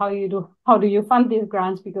point, how do you fund these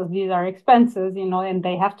grants? Because these are expenses, and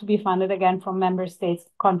they have to be funded again from member states'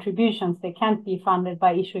 contributions. They can't be funded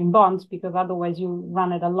by issuing bonds, because otherwise you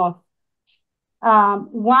run at a loss.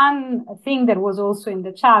 One thing that was also in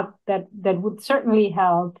the chat that would certainly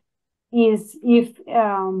help is if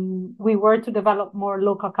we were to develop more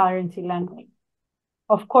local currency lending.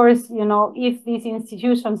 Of course, you know, if these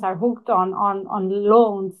institutions are hooked on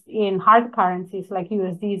loans in hard currencies like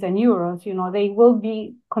USDs and euros, you know, they will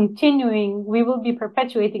be continuing, we will be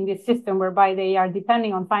perpetuating this system whereby they are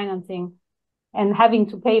depending on financing and having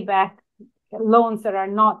to pay back loans that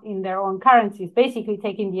are not in their own currencies, basically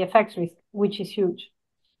taking the FX risk, which is huge.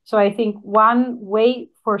 So I think one way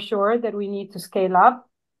for sure that we need to scale up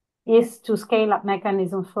is to scale up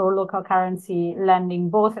mechanisms for local currency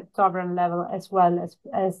lending, both at sovereign level as well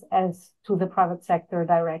as to the private sector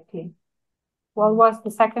directly. What was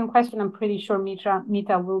the second question? I'm pretty sure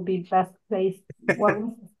Mita will be best placed.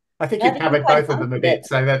 I think you covered both of them a bit.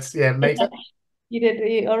 So that's, yeah, Mita. You did.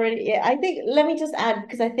 You already. Yeah, I think. Let me just add,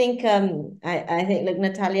 because I think I think like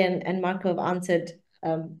Natalia and Marco have answered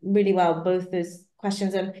really well both those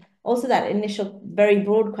questions, and also that initial very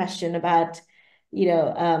broad question about, you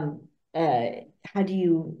know, how do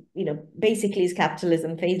you know, basically is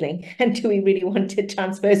capitalism failing, and do we really want to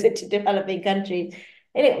transpose it to developing countries?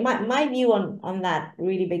 And my view on that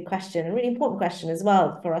really big question, a really important question as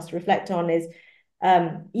well for us to reflect on, is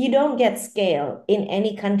you don't get scale in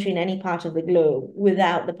any country in any part of the globe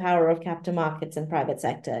without the power of capital markets and private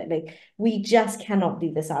sector. Like, we just cannot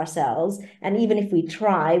do this ourselves, and even if we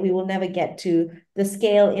try, we will never get to the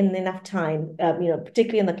scale in enough time, you know,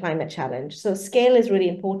 particularly in the climate challenge. So scale is really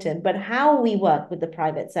important, but how we work with the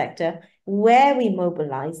private sector, where we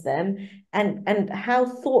mobilize them, and how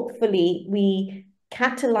thoughtfully we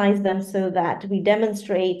catalyze them so that we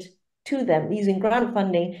demonstrate to them using grant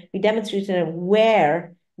funding, we demonstrate to them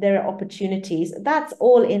where there are opportunities. That's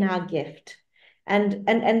all in our gift. And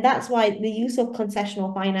that's why the use of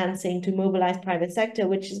concessional financing to mobilize private sector,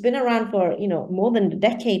 which has been around for, you know, more than a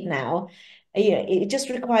decade now, you know, it just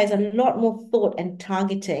requires a lot more thought and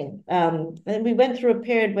targeting. And we went through a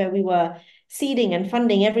period where we were seeding and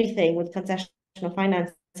funding everything with concessional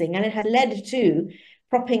financing, and it has led to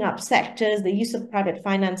propping up sectors, the use of private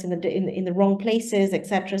finance in the wrong places,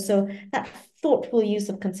 etc. So that thoughtful use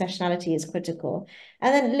of concessionality is critical.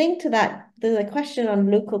 And then linked to that, the question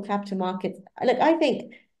on local capital markets. Look, I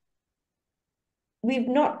think we've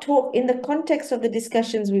not talked in the context of the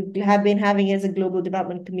discussions we have been having as a global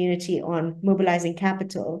development community on mobilizing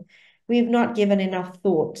capital. We've not given enough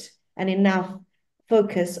thought and enough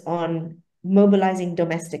focus on mobilizing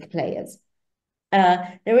domestic players.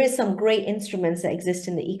 There is some great instruments that exist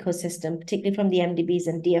in the ecosystem, particularly from the MDBs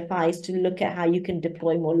and DFIs, to look at how you can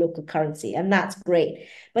deploy more local currency, and that's great.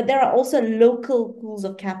 But there are also local pools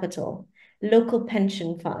of capital, local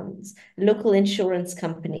pension funds, local insurance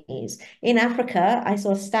companies. In Africa, I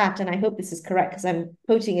saw a stat, and I hope this is correct because I'm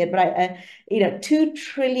quoting it, but you know, $2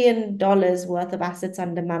 trillion worth of assets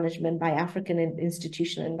under management by African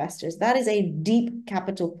institutional investors. That is a deep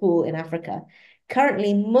capital pool in Africa.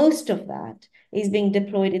 Currently, most of that is being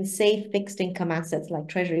deployed in safe fixed income assets like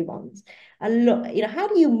treasury bonds. You know, how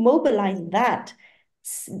do you mobilize that,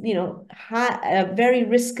 you know, very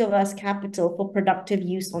risk-averse capital for productive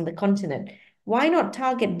use on the continent? Why not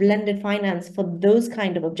target blended finance for those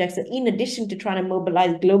kind of objectives, in addition to trying to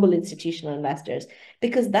mobilize global institutional investors?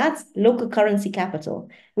 Because that's local currency capital,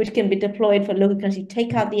 which can be deployed for local currency.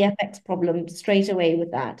 Take out the FX problem straight away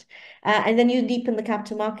with that. And then you deepen the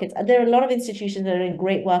capital markets. There are a lot of institutions that are doing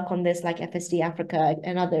great work on this, like FSD Africa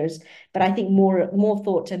and others. But I think more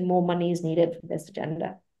thought and more money is needed for this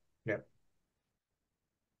agenda. Yeah.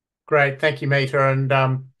 Great. Thank you, Mita.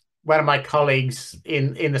 And one of my colleagues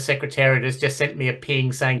in the Secretariat has just sent me a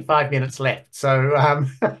ping saying 5 minutes left. So,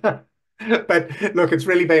 but look, it's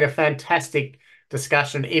really been a fantastic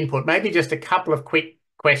discussion input. Maybe just a couple of quick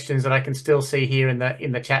questions that I can still see here in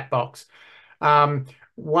the chat box.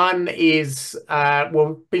 One is, well,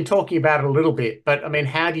 we've been talking about it a little bit, but I mean,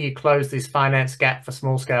 how do you close this finance gap for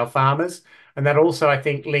small scale farmers? And that also, I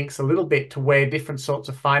think, links a little bit to where different sorts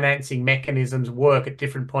of financing mechanisms work at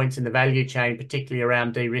different points in the value chain, particularly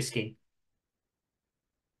around de-risking.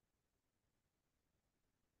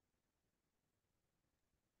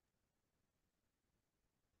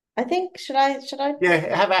 I think, should I?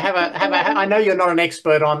 Yeah, I know you're not an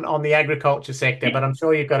expert on the agriculture sector, but I'm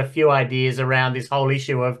sure you've got a few ideas around this whole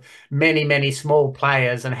issue of many small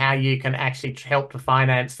players and how you can actually help to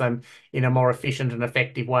finance them in a more efficient and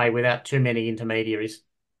effective way without too many intermediaries.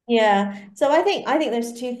 Yeah, so I think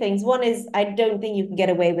there's two things. One is, I don't think you can get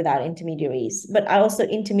away without intermediaries, but also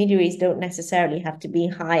intermediaries don't necessarily have to be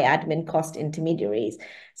high admin cost intermediaries.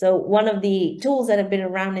 So one of the tools that have been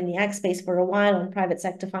around in the ag space for a while on private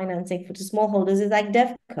sector financing for smallholders is like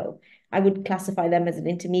DevCo. I would classify them as an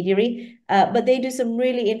intermediary, but they do some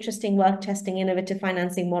really interesting work testing innovative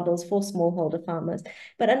financing models for smallholder farmers.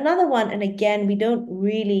 But another one, and again, we don't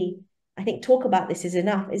really I think, talk about this is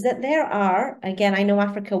enough, is that there are, again, I know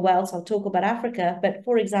Africa well, so I'll talk about Africa, but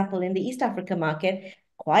for example, in the East Africa market,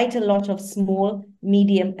 quite a lot of small,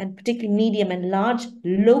 medium, and particularly medium and large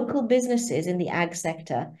local businesses in the ag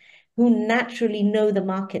sector who naturally know the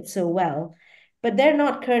market so well, but they're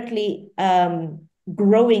not currently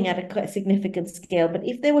growing at a significant scale. But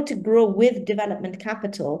if they were to grow with development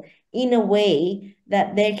capital in a way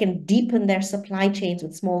that they can deepen their supply chains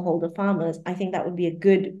with smallholder farmers, I think that would be a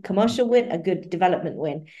good commercial win, a good development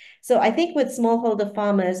win. So I think with smallholder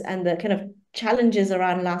farmers and the kind of challenges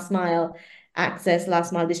around last mile access,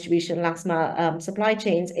 last mile distribution, last mile supply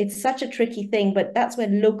chains, it's such a tricky thing, but that's where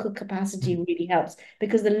local capacity really helps,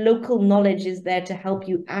 because the local knowledge is there to help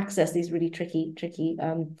you access these really tricky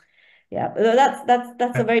yeah,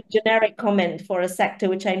 that's a very generic comment for a sector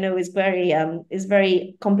which I know is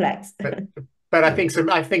very complex. But I think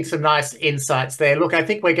some nice insights there. Look, I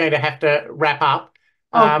think we're going to have to wrap up.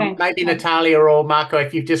 Okay. Maybe Natalia or Marco,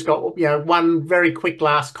 if you've just got one very quick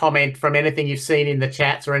last comment from anything you've seen in the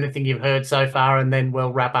chats or anything you've heard so far, and then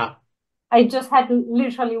we'll wrap up. I just had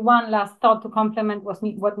literally one last thought to complement what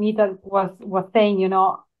Mita was saying,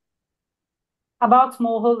 about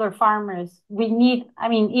smallholder farmers.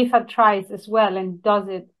 IFAD tries as well and does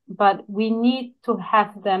it, but we need to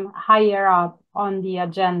have them higher up on the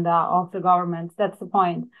agenda of the government. That's the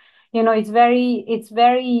point. It's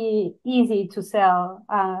very easy to sell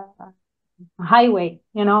highway,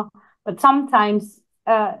 but sometimes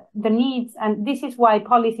the needs, and this is why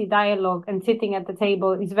policy dialogue and sitting at the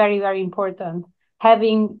table is very, very important.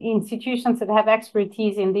 Having institutions that have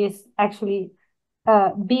expertise in this actually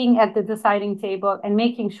being at the deciding table and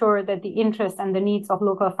making sure that the interests and the needs of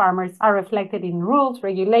local farmers are reflected in rules,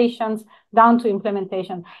 regulations, down to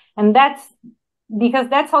implementation. And that's because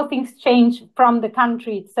that's how things change from the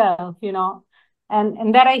country itself,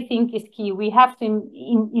 and that I think is key. We have to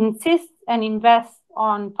insist and invest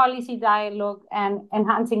on policy dialogue and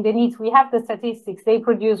enhancing the needs. We have the statistics. They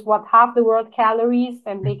produce half the world calories,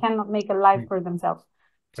 and they cannot make a life for themselves.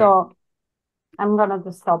 So I'm gonna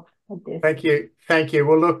just stop with this. Thank you.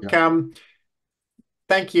 Well, look,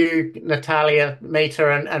 thank you, Natalia,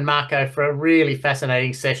 Mita, and Marco, for a really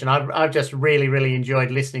fascinating session. I've just really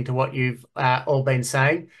enjoyed listening to what you've all been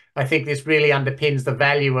saying. I think this really underpins the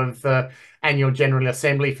value of the annual General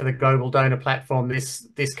Assembly for the Global Donor Platform this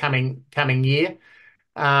coming year.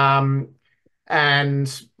 And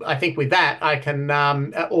I think with that, I can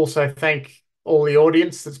also thank all the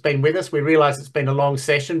audience that's been with us. We realise it's been a long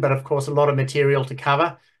session, but of course a lot of material to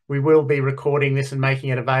cover. We will be recording this and making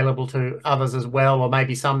it available to others as well, or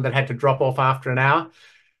maybe some that had to drop off after an hour.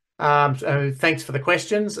 So thanks for the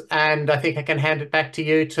questions, and I think I can hand it back to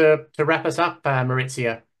you to wrap us up,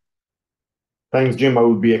 Maurizio. Thanks, Jim. I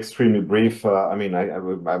will be extremely brief.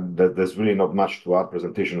 There's really not much to add.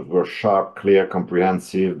 Presentations were sharp, clear,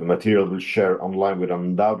 comprehensive. The material we'll share online will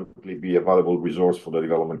undoubtedly be a valuable resource for the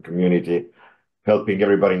development community, helping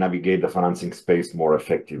everybody navigate the financing space more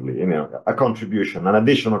effectively. An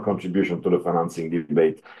additional contribution to the financing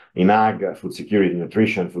debate in ag, food security,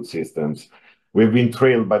 nutrition, food systems. We've been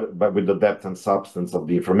thrilled with the depth and substance of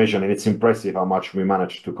the information, and it's impressive how much we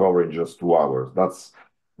managed to cover in just 2 hours. That's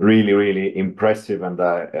really impressive, and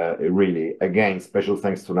really, again, special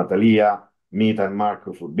thanks to Natalia, Mita, and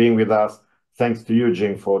Marco for being with us. Thanks to you,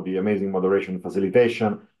 Jim, for the amazing moderation and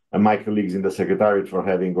facilitation, and my colleagues in the Secretariat for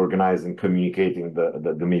having organized and communicating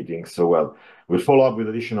the meeting so well. We'll follow up with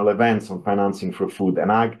additional events on financing for food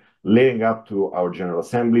and ag leading up to our General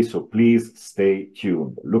Assembly, so please stay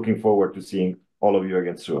tuned. Looking forward to seeing all of you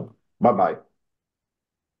again soon. Bye-bye.